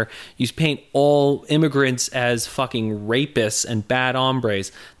narrative where you paint all immigrants as fucking rapists and bad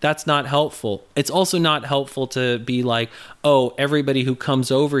hombres. That's not helpful. It's also not helpful to be like, oh, everybody who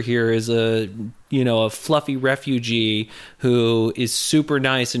comes over here is a fluffy refugee who is super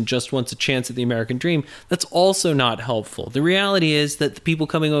nice and just wants a chance at the American dream. That's also not helpful. The reality is that the people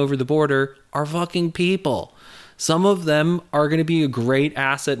coming over the border are fucking people. Some of them are going to be a great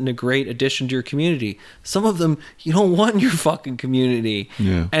asset and a great addition to your community. Some of them you don't want in your fucking community.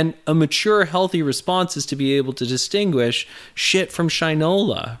 Yeah. And a mature, healthy response is to be able to distinguish shit from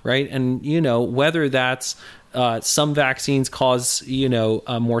shinola, right? And, whether that's some vaccines cause,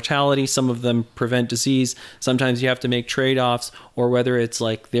 mortality. Some of them prevent disease. Sometimes you have to make trade-offs. Or whether it's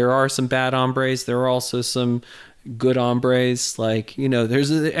like there are some bad hombres, there are also some good hombres. Like,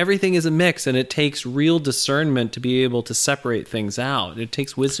 everything is a mix, and it takes real discernment to be able to separate things out. It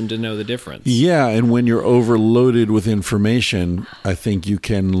takes wisdom to know the difference. Yeah, and when you're overloaded with information, I think you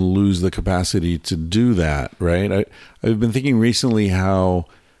can lose the capacity to do that, right? I've been thinking recently how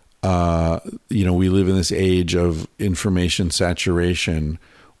we live in this age of information saturation,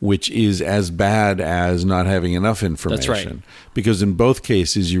 which is as bad as not having enough information. That's right. Because in both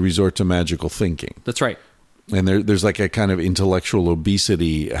cases, you resort to magical thinking. That's right. And there's like a kind of intellectual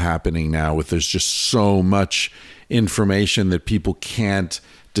obesity happening now with there's just so much information that people can't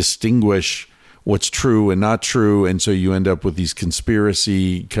distinguish what's true and not true. And so you end up with these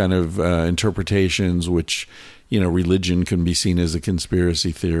conspiracy kind of interpretations, which, religion can be seen as a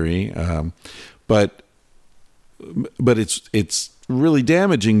conspiracy theory. But it's really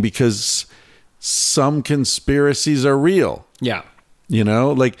damaging because some conspiracies are real. Yeah.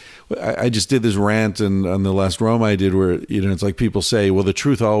 Like I just did this rant on the last Rome I did where, it's like people say, well, the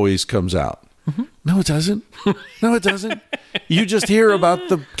truth always comes out. Mm-hmm. No, it doesn't. No, it doesn't. You just hear about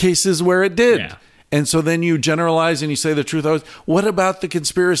the cases where it did. Yeah. And so then you generalize and you say the truth always. What about the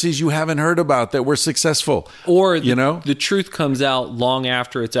conspiracies you haven't heard about that were successful? Or, the truth comes out long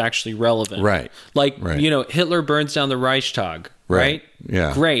after it's actually relevant. Right. Like, right. Hitler burns down the Reichstag. Right?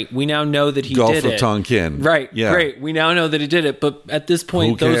 Yeah. Great. We now know that he Gulf did of it. Tonkin. Right. Yeah. Great. We now know that he did it. But at this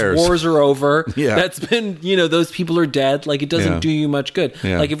point, Who those cares? wars are over. Yeah. That's been, those people are dead. Like, it doesn't do you much good.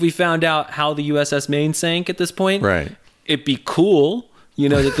 Yeah. Like, if we found out how the USS Maine sank at this point, right. it'd be cool.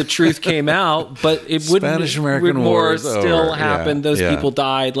 That the truth came out, but it wouldn't. Spanish-American War still happened. Yeah. Those people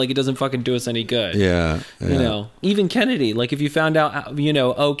died. Like, it doesn't fucking do us any good. Yeah. Even Kennedy. Like, if you found out,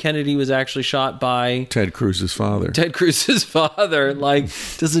 Kennedy was actually shot by Ted Cruz's father. Like,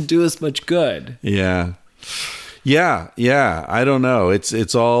 doesn't do us much good. Yeah. I don't know.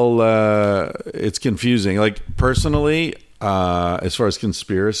 It's all it's confusing. Like, personally, as far as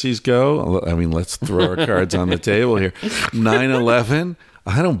conspiracies go, I mean, let's throw our cards on the table here. 9/11,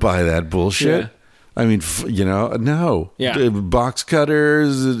 I don't buy that bullshit. Yeah. I mean, no. Yeah. Box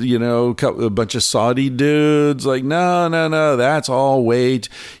cutters, a bunch of Saudi dudes. Like, no. That's all weight.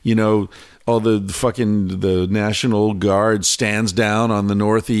 All the National Guard stands down on the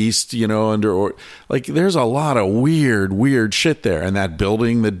Northeast, there's a lot of weird shit there. And that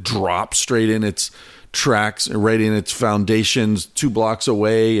building that dropped straight in its tracks, right in its foundations 2 blocks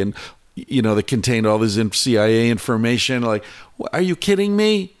away, and that contained all this CIA information. Like, are you kidding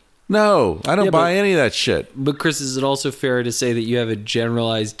me? No, I don't buy any of that shit. But Chris, is it also fair to say that you have a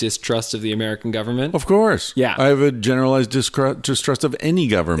generalized distrust of the American government? Of course. Yeah. I have a generalized distrust of any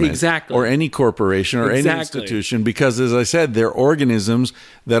government. Exactly. Or any corporation or any institution, because, as I said, they're organisms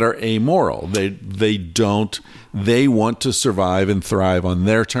that are amoral. They want to survive and thrive on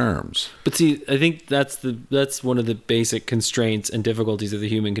their terms. But see, I think that's one of the basic constraints and difficulties of the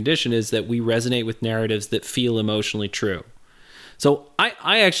human condition, is that we resonate with narratives that feel emotionally true. So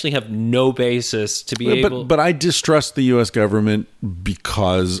I actually have no basis to be able... But I distrust the U.S. government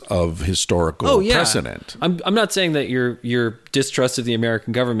because of historical precedent. I'm not saying that your distrust of the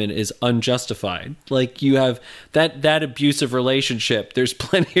American government is unjustified. Like, you have that abusive relationship. There's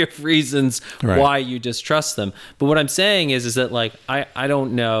plenty of reasons why you distrust them. But what I'm saying is that, like, I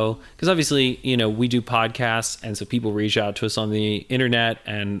don't know, because obviously, we do podcasts, and so people reach out to us on the internet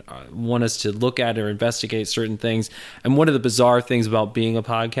and want us to look at or investigate certain things. And one of the bizarre things about being a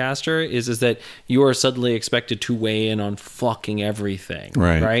podcaster is that you are suddenly expected to weigh in on fucking everything.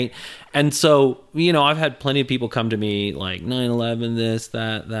 Right. And so, I've had plenty of people come to me like 9/11, this,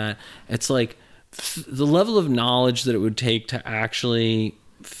 that. It's like the level of knowledge that it would take to actually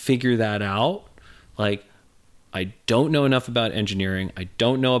figure that out. Like, I don't know enough about engineering. I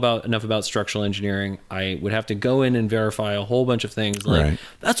don't know enough about structural engineering. I would have to go in and verify a whole bunch of things. Like, Right.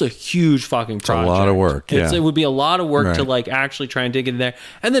 that's a huge fucking project. a lot of work, yeah. It would be a lot of work to Right. like actually try and dig in there.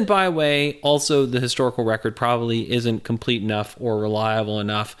 And then, by the way, also the historical record probably isn't complete enough or reliable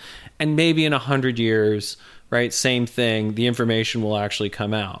enough. And maybe in 100 years, right, same thing, the information will actually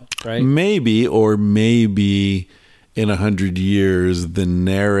come out, right? Maybe in 100 years, the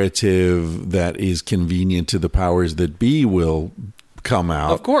narrative that is convenient to the powers that be will come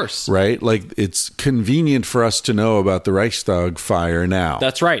out. Of course. Right? Like, it's convenient for us to know about the Reichstag fire now.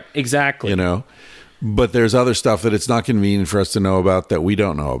 That's right. Exactly. You know? But there's other stuff that it's not convenient for us to know about that we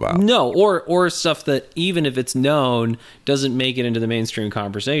don't know about. No, or stuff that even if it's known doesn't make it into the mainstream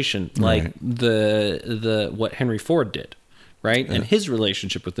conversation, like Right. the what Henry Ford did, right? And his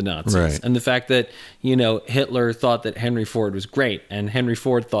relationship with the Nazis, Right. and the fact that Hitler thought that Henry Ford was great, and Henry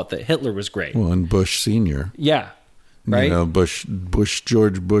Ford thought that Hitler was great. Well, and Bush Sr. Yeah, right. You know,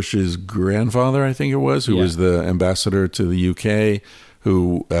 George Bush's grandfather, I think it was, who Yeah. was the ambassador to the UK,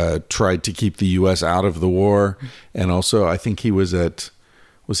 who tried to keep the U.S. out of the war. And also, I think he was at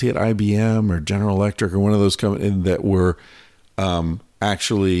IBM or General Electric or one of those companies that were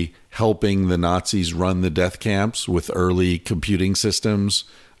actually helping the Nazis run the death camps with early computing systems.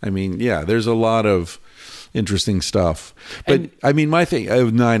 I mean, yeah, there's a lot of interesting stuff. But I mean, my thing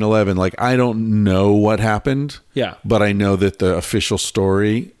of 9/11, like, I don't know what happened. Yeah. But I know that the official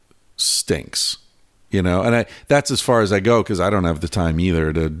story stinks. You know, and that's as far as I go because I don't have the time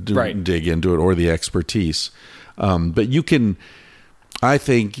either to Right. dig into it or the expertise. But you can, I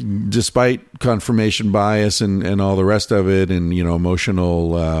think, despite confirmation bias and all the rest of it and, you know,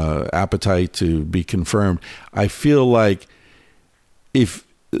 emotional appetite to be confirmed, I feel like if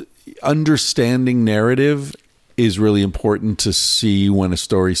understanding narrative is really important to see when a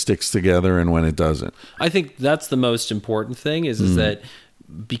story sticks together and when it doesn't. I think that's the most important thing is that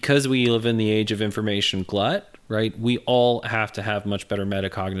because we live in the age of information glut, right? We all have to have much better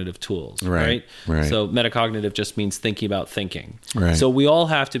metacognitive tools, right? Right. So metacognitive just means thinking about thinking. Right. So we all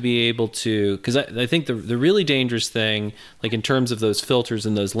have to be able to, because I think the really dangerous thing, like in terms of those filters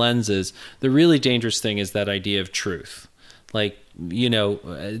and those lenses, the really dangerous thing is that idea of truth. Like, you know,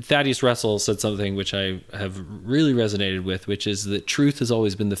 Thaddeus Russell said something which I have really resonated with, which is that truth has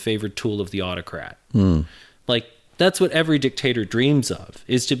always been the favorite tool of the autocrat. Like, that's what every dictator dreams of,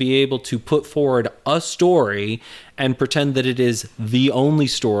 is to be able to put forward a story and pretend that it is the only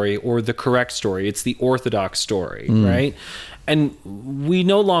story or the correct story. It's the orthodox story, right? And we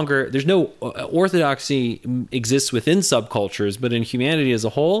no longer, there's no orthodoxy exists within subcultures, but in humanity as a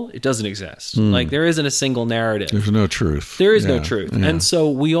whole, it doesn't exist. Like, there isn't a single narrative. There's no truth. There is no Yeah, truth. yeah. And so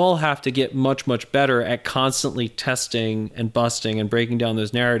we all have to get much, much better at constantly testing and busting and breaking down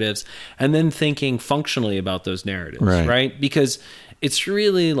those narratives and then thinking functionally about those narratives, Right. right? Because it's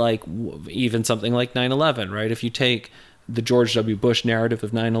really like even something like 9/11, right? If you take the George W. Bush narrative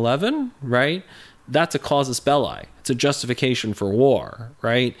of 9/11, right? That's a casus belli. It's a justification for war,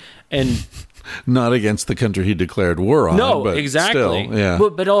 right? And Not against the country he declared war on. no, but exactly. Still, yeah.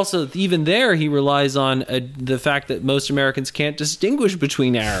 But also, even there, he relies on the fact that most Americans can't distinguish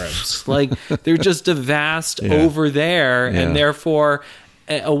between Arabs. Like, they're just a vast over there, Yeah. and therefore,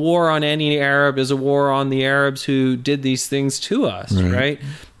 a war on any Arab is a war on the Arabs who did these things to us, right?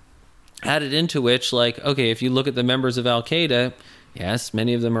 Added into which, like, okay, if you look at the members of Al Qaeda, yes,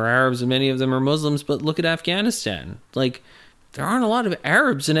 many of them are Arabs and many of them are Muslims, but look at Afghanistan. Like, there aren't a lot of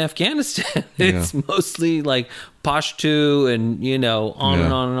Arabs in Afghanistan. It's mostly like Pashto and, you know, on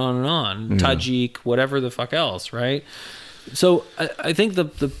and on and on and on. Tajik, whatever the fuck else, right? So I think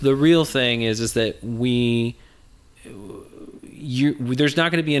the real thing is that there's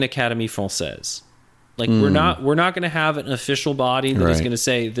not going to be an Académie Française. Like, we're not going to have an official body that is Right. going to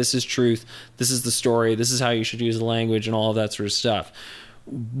say this is truth, this is the story, this is how you should use the language, and all of that sort of stuff.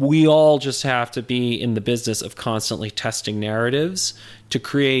 We all just have to be in the business of constantly testing narratives to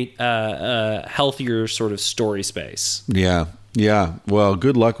create a healthier sort of story space. Yeah. Yeah. Well,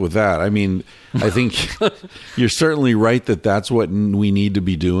 good luck with that. I mean, I think you're certainly right that that's what we need to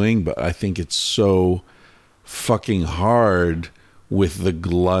be doing, but I think it's so fucking hard with the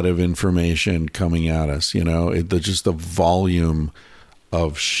glut of information coming at us, you know, just the volume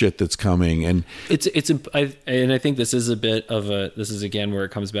of shit that's coming. And I think this is a bit of this is again where it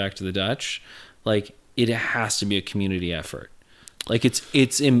comes back to the Dutch. Like, it has to be a community effort. Like,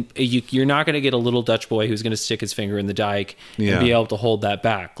 you're not going to get a little Dutch boy who's going to stick his finger in the dike and be able to hold that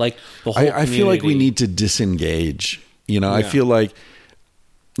back. Like, the whole I feel like we community- need to disengage, you know, I feel like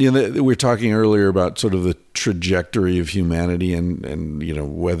we were talking earlier about sort of the trajectory of humanity and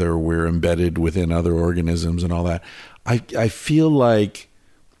whether we're embedded within other organisms and all that. I feel like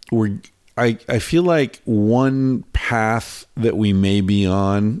I feel like one path that we may be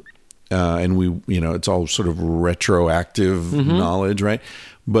on, and it's all sort of retroactive knowledge, right?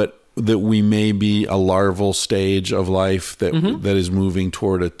 But that we may be a larval stage of life that is moving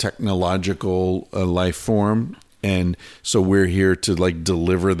toward a technological life form. And so we're here to like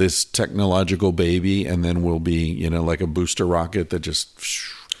deliver this technological baby, and then we'll be, like a booster rocket that just,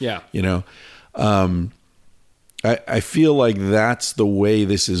 I feel like that's the way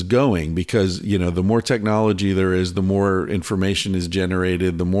this is going, because, the more technology there is, the more information is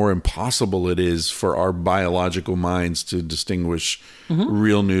generated, the more impossible it is for our biological minds to distinguish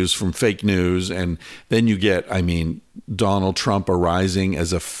real news from fake news. And then you get, Donald Trump arising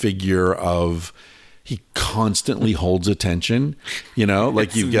as a figure of, he constantly holds attention,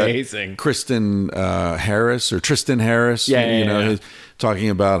 like you've got Tristan Harris, talking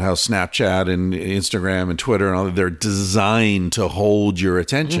about how Snapchat and Instagram and Twitter and all that, they're designed to hold your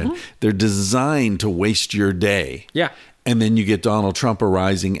attention. They're designed to waste your day. Yeah. And then you get Donald Trump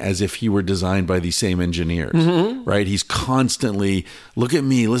arising as if he were designed by these same engineers, right? He's constantly, look at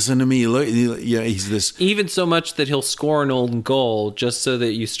me, listen to me. Look, he's this. Even so much that he'll score an old goal just so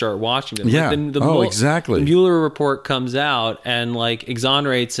that you start watching them. Yeah. Exactly. The Mueller report comes out and like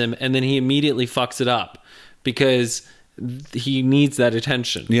exonerates him, and then he immediately fucks it up because he needs that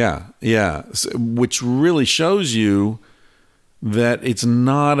attention. Yeah. Yeah. Which really shows you that it's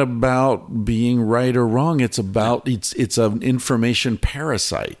not about being right or wrong. It's about, it's an information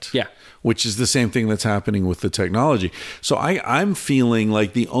parasite. Yeah. Which is the same thing that's happening with the technology. So I'm feeling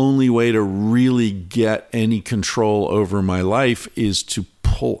like the only way to really get any control over my life is to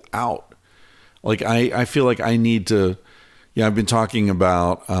pull out. Like I feel like I need to, I've been talking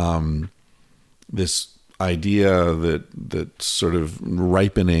about this idea that's sort of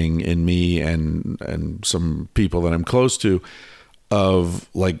ripening in me and some people that I'm close to, of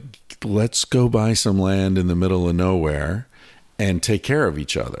like, let's go buy some land in the middle of nowhere and take care of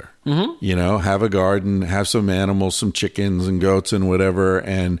each other. Have a garden, have some animals, some chickens and goats and whatever.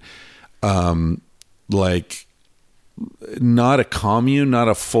 And like, not a commune, not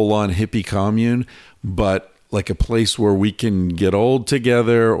a full on hippie commune, but like a place where we can get old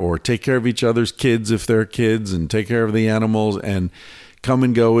together or take care of each other's kids if they're kids, and take care of the animals and come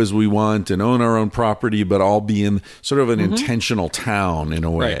and go as we want and own our own property, but all be in sort of an intentional town in a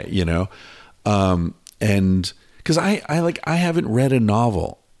way, right. And because I haven't read a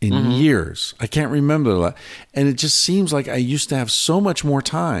novel in years. I can't remember that. And it just seems like I used to have so much more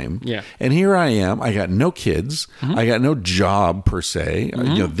time. Yeah. And here I am. I got no kids. I got no job per se.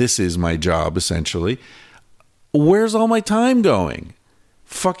 This is my job essentially. Where's all my time going?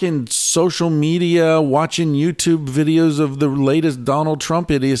 Fucking social media, watching YouTube videos of the latest Donald Trump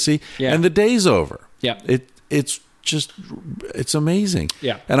idiocy, and the day's over. Yeah. It's amazing.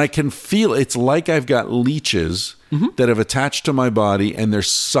 Yeah. And I can feel, it's like I've got leeches that have attached to my body, and they're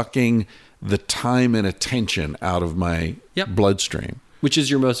sucking the time and attention out of my bloodstream. Which is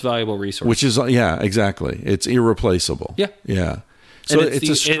your most valuable resource. Which is, exactly. It's irreplaceable. Yeah. Yeah. So it's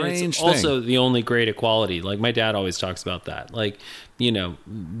a strange thing. It's thing. also the only great equality. Like my dad always talks about that. Like,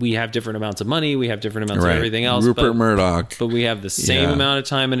 we have different amounts of money, we have different amounts of everything else. Rupert Murdoch. But we have the same amount of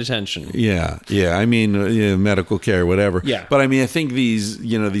time and attention. Yeah. Yeah. Medical care, whatever. Yeah. But I think these,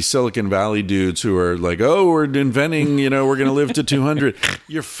 these Silicon Valley dudes who are like, oh, we're inventing, we're going to live to 200.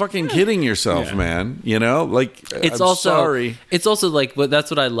 You're fucking kidding yourself, man. Like, sorry. It's also like,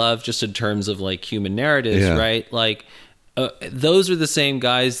 that's what I love just in terms of like human narratives, right? Like, those are the same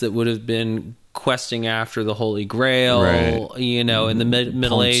guys that would have been questing after the Holy Grail, in the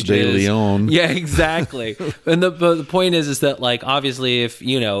Middle Ages. De Leon. Yeah, exactly. And the point is that like obviously if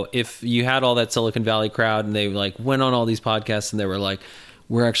you had all that Silicon Valley crowd and they like went on all these podcasts and they were like,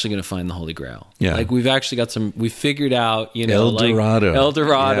 we're actually going to find the Holy Grail. Yeah. Like we've actually got we figured out, El Dorado. El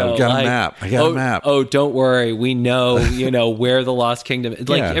Dorado. Yeah, I've got a map. I got a map. Oh, don't worry. We know, where the Lost Kingdom is.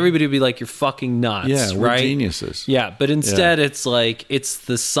 Like everybody would be like, you're fucking nuts. Yeah, we're right? geniuses. Yeah. But instead it's like, it's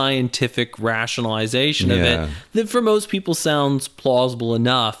the scientific rationalization of it that for most people sounds plausible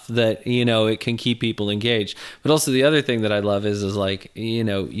enough that, it can keep people engaged. But also the other thing that I love is like, you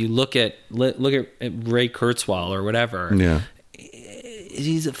look at Ray Kurzweil or whatever. Yeah.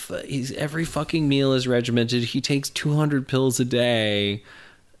 He's every fucking meal is regimented. He takes 200 pills a day.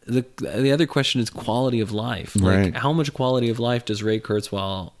 The other question is quality of life. Like how much quality of life does Ray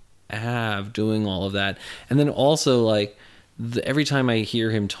Kurzweil have doing all of that? And then also like every time I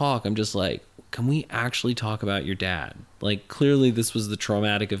hear him talk, I'm just like, can we actually talk about your dad? Like, clearly this was the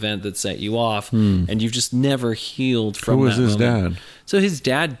traumatic event that set you off, and you've just never healed from Who was that his moment. dad? So his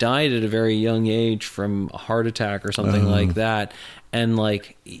dad died at a very young age from a heart attack or something like that. And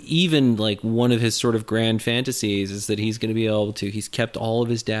like, even like one of his sort of grand fantasies is that he's going to be able to, he's kept all of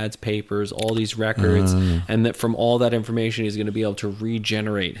his dad's papers, all these records, and that from all that information, he's going to be able to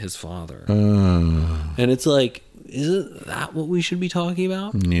regenerate his father. And it's like, isn't that what we should be talking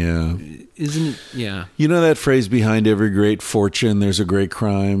about? Yeah. Isn't it? Yeah. You know that phrase, behind every great fortune, there's a great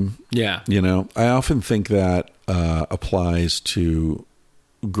crime? Yeah. You know, I often think that applies to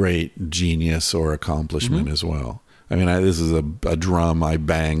great genius or accomplishment as well. I mean, this is a drum I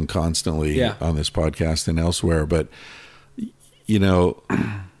bang constantly on this podcast and elsewhere, but you know,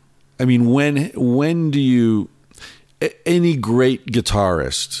 I mean, when do you, any great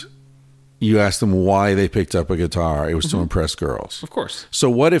guitarist, you ask them why they picked up a guitar, it was to impress girls. Of course. So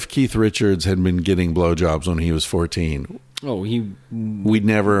what if Keith Richards had been getting blowjobs when he was 14? Oh, We'd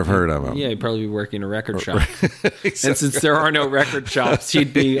never have heard of him. Yeah, he'd probably be working in a record shop. And since there are no record shops,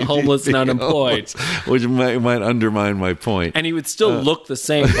 he'd be homeless and unemployed. Which might undermine my point. And he would still look the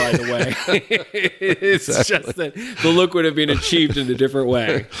same, by the way. It's just that the look would have been achieved in a different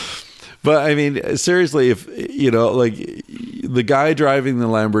way. But I mean, seriously, if, you know, like the guy driving the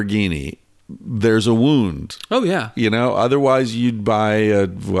Lamborghini, there's a wound. Oh, yeah. You know, otherwise you'd buy a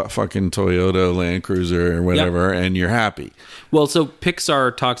fucking Toyota Land Cruiser or whatever, and you're happy. Well, so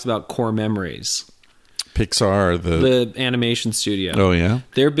Pixar talks about core memories. Pixar, the animation studio. Oh, yeah?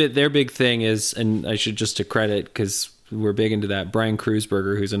 Their big thing is, and I should just to credit, because we're big into that, Brian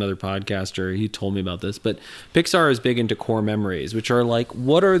Kruzberger, who's another podcaster, he told me about this, but Pixar is big into core memories, which are like,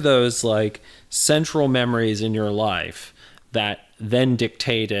 what are those like central memories in your life that then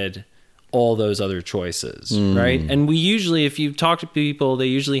dictated all those other choices, right? And we usually, if you talk to people, they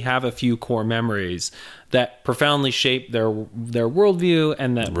usually have a few core memories that profoundly shape their worldview,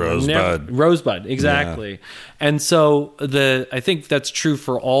 and that Rosebud, exactly. Yeah. And so I think that's true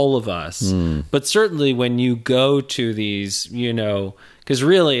for all of us. But certainly when you go to these, you know, because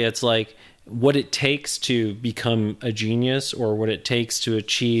really it's like what it takes to become a genius, or what it takes to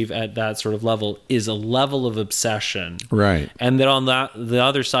achieve at that sort of level, is a level of obsession. Right. And then on the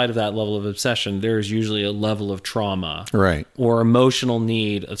other side of that level of obsession, there's usually a level of trauma. Right. Or emotional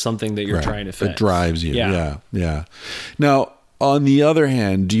need of something that you're trying to fix. That drives you. Yeah. Now, on the other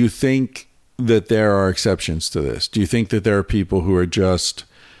hand, do you think that there are exceptions to this? Do you think that there are people who are just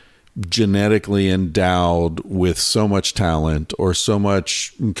genetically endowed with so much talent or so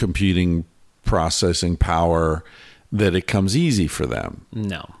much computing processing power that it comes easy for them?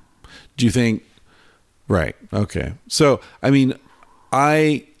 No. Do you think? Right. Okay. So, I mean,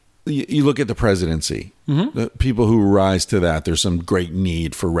 you look at the presidency, the people who rise to that, there's some great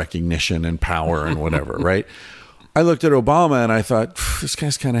need for recognition and power and whatever, right? I looked at Obama and I thought, this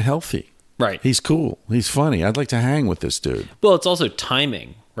guy's kind of healthy. Right. He's cool. He's funny. I'd like to hang with this dude. Well, it's also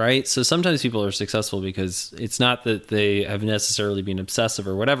timing, right? So sometimes people are successful because it's not that they have necessarily been obsessive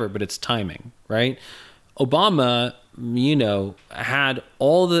or whatever, but it's timing, right? Obama, you know, had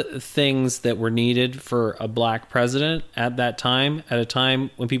all the things that were needed for a black president at that time, at a time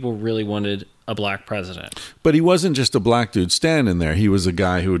when people really wanted a black president. But he wasn't just a black dude standing there. He was a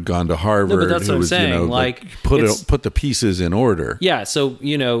guy who had gone to Harvard. No, but that's who what I'm was, saying. you know, like put the pieces in order. Yeah. So,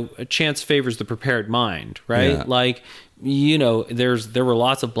 you know, a chance favors the prepared mind, right? Yeah. Like, you know, there were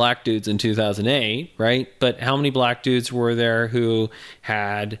lots of black dudes in 2008, right? But how many black dudes were there who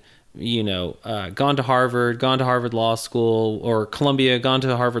had, you know, gone to Harvard Law School, or Columbia, gone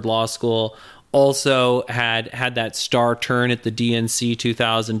to Harvard Law School, also had that star turn at the DNC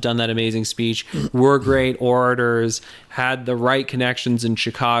 2000, done that amazing speech, were great orators, had the right connections in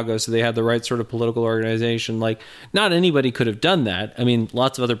Chicago, so they had the right sort of political organization. Like, not anybody could have done that. I mean,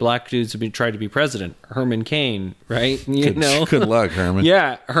 lots of other black dudes have tried to be president. Herman Cain, right? You know, good luck, Herman.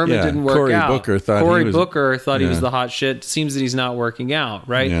 Yeah, Herman didn't work Cory out. Booker thought he was the hot shit. Seems that he's not working out,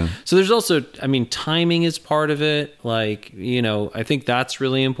 right? Yeah. So there's also, I mean, timing is part of it. Like, you know, I think that's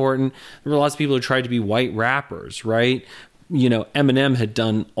really important. There were lots of people who tried to be white rappers, right? You know, Eminem had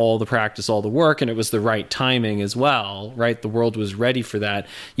done all the practice, all the work, and it was the right timing as well, right? The world was ready for that.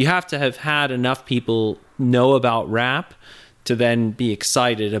 You have to have had enough people know about rap to then be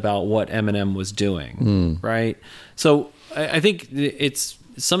excited about what Eminem was doing, right? So I think it's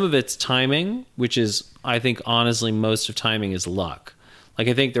some of it's timing, which is, I think, honestly, most of timing is luck. Like,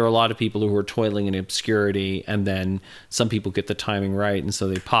 I think there are a lot of people who are toiling in obscurity, and then some people get the timing right, and so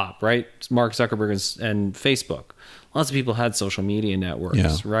they pop, right? Mark Zuckerberg and Facebook. lots of people had social media networks,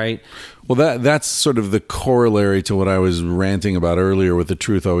 Yeah. right? Well, that's sort of the corollary to what I was ranting about earlier with The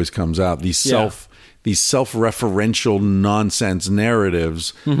Truth Always Comes Out. These self-referential nonsense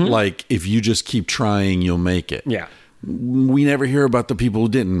narratives, like if you just keep trying, you'll make it. Yeah. We never hear about the people who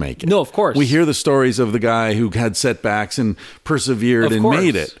didn't make it. No, of course. We hear the stories of the guy who had setbacks and persevered and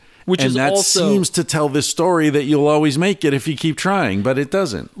made it. That seems to tell this story that you'll always make it if you keep trying, but it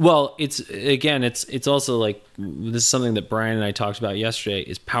doesn't. Well, it's also like, this is something that Brian and I talked about yesterday,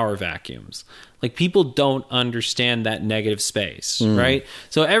 is power vacuums. Like, people don't understand that negative space, right?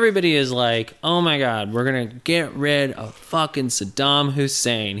 So everybody is like, oh my God, we're going to get rid of fucking Saddam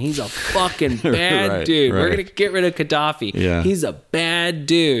Hussein. He's a fucking bad dude. We're going to get rid of Gaddafi. Yeah. He's a bad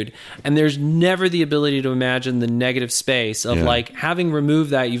dude. And there's never the ability to imagine the negative space of like, having removed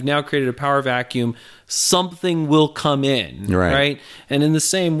that, you've now created a power vacuum. Something will come in, right? And in the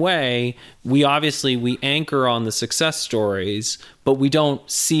same way, we anchor on the success stories, but we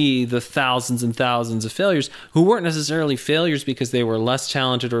don't see the thousands and thousands of failures who weren't necessarily failures because they were less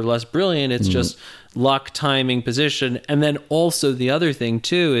talented or less brilliant. It's just luck, timing, position. And then also the other thing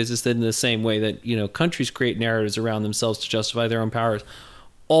too is that in the same way that, you know, countries create narratives around themselves to justify their own powers,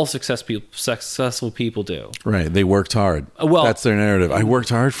 all successful people do. Right. They worked hard. Well, that's their narrative. I worked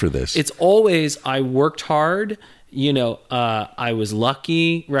hard for this. It's always, I worked hard. You know, I was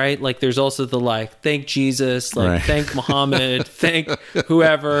lucky, right? Like, there's also the like, thank Jesus, like, thank Muhammad, thank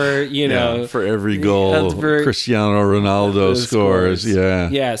whoever, you know. For every goal Cristiano Ronaldo scores.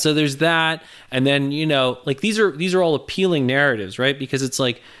 Yeah. So there's that. And then, you know, like, these are all appealing narratives, right? Because it's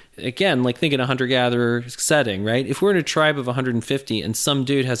like, again, like, think in a hunter-gatherer setting, right? If we're in a tribe of 150 and some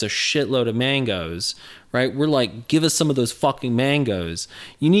dude has a shitload of mangoes, right? We're like, give us some of those fucking mangoes.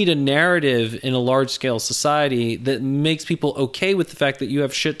 You need a narrative in a large-scale society that makes people okay with the fact that you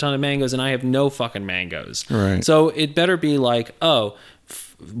have shit ton of mangoes and I have no fucking mangoes. Right. So it better be like,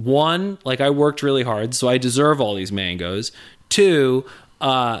 one, like, I worked really hard, so I deserve all these mangoes. Two,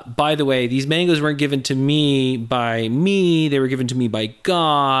 by the way, these mangoes weren't given to me by me; they were given to me by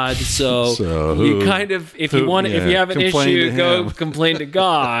God. So you kind of, if you have an issue, go complain to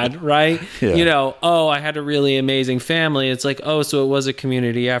God, right? You know, I had a really amazing family. It's like, so it was a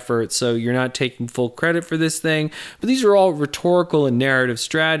community effort. So you're not taking full credit for this thing. But these are all rhetorical and narrative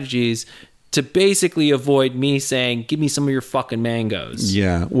strategies to basically avoid me saying, give me some of your fucking mangoes.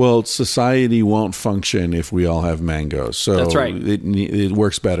 Yeah. Well, society won't function if we all have mangoes. So that's right. It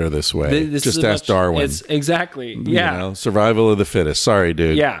works better this way. Just ask Darwin. Exactly. Yeah. You know, survival of the fittest. Sorry,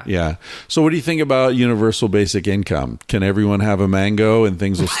 dude. Yeah. Yeah. So what do you think about universal basic income? Can everyone have a mango and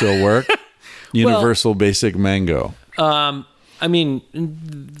things will still work? Universal basic mango. I mean,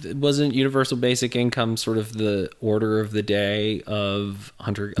 wasn't universal basic income sort of the order of the day of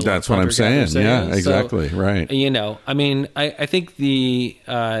hunter? That's what I'm saying. Yeah, exactly. So, right. You know, I mean, I think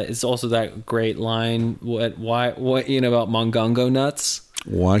it's also that great line. What you know about mongongo nuts?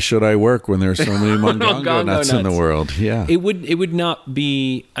 Why should I work when there's so many mongongo nuts in the world? Yeah. It would not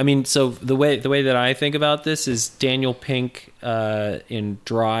be. I mean, so the way that I think about this is Daniel Pink in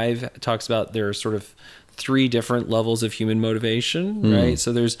Drive talks about there are sort of 3 different levels of human motivation, right?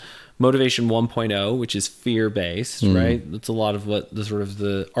 So there's motivation 1.0, which is fear-based, right? That's a lot of what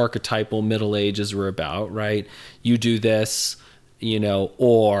the archetypal Middle Ages were about, right? You do this, you know,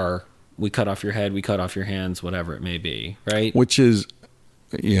 or we cut off your head, we cut off your hands, whatever it may be, right? Which is,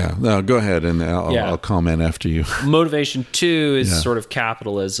 yeah. No, go ahead, and I'll comment after you. Motivation 2 is sort of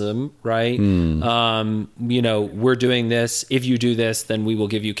capitalism, right? You know, we're doing this. If you do this, then we will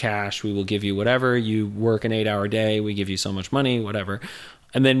give you cash. We will give you whatever. You work an 8-hour day. We give you so much money, whatever.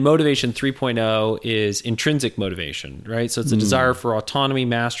 And then motivation 3.0 is intrinsic motivation, right? So it's a desire for autonomy,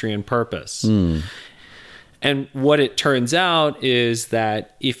 mastery, and purpose. And what it turns out is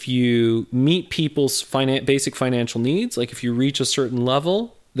that if you meet people's basic financial needs, like if you reach a certain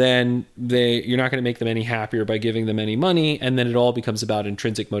level, then you're not going to make them any happier by giving them any money. And then it all becomes about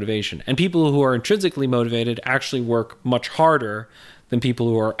intrinsic motivation. And people who are intrinsically motivated actually work much harder than people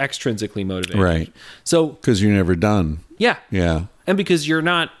who are extrinsically motivated. Right. So, because you're never done. Yeah. Yeah. And because you're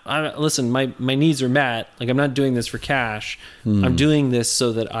not, listen, my needs are met. Like, I'm not doing this for cash. I'm doing this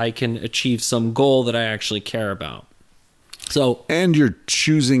so that I can achieve some goal that I actually care about. So, and you're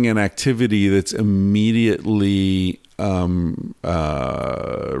choosing an activity that's immediately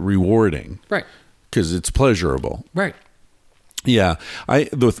rewarding, right? Because it's pleasurable, right? Yeah,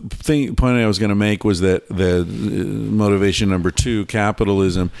 the point I was going to make was that the motivation number 2,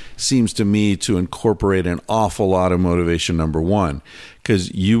 capitalism, seems to me to incorporate an awful lot of motivation number 1.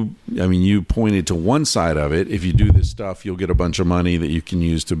 Because you pointed to one side of it. If you do this stuff, you'll get a bunch of money that you can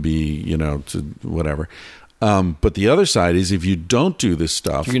use to be, you know, to whatever. But the other side is if you don't do this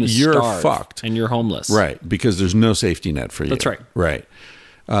stuff, you're starve fucked. and you're homeless. Right, because there's no safety net for you. That's right. Right.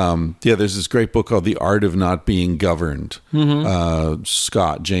 There's this great book called The Art of Not Being Governed.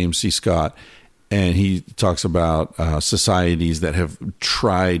 James C. Scott. And he talks about societies that have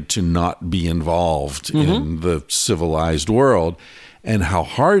tried to not be involved in the civilized world and how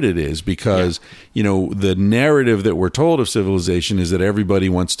hard it is because, the narrative that we're told of civilization is that everybody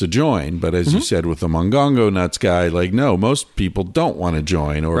wants to join. But as you said with the Mongongo nuts guy, like, no, most people don't want to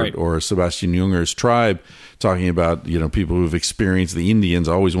join. Or Sebastian Junger's tribe talking about, people who've experienced the Indians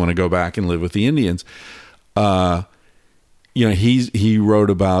always want to go back and live with the Indians. He wrote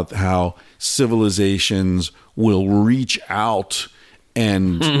about how civilizations will reach out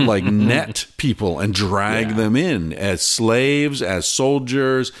and like net people and drag them in as slaves, as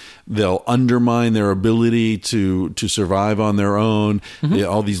soldiers. They'll undermine their ability to survive on their own.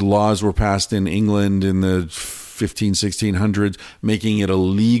 All these laws were passed in England in the 1600s, making it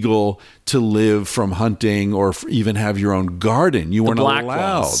illegal to live from hunting or even have your own garden. You weren't allowed.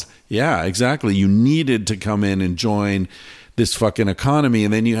 Laws. Yeah, exactly. You needed to come in and join this fucking economy.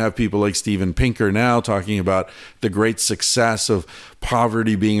 And then you have people like Steven Pinker now talking about the great success of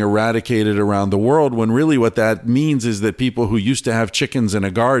poverty being eradicated around the world, when really what that means is that people who used to have chickens in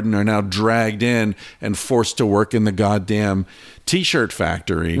a garden are now dragged in and forced to work in the goddamn t-shirt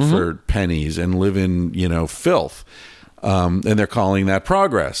factory for pennies and live in, filth. And they're calling that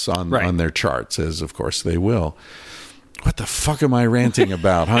progress on their charts, as of course they will. What the fuck am I ranting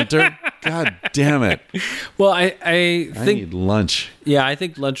about, Hunter? God damn it. Well, I think I need lunch. Yeah, I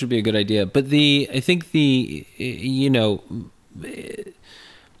think lunch would be a good idea. But the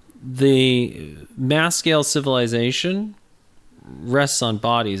mass scale civilization rests on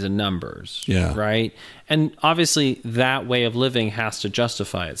bodies and numbers. Yeah. Right? And obviously that way of living has to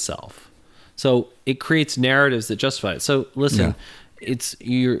justify itself. So it creates narratives that justify it. So listen,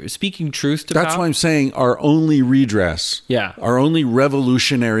 you're speaking truth to power. That's why I'm saying our only redress, our only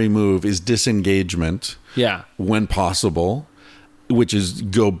revolutionary move is disengagement. Yeah. When possible, which is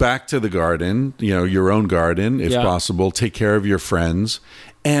go back to the garden, your own garden, if possible, take care of your friends,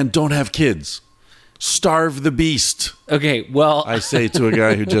 and don't have kids. Starve the beast. Okay, well, I say to a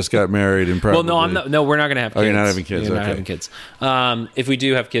guy who just got married and probably. Well, no, I'm not. No, we're not going to have kids. Oh, you're not having kids. We're not having kids. If we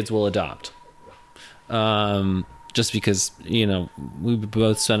do have kids, we'll adopt. Just because, we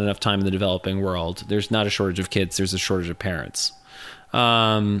both spend enough time in the developing world. There's not a shortage of kids. There's a shortage of parents.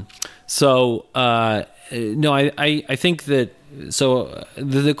 No, I think that, so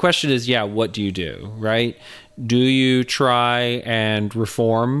the question is, what do you do, right? Do you try and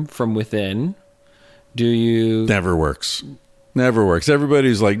reform from within? Do you... Never works.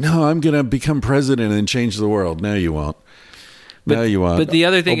 Everybody's like, no, I'm going to become president and change the world. No, you won't. No, you won't. But the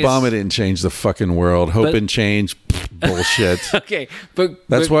other thing Obama didn't change the fucking world. Hope and change, bullshit. Okay, but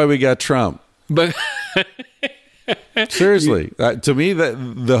that's why we got Trump. But seriously, to me,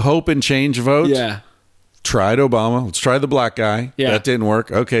 the hope and change vote. Yeah. Tried Obama. Let's try the black guy. Yeah. That didn't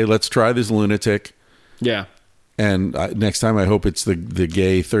work. Okay, let's try this lunatic. Yeah. And next time, I hope it's the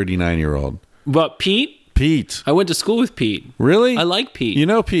gay 39-year-old. But Pete. I went to school with Pete. Really? I like Pete. You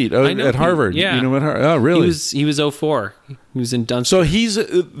know Pete at Harvard. Yeah. You know at Harvard. Oh, really? He was 04. He was in Dunster.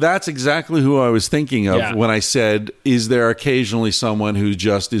 So that's exactly who I was thinking of when I said, is there occasionally someone who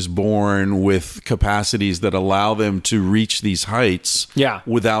just is born with capacities that allow them to reach these heights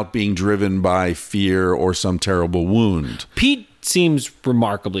without being driven by fear or some terrible wound? Pete seems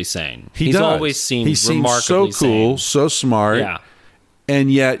remarkably sane. He's always seemed remarkably so cool, sane. So smart. Yeah.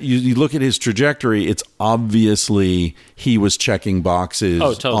 And yet, you look at his trajectory, it's obviously he was checking boxes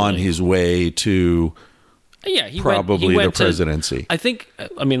on his way to he probably went the presidency. I think,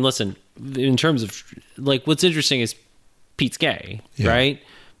 listen, in terms of, what's interesting is Pete's gay, right?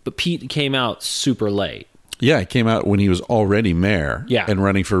 But Pete came out super late. Yeah, he came out when he was already mayor and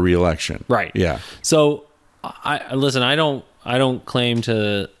running for re-election. Right. Yeah. So, I don't claim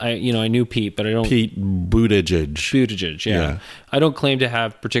to. I knew Pete, but I don't. Pete Buttigieg. Yeah. I don't claim to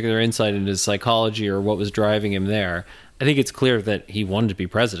have particular insight into his psychology or what was driving him there. I think it's clear that he wanted to be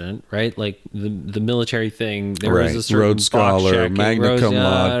president, right? Like the military thing. There was a certain Rhodes Scholar, magna cum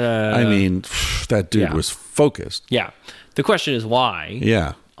laude. I mean, that dude was focused. Yeah. The question is why.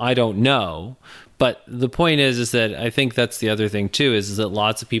 Yeah. I don't know. But the point is that I think that's the other thing too, is that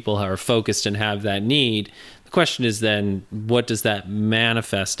lots of people are focused and have that need. The question is then, what does that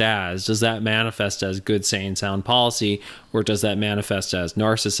manifest as? Does that manifest as good, sane, sound policy, or does that manifest as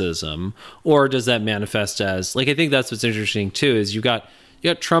narcissism, or does that manifest as, I think that's what's interesting too, is you got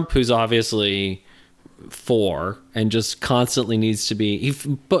Trump, who's obviously for and just constantly needs to be.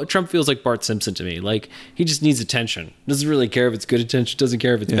 But Trump feels like Bart Simpson to me. Like, he just needs attention. Doesn't really care if it's good attention. Doesn't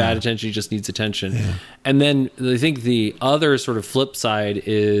care if it's bad attention. He just needs attention. Yeah. And then I think the other sort of flip side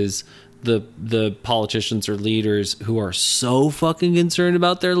is the politicians or leaders who are so fucking concerned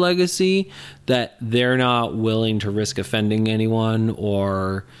about their legacy that they're not willing to risk offending anyone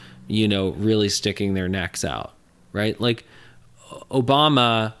or, you know, really sticking their necks out, right? Like,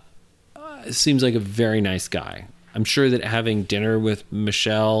 Obama seems like a very nice guy. I'm sure that having dinner with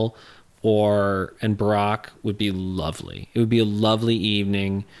Michelle and Barack would be lovely. It would be a lovely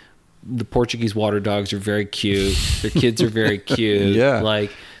evening. The Portuguese water dogs are very cute. Their kids are very cute.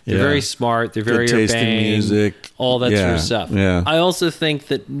 Like, they're very smart. They're very taste in urbane. Music. All that sort of stuff. Yeah. I also think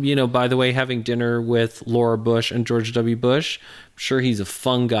that, you know, by the way, having dinner with Laura Bush and George W. Bush, I'm sure he's a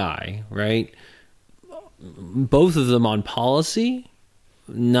fun guy, right? Both of them on policy,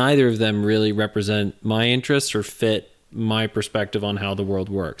 neither of them really represent my interests or fit my perspective on how the world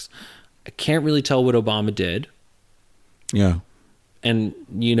works. I can't really tell what Obama did. Yeah. And,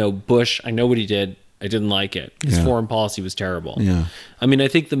 you know, Bush, I know what he did. I didn't like it. His foreign policy was terrible. Yeah. I mean, I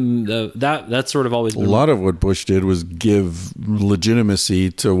think that's sort of always been... A lot of what Bush did was give legitimacy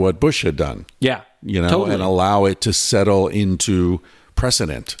to what Bush had done. Yeah. You know, totally. and allow it to settle into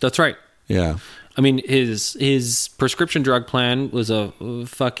precedent. That's right. Yeah. I mean, his prescription drug plan was a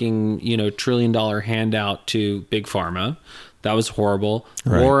fucking, you know, $1 trillion handout to Big Pharma. That was horrible.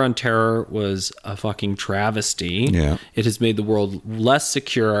 Right. War on terror was a fucking travesty. Yeah. It has made the world less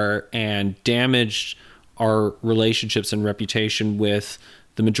secure and damaged our relationships and reputation with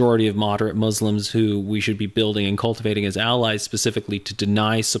the majority of moderate Muslims who we should be building and cultivating as allies, specifically to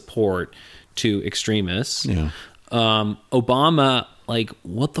deny support to extremists. Yeah. Obama, like,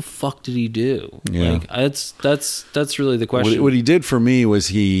 what the fuck did he do? Yeah. Like, that's really the question. What he did for me was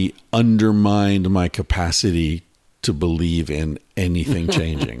he undermined my capacity to believe in anything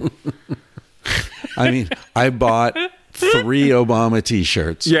changing. I mean, I bought 3 Obama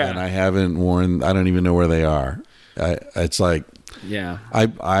t-shirts and I haven't worn, I don't even know where they are. It's like,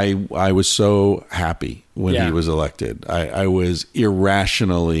 I was so happy when he was elected. I was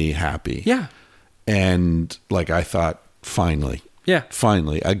irrationally happy. Yeah. And like, I thought, finally,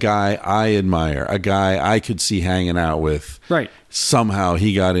 a guy I admire, a guy I could see hanging out with. Right. Somehow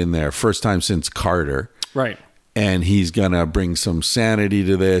he got in there. First time since Carter. Right. And he's going to bring some sanity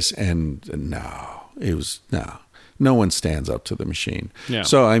to this. And no one stands up to the machine. Yeah.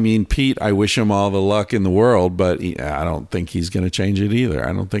 So, I mean, Pete, I wish him all the luck in the world, but I don't think he's going to change it either.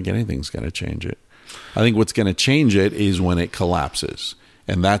 I don't think anything's going to change it. I think what's going to change it is when it collapses.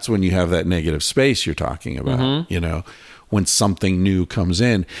 And that's when you have that negative space you're talking about, you know, when something new comes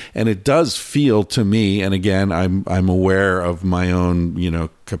in. And it does feel to me, and again, I'm aware of my own, you know,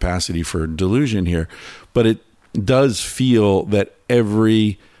 capacity for delusion here, but it does feel that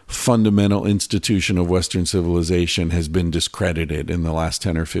every fundamental institution of Western civilization has been discredited in the last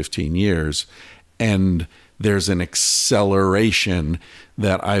 10 or 15 years. And there's an acceleration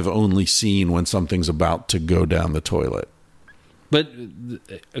that I've only seen when something's about to go down the toilet. But,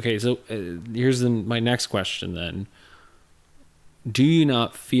 okay, so here's my next question then. Do you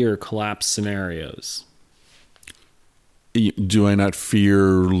not fear collapse scenarios? Do I not fear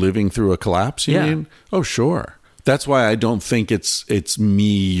living through a collapse, you mean? Oh, sure. That's why I don't think it's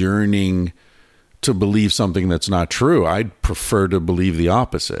me yearning to believe something that's not true. I'd prefer to believe the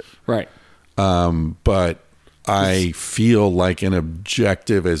opposite. Right. But I feel like as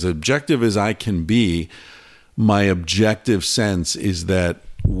objective as I can be, my objective sense is that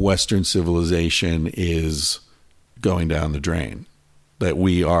Western civilization is going down the drain, that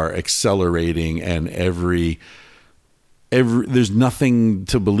we are accelerating, and there's nothing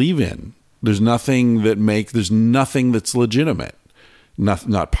to believe in. There's nothing that's legitimate.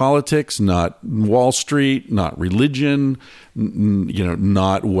 Not politics, not Wall Street, not religion, you know,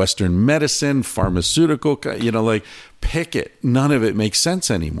 not Western medicine, pharmaceutical, you know, like, pick it. None of it makes sense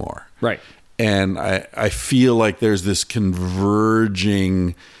anymore. Right. And I feel like there's this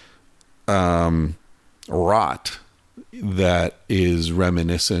converging rot that is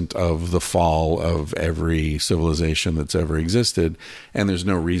reminiscent of the fall of every civilization that's ever existed. And there's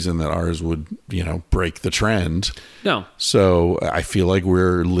no reason that ours would, you know, break the trend. No. So I feel like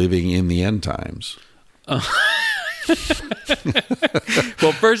we're living in the end times.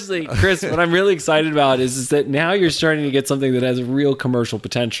 Well, firstly, Chris, what I'm really excited about is that now you're starting to get something that has real commercial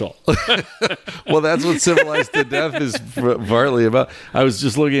potential. Well, that's what Civilized to Death is partly about. I was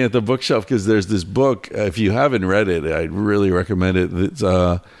just looking at the bookshelf because there's this book. If you haven't read it, I'd really recommend it. It's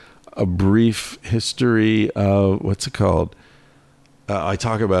a brief history of, what's it called? I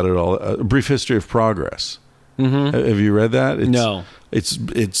talk about it all. A Brief History of Progress. Have you read that? No.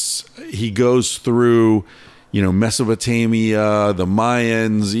 It's he goes through, Mesopotamia, the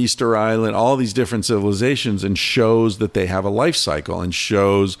Mayans, Easter Island, all these different civilizations, and shows that they have a life cycle, and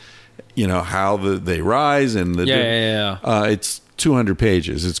shows, how they rise and it's 200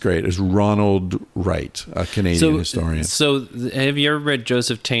 pages. It's great. It's Ronald Wright, a Canadian historian. So have you ever read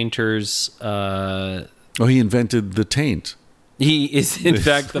Joseph Tainter's? He invented the taint. He is, in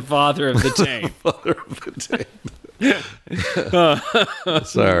fact, the father of the taint. Father of the taint.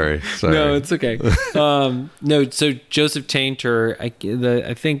 Sorry. No, it's okay. No, so Joseph Tainter,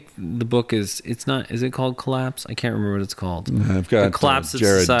 I think the book is it called Collapse? I can't remember what it's called. I've got the Collapse of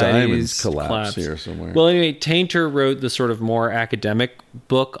Jared Societies. Diamond's Collapse here somewhere. Well, anyway, Tainter wrote the sort of more academic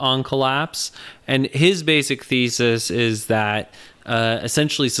book on collapse, and his basic thesis is that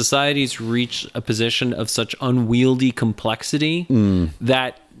essentially societies reach a position of such unwieldy complexity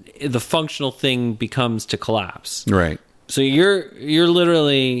that the functional thing becomes to collapse. Right. So you're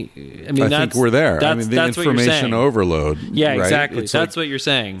literally. I think we're there. That's the information overload. Yeah, right? exactly. It's that's what you're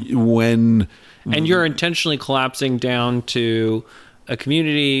saying. And you're intentionally collapsing down to a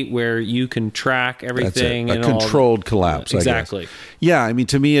community where you can track everything. A controlled collapse. Exactly. I guess. Yeah.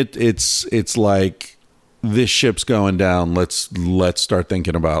 To me, it's like this ship's going down. Let's start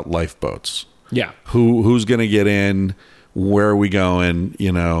thinking about lifeboats. Yeah. Who's going to get in? Where are we going?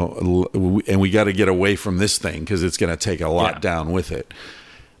 And we got to get away from this thing because it's going to take a lot down with it.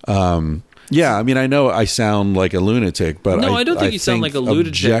 I know I sound like a lunatic, but no, I don't think you sound like a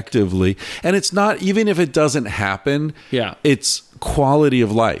lunatic. Objectively, and it's not, even if it doesn't happen. Yeah, it's quality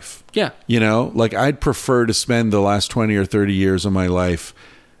of life. Yeah, I'd prefer to spend the last 20 or 30 years of my life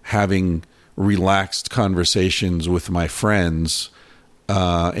having relaxed conversations with my friends.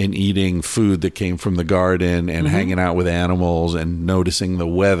 And eating food that came from the garden and hanging out with animals and noticing the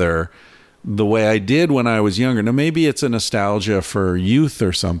weather the way I did when I was younger. Now, maybe it's a nostalgia for youth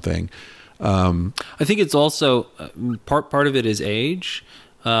or something. I think it's also part of it is age.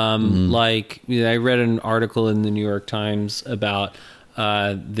 Like I read an article in the New York Times about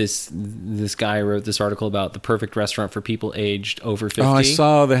this guy wrote this article about the perfect restaurant for people aged over 50. Oh, I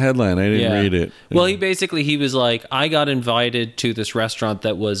saw the headline. I didn't read it. Well, he was like, I got invited to this restaurant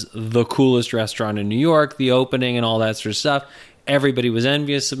that was the coolest restaurant in New York, the opening and all that sort of stuff. Everybody was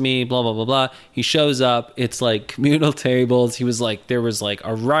envious of me, blah, blah, blah, blah. He shows up. It's like communal tables. He was like, there was like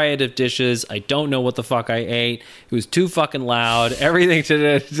a riot of dishes. I don't know what the fuck I ate. It was too fucking loud. Everything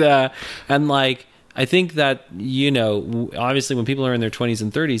and like, I think that, obviously when people are in their 20s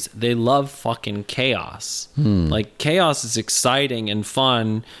and 30s, they love fucking chaos. Like, chaos is exciting and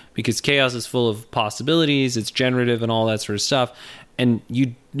fun because chaos is full of possibilities. It's generative and all that sort of stuff. And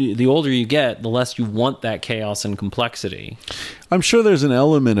the older you get, the less you want that chaos and complexity. I'm sure there's an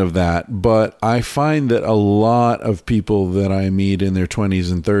element of that, but I find that a lot of people that I meet in their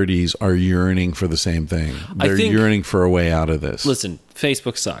 20s and 30s are yearning for the same thing. They're yearning for a way out of this. Listen,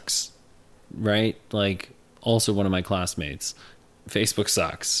 Facebook sucks. Right? Like, also one of my classmates. Facebook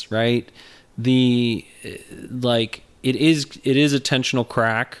sucks, right? It is attentional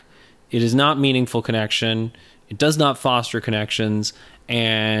crack. It is not meaningful connection. It does not foster connections,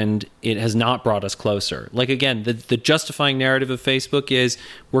 and it has not brought us closer. Like, again, the justifying narrative of Facebook is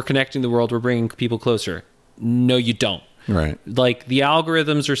we're connecting the world, we're bringing people closer. No, you don't. Right. Like, the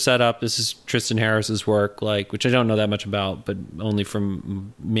algorithms are set up. This is Tristan Harris's work, which I don't know that much about, but only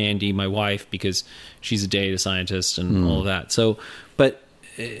from Mandy, my wife, because she's a data scientist and all of that. So, but,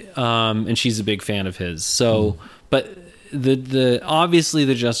 and she's a big fan of his. So, but the obviously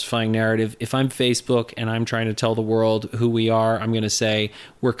the justifying narrative, if I'm Facebook and I'm trying to tell the world who we are, I'm going to say,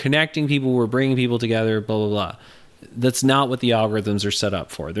 we're connecting people, we're bringing people together, blah, blah, blah. That's not what the algorithms are set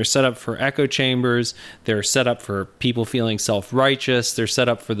up for. They're set up for echo chambers. They're set up for people feeling self-righteous. They're set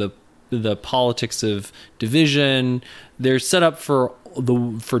up for the politics of division. They're set up for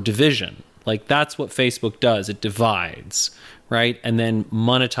division. Like, that's what Facebook does. It divides, right? And then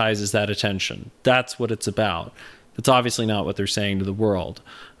monetizes that attention. That's what it's about. That's obviously not what they're saying to the world.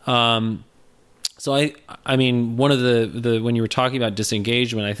 So I mean, one of the when you were talking about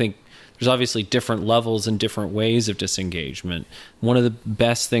disengagement, I think there's obviously different levels and different ways of disengagement. One of the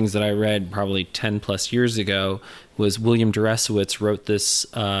best things that I read probably 10 plus years ago was William Deresiewicz wrote this.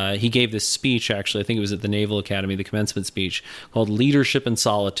 He gave this speech, actually, I think it was at the Naval Academy, the commencement speech, called Leadership in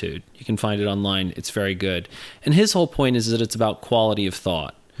Solitude. You can find it online. It's very good. And his whole point is that it's about quality of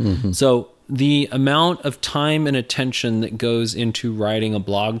thought. So the amount of time and attention that goes into writing a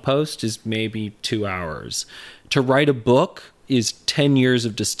blog post is maybe 2 hours. To write a book is 10 years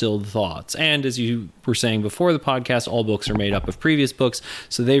of distilled thoughts. And as you were saying before the podcast, all books are made up of previous books.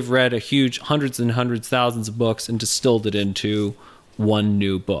 So they've read a huge hundreds and hundreds, thousands of books and distilled it into one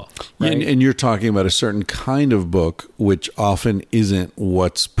new book. Right? And you're talking about a certain kind of book, which often isn't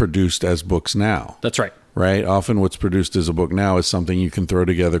what's produced as books now. That's right. Right? Often what's produced as a book now is something you can throw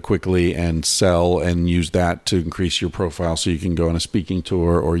together quickly and sell and use that to increase your profile so you can go on a speaking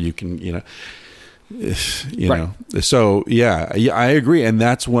tour, or you can, you know. So yeah, I agree. And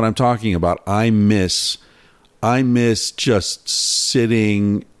that's what I'm talking about. I miss just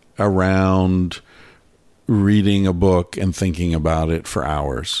sitting around reading a book and thinking about it for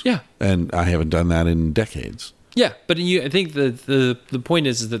hours. Yeah. And I haven't done that in decades. Yeah, but I think the point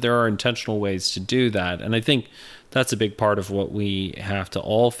is that there are intentional ways to do that. And I think that's a big part of what we have to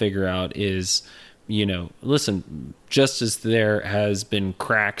all figure out is, you know, listen, just as there has been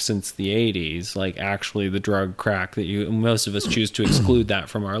crack since the 80s, like actually the drug crack that most of us choose to exclude that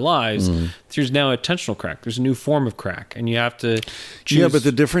from our lives, there's now intentional crack. There's a new form of crack, and you have to choose. Yeah, but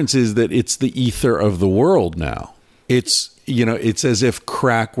the difference is that it's the ether of the world now. It's, you know, it's as if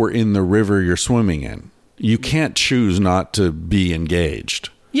crack were in the river you're swimming in. You can't choose not to be engaged.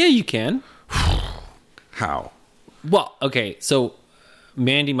 Yeah, you can. How? Well, okay, so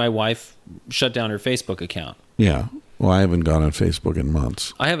Mandy, my wife, shut down her Facebook account. Yeah. Well, I haven't gone on Facebook in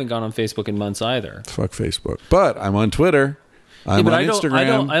months. I haven't gone on Facebook in months either. Fuck Facebook. But I'm on Twitter. I'm on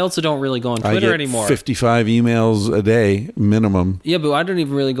Instagram. I also don't really go on Twitter I get anymore. 55 emails a day minimum. Yeah, but I don't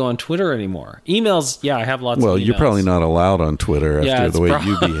even really go on Twitter anymore. Emails, yeah, I have lots of emails. Well, you're probably not allowed on Twitter after the way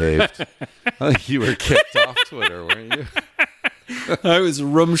you behaved. I think you were kicked off Twitter, weren't you? I was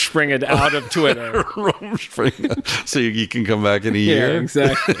rumspringed out of Twitter. So you can come back in a year? Yeah,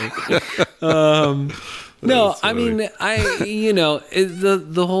 exactly. No, I mean,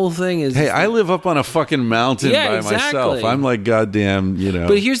 the whole thing is... Hey, I live up on a fucking mountain by exactly. myself. I'm like goddamn, you know...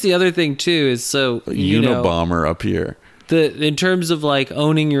 But here's the other thing, too, is so... Unabomber up here. In terms of, like,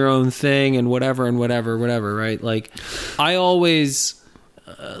 owning your own thing and whatever, right? Like, I always...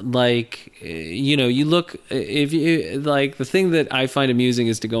 you look, if you like, the thing that I find amusing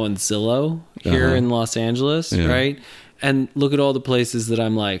is to go on Zillow here in Los Angeles, right? And look at all the places that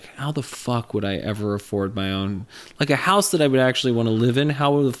I'm like, how the fuck would I ever afford my own, like a house that I would actually want to live in?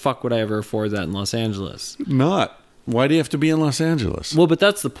 How the fuck would I ever afford that in Los Angeles? Not. Why do you have to be in Los Angeles? Well, but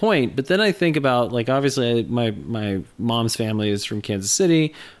that's the point. But then I think about, like, obviously my mom's family is from Kansas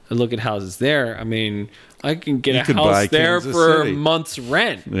City. I look at houses there. I mean, I can get a house there for a month's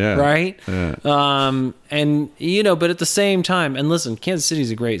rent, right? Yeah. And, you know, but at the same time, and listen, Kansas City is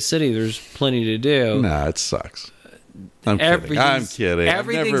a great city. There's plenty to do. Nah, it sucks. I'm kidding.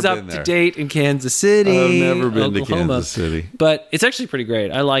 Everything's up to date in Kansas City. I've never been to Kansas City. But it's actually pretty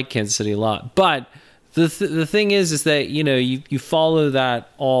great. I like Kansas City a lot. But the thing is that, you know, you follow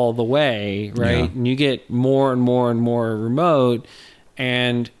that all the way, right? Yeah. And you get more and more and more remote.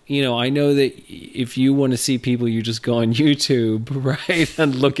 And, you know, I know that if you want to see people, you just go on YouTube, right?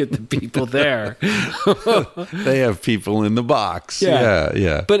 And look at the people there. They have people in the box.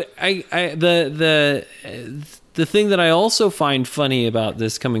 Yeah. But the thing that I also find funny about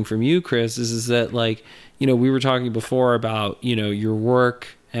this coming from you, Chris, is that, like, you know, we were talking before about, you know, your work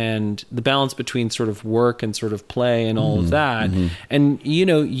and the balance between sort of work and sort of play and all of that. And, you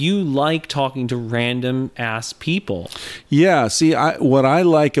know, you like talking to random ass people. Yeah. See, what I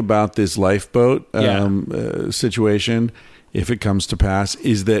like about this lifeboat situation, if it comes to pass,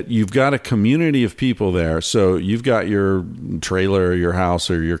 is that you've got a community of people there. So you've got your trailer or your house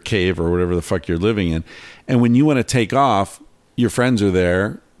or your cave or whatever the fuck you're living in. And when you want to take off, your friends are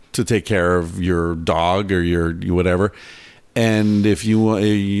there to take care of your dog or your whatever. And if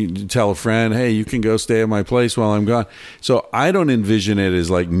you tell a friend, hey, you can go stay at my place while I'm gone. So I don't envision it as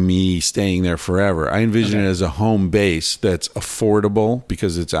like me staying there forever. I envision it as a home base that's affordable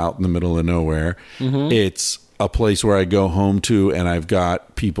because it's out in the middle of nowhere. It's a place where I go home to, and I've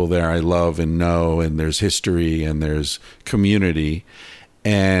got people there I love and know, and there's history and there's community.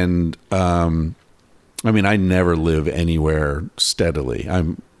 And I mean, I never live anywhere steadily.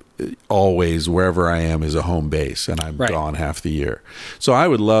 I'm always, wherever I am is a home base, and I'm gone half the year. So I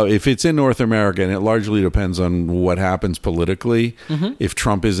would love, if it's in North America, and it largely depends on what happens politically. If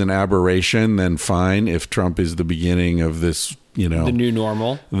Trump is an aberration, then fine. If Trump is the beginning of this, you know, the new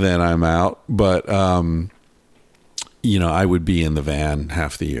normal, then I'm out. But you know, I would be in the van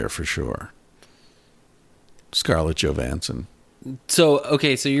half the year for sure. Scarlett Johansson. So,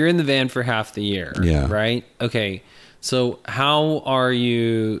 okay, so you're in the van for half the year, right? Okay, so how are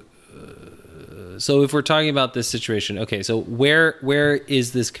you... So if we're talking about this situation, okay, so where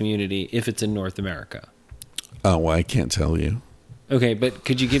is this community if it's in North America? Oh, well, I can't tell you. Okay, but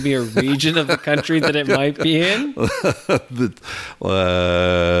could you give me a region of the country that it might be in?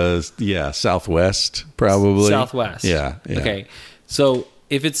 Yeah, Southwest, probably. Southwest. Yeah. Okay, so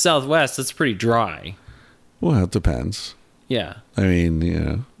if it's Southwest, that's pretty dry. Well, it depends. Yeah. I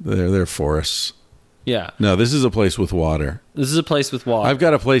mean, they're forests. Yeah. No, this is a place with water. This is a place with water. I've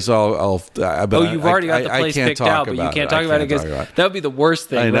got a place but you've already got the place picked out, but you can't talk about it because that would be the worst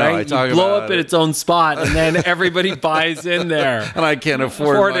thing, I know, right? I talk you blow about up at it. its own spot, and then everybody buys in there. And I can't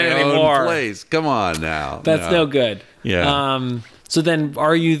afford it my anymore. own place. Come on now. That's no good. Yeah. So then,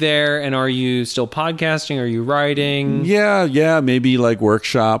 are you there, and are you still podcasting? Are you writing? Yeah. Maybe like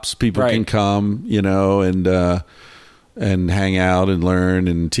workshops. People Right. can come, and hang out and learn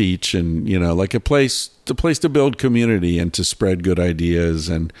and teach, and like a place to build community and to spread good ideas.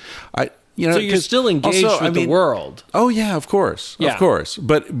 And So you're 'cause still engaged also, with the world. Oh yeah, of course. Yeah. Of course.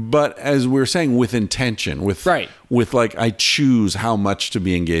 But as we were saying, with intention, with like I choose how much to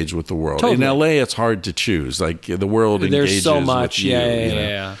be engaged with the world. Totally. In LA it's hard to choose. Like the world engages There's so much. with you.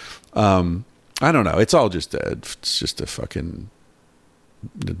 Yeah. I don't know. It's all just a fucking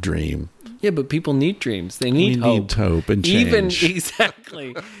dream. Yeah, but people need dreams. They need We hope. need hope and change.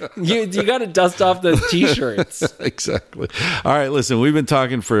 Exactly. you got to dust off those T-shirts. Exactly. All right, listen, we've been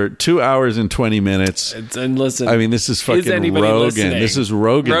talking for 2 hours and 20 minutes. And listen, I mean, this is fucking anybody Rogan. listening? This is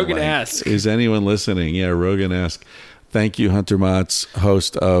Rogan. Rogan-esque. Is anyone listening? Yeah, Rogan-esque. Thank you, Hunter Motz,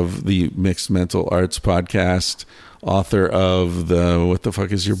 host of the Mixed Mental Arts podcast, author of what the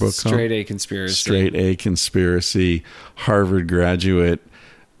fuck is your book called? Straight A Conspiracy. Straight A Conspiracy, Harvard graduate,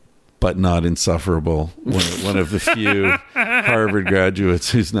 but not insufferable. One of the few Harvard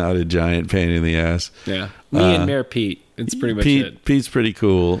graduates who's not a giant pain in the ass. Yeah. Me and Mayor Pete. It's pretty much it. Pete's pretty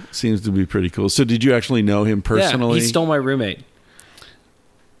cool. Seems to be pretty cool. So did you actually know him personally? Yeah, he stole my roommate.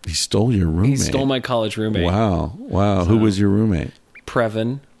 He stole your roommate? He stole my college roommate. Wow. Who was your roommate?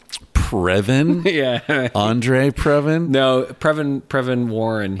 Previn. Previn? Yeah. Andre Previn? No, Previn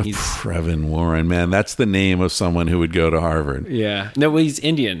Warren. He's Previn Warren. Man, that's the name of someone who would go to Harvard. Yeah. No, he's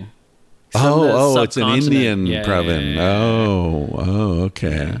Indian. From the It's an subcontinent. Indian Yeah, Previn. yeah. Oh,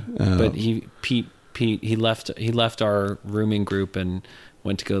 okay. Oh. But Pete, he left our rooming group and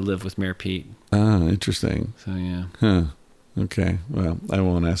went to go live with Mayor Pete. Oh, interesting. So yeah. Huh. Okay. Well, I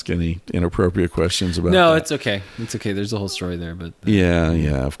won't ask any inappropriate questions about No, that. it's okay. It's okay. There's a whole story there, but Yeah,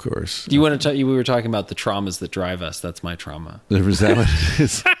 of course. do you want to tell? We were talking about the traumas that drive us. That's my trauma. Is that what it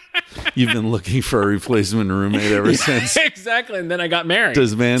is? You've been looking for a replacement roommate ever since. Exactly. And then I got married.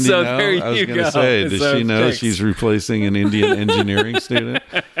 Does Mandy so know? There I was you going to go. say, does So she know thanks. she's replacing an Indian engineering student?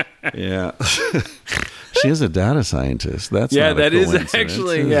 Yeah. She is a data scientist. That's Yeah, not a that is coincidence,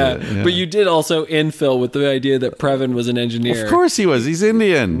 actually, is yeah. it? But you did also infill with the idea that Previn was an engineer. Of course he was. He's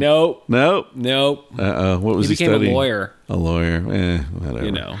Indian. Nope. Nope. Nope. What was He he became studying? a lawyer. A lawyer. Whatever.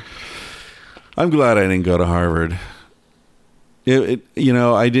 You know. I'm glad I didn't go to Harvard. I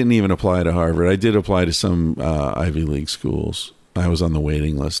didn't even apply to Harvard. I did apply to some Ivy League schools. I was on the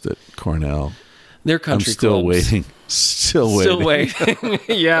waiting list at Cornell. They're I'm country still clubs. waiting. Still waiting.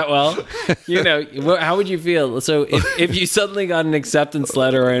 Yeah, well, how would you feel? So if you suddenly got an acceptance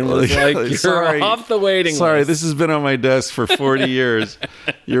letter and was like, you're Sorry. off the waiting Sorry, list. this has been on my desk for 40 years.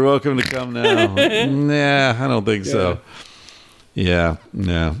 You're welcome to come now. Nah, I don't think so. Yeah,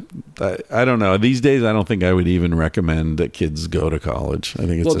 no. I don't know. These days, I don't think I would even recommend that kids go to college. I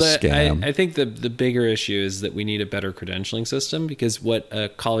think it's a scam. I think the bigger issue is that we need a better credentialing system, because what a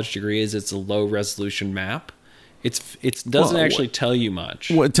college degree is, it's a low resolution map. It doesn't actually tell you much.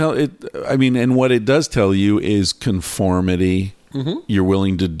 And what it does tell you is conformity. Mm-hmm. You're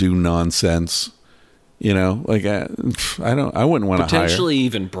willing to do nonsense. I wouldn't want to hire. Potentially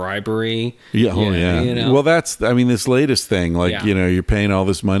even bribery. Yeah. Oh, yeah. Well, that's, this latest thing, you're paying all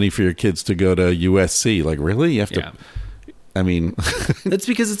this money for your kids to go to USC. Like, really? You have to, That's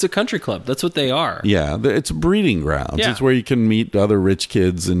because it's a country club. That's what they are. Yeah. It's breeding grounds. Yeah. It's where you can meet other rich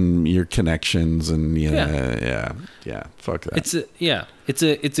kids and your connections and, yeah. Fuck that.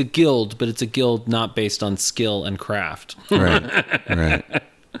 It's a guild, but it's a guild not based on skill and craft. Right.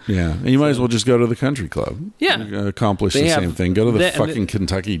 Yeah, and you might as well just go to the country club. Yeah. Accomplish the same thing. Go to the fucking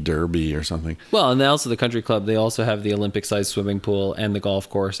Kentucky Derby or something. Well, and also the country club, they also have the Olympic-sized swimming pool and the golf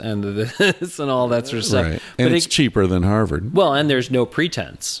course and this and all that sort of stuff. Right. And it's cheaper than Harvard. Well, and there's no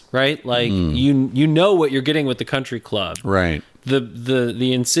pretense, right? Like, you know what you're getting with the country club. Right.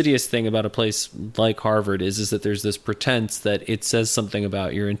 The insidious thing about a place like Harvard is that there's this pretense that it says something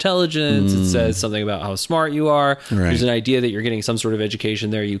about your intelligence. It says something about how smart you are. Right. There's an idea that you're getting some sort of education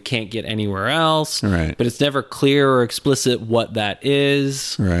there you can't get anywhere else. Right. But it's never clear or explicit what that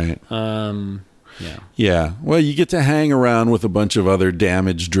is. Right. Yeah. Well, you get to hang around with a bunch of other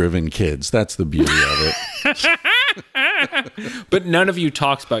damage-driven kids. That's the beauty of it. But none of you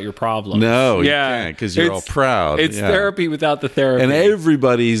talks about your problems. No, you can't, because you're all proud. It's therapy without the therapy. And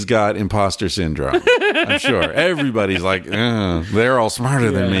everybody's got imposter syndrome, I'm sure. Everybody's like, they're all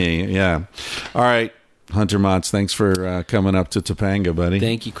smarter than me. Yeah. All right, Hunter Motz, thanks for coming up to Topanga, buddy.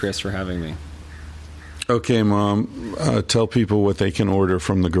 Thank you, Chris, for having me. Okay, Mom, tell people what they can order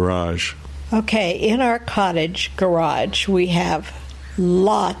from the garage. Okay, in our cottage garage, we have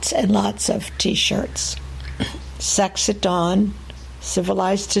lots and lots of T-shirts. Sex at Dawn,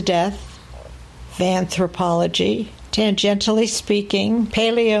 Civilized to Death, Vanthropology, Tangentially Speaking,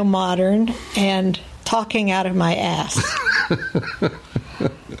 Paleo Modern, and Talking Out of My Ass.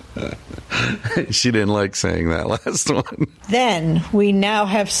 She didn't like saying that last one. Then we now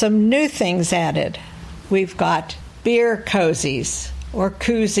have some new things added. We've got beer cozies, or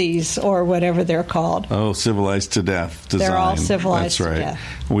koozies, or whatever they're called. Oh, Civilized to Death design. They're all civilized That's right. to death.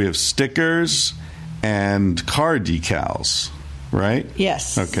 We have stickers and car decals, right?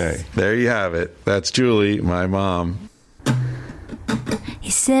 Yes. Okay, there you have it. That's Julie, my mom. He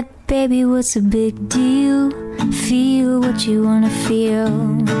said, baby, what's a big deal? Feel what you want to feel.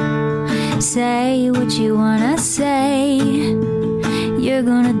 Say what you want to say. You're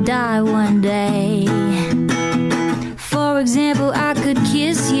gonna die one day. For example, I could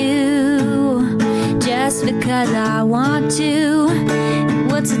kiss you just because I want to.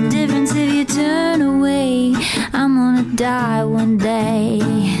 What's the difference if you turn away? I'm gonna die one day.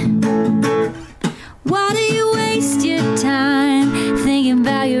 Why do you waste your time thinking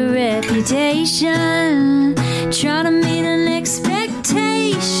about your reputation? Trying to meet an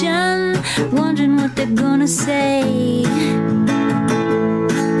expectation, wondering what they're gonna say.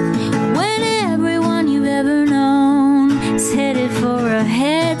 When everyone you've ever known is headed for a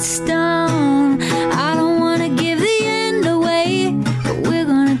headstone. I don't wanna give the end away, but we're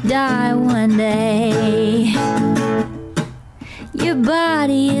gonna die one day. Your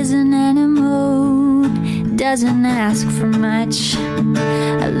body is an animal, doesn't ask for much.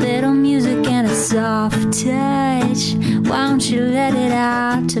 A little music and a soft touch. Why don't you let it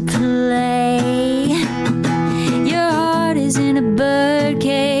out to play? Your heart is in a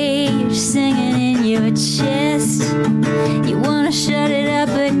birdcage, singing in your chest. You wanna shut it up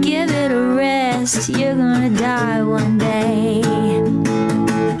but give it a rest. You're gonna die one day.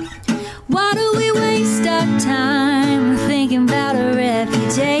 Why do we waste our time thinking about a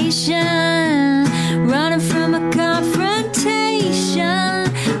reputation? Running from a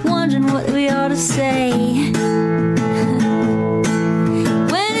confrontation, wondering what we ought to say.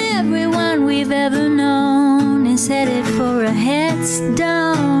 When everyone we've ever known is headed for a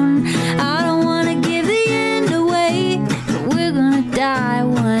headstone. I don't want to give the end away, but we're gonna die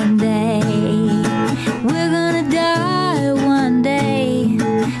one day. We're gonna die one day.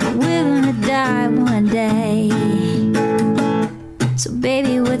 We're gonna die one day. So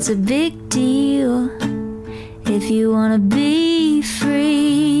baby, what's a big deal? If you wanna be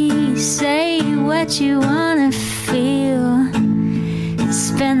free, say what you wanna feel.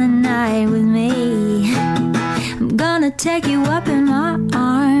 Spend the night with me. I'm gonna take you up in my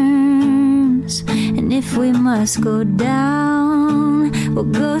arms. And if we must go down, we'll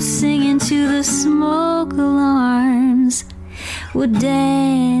go singing to the smoke alarms. We'll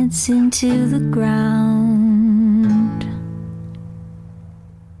dance into the ground.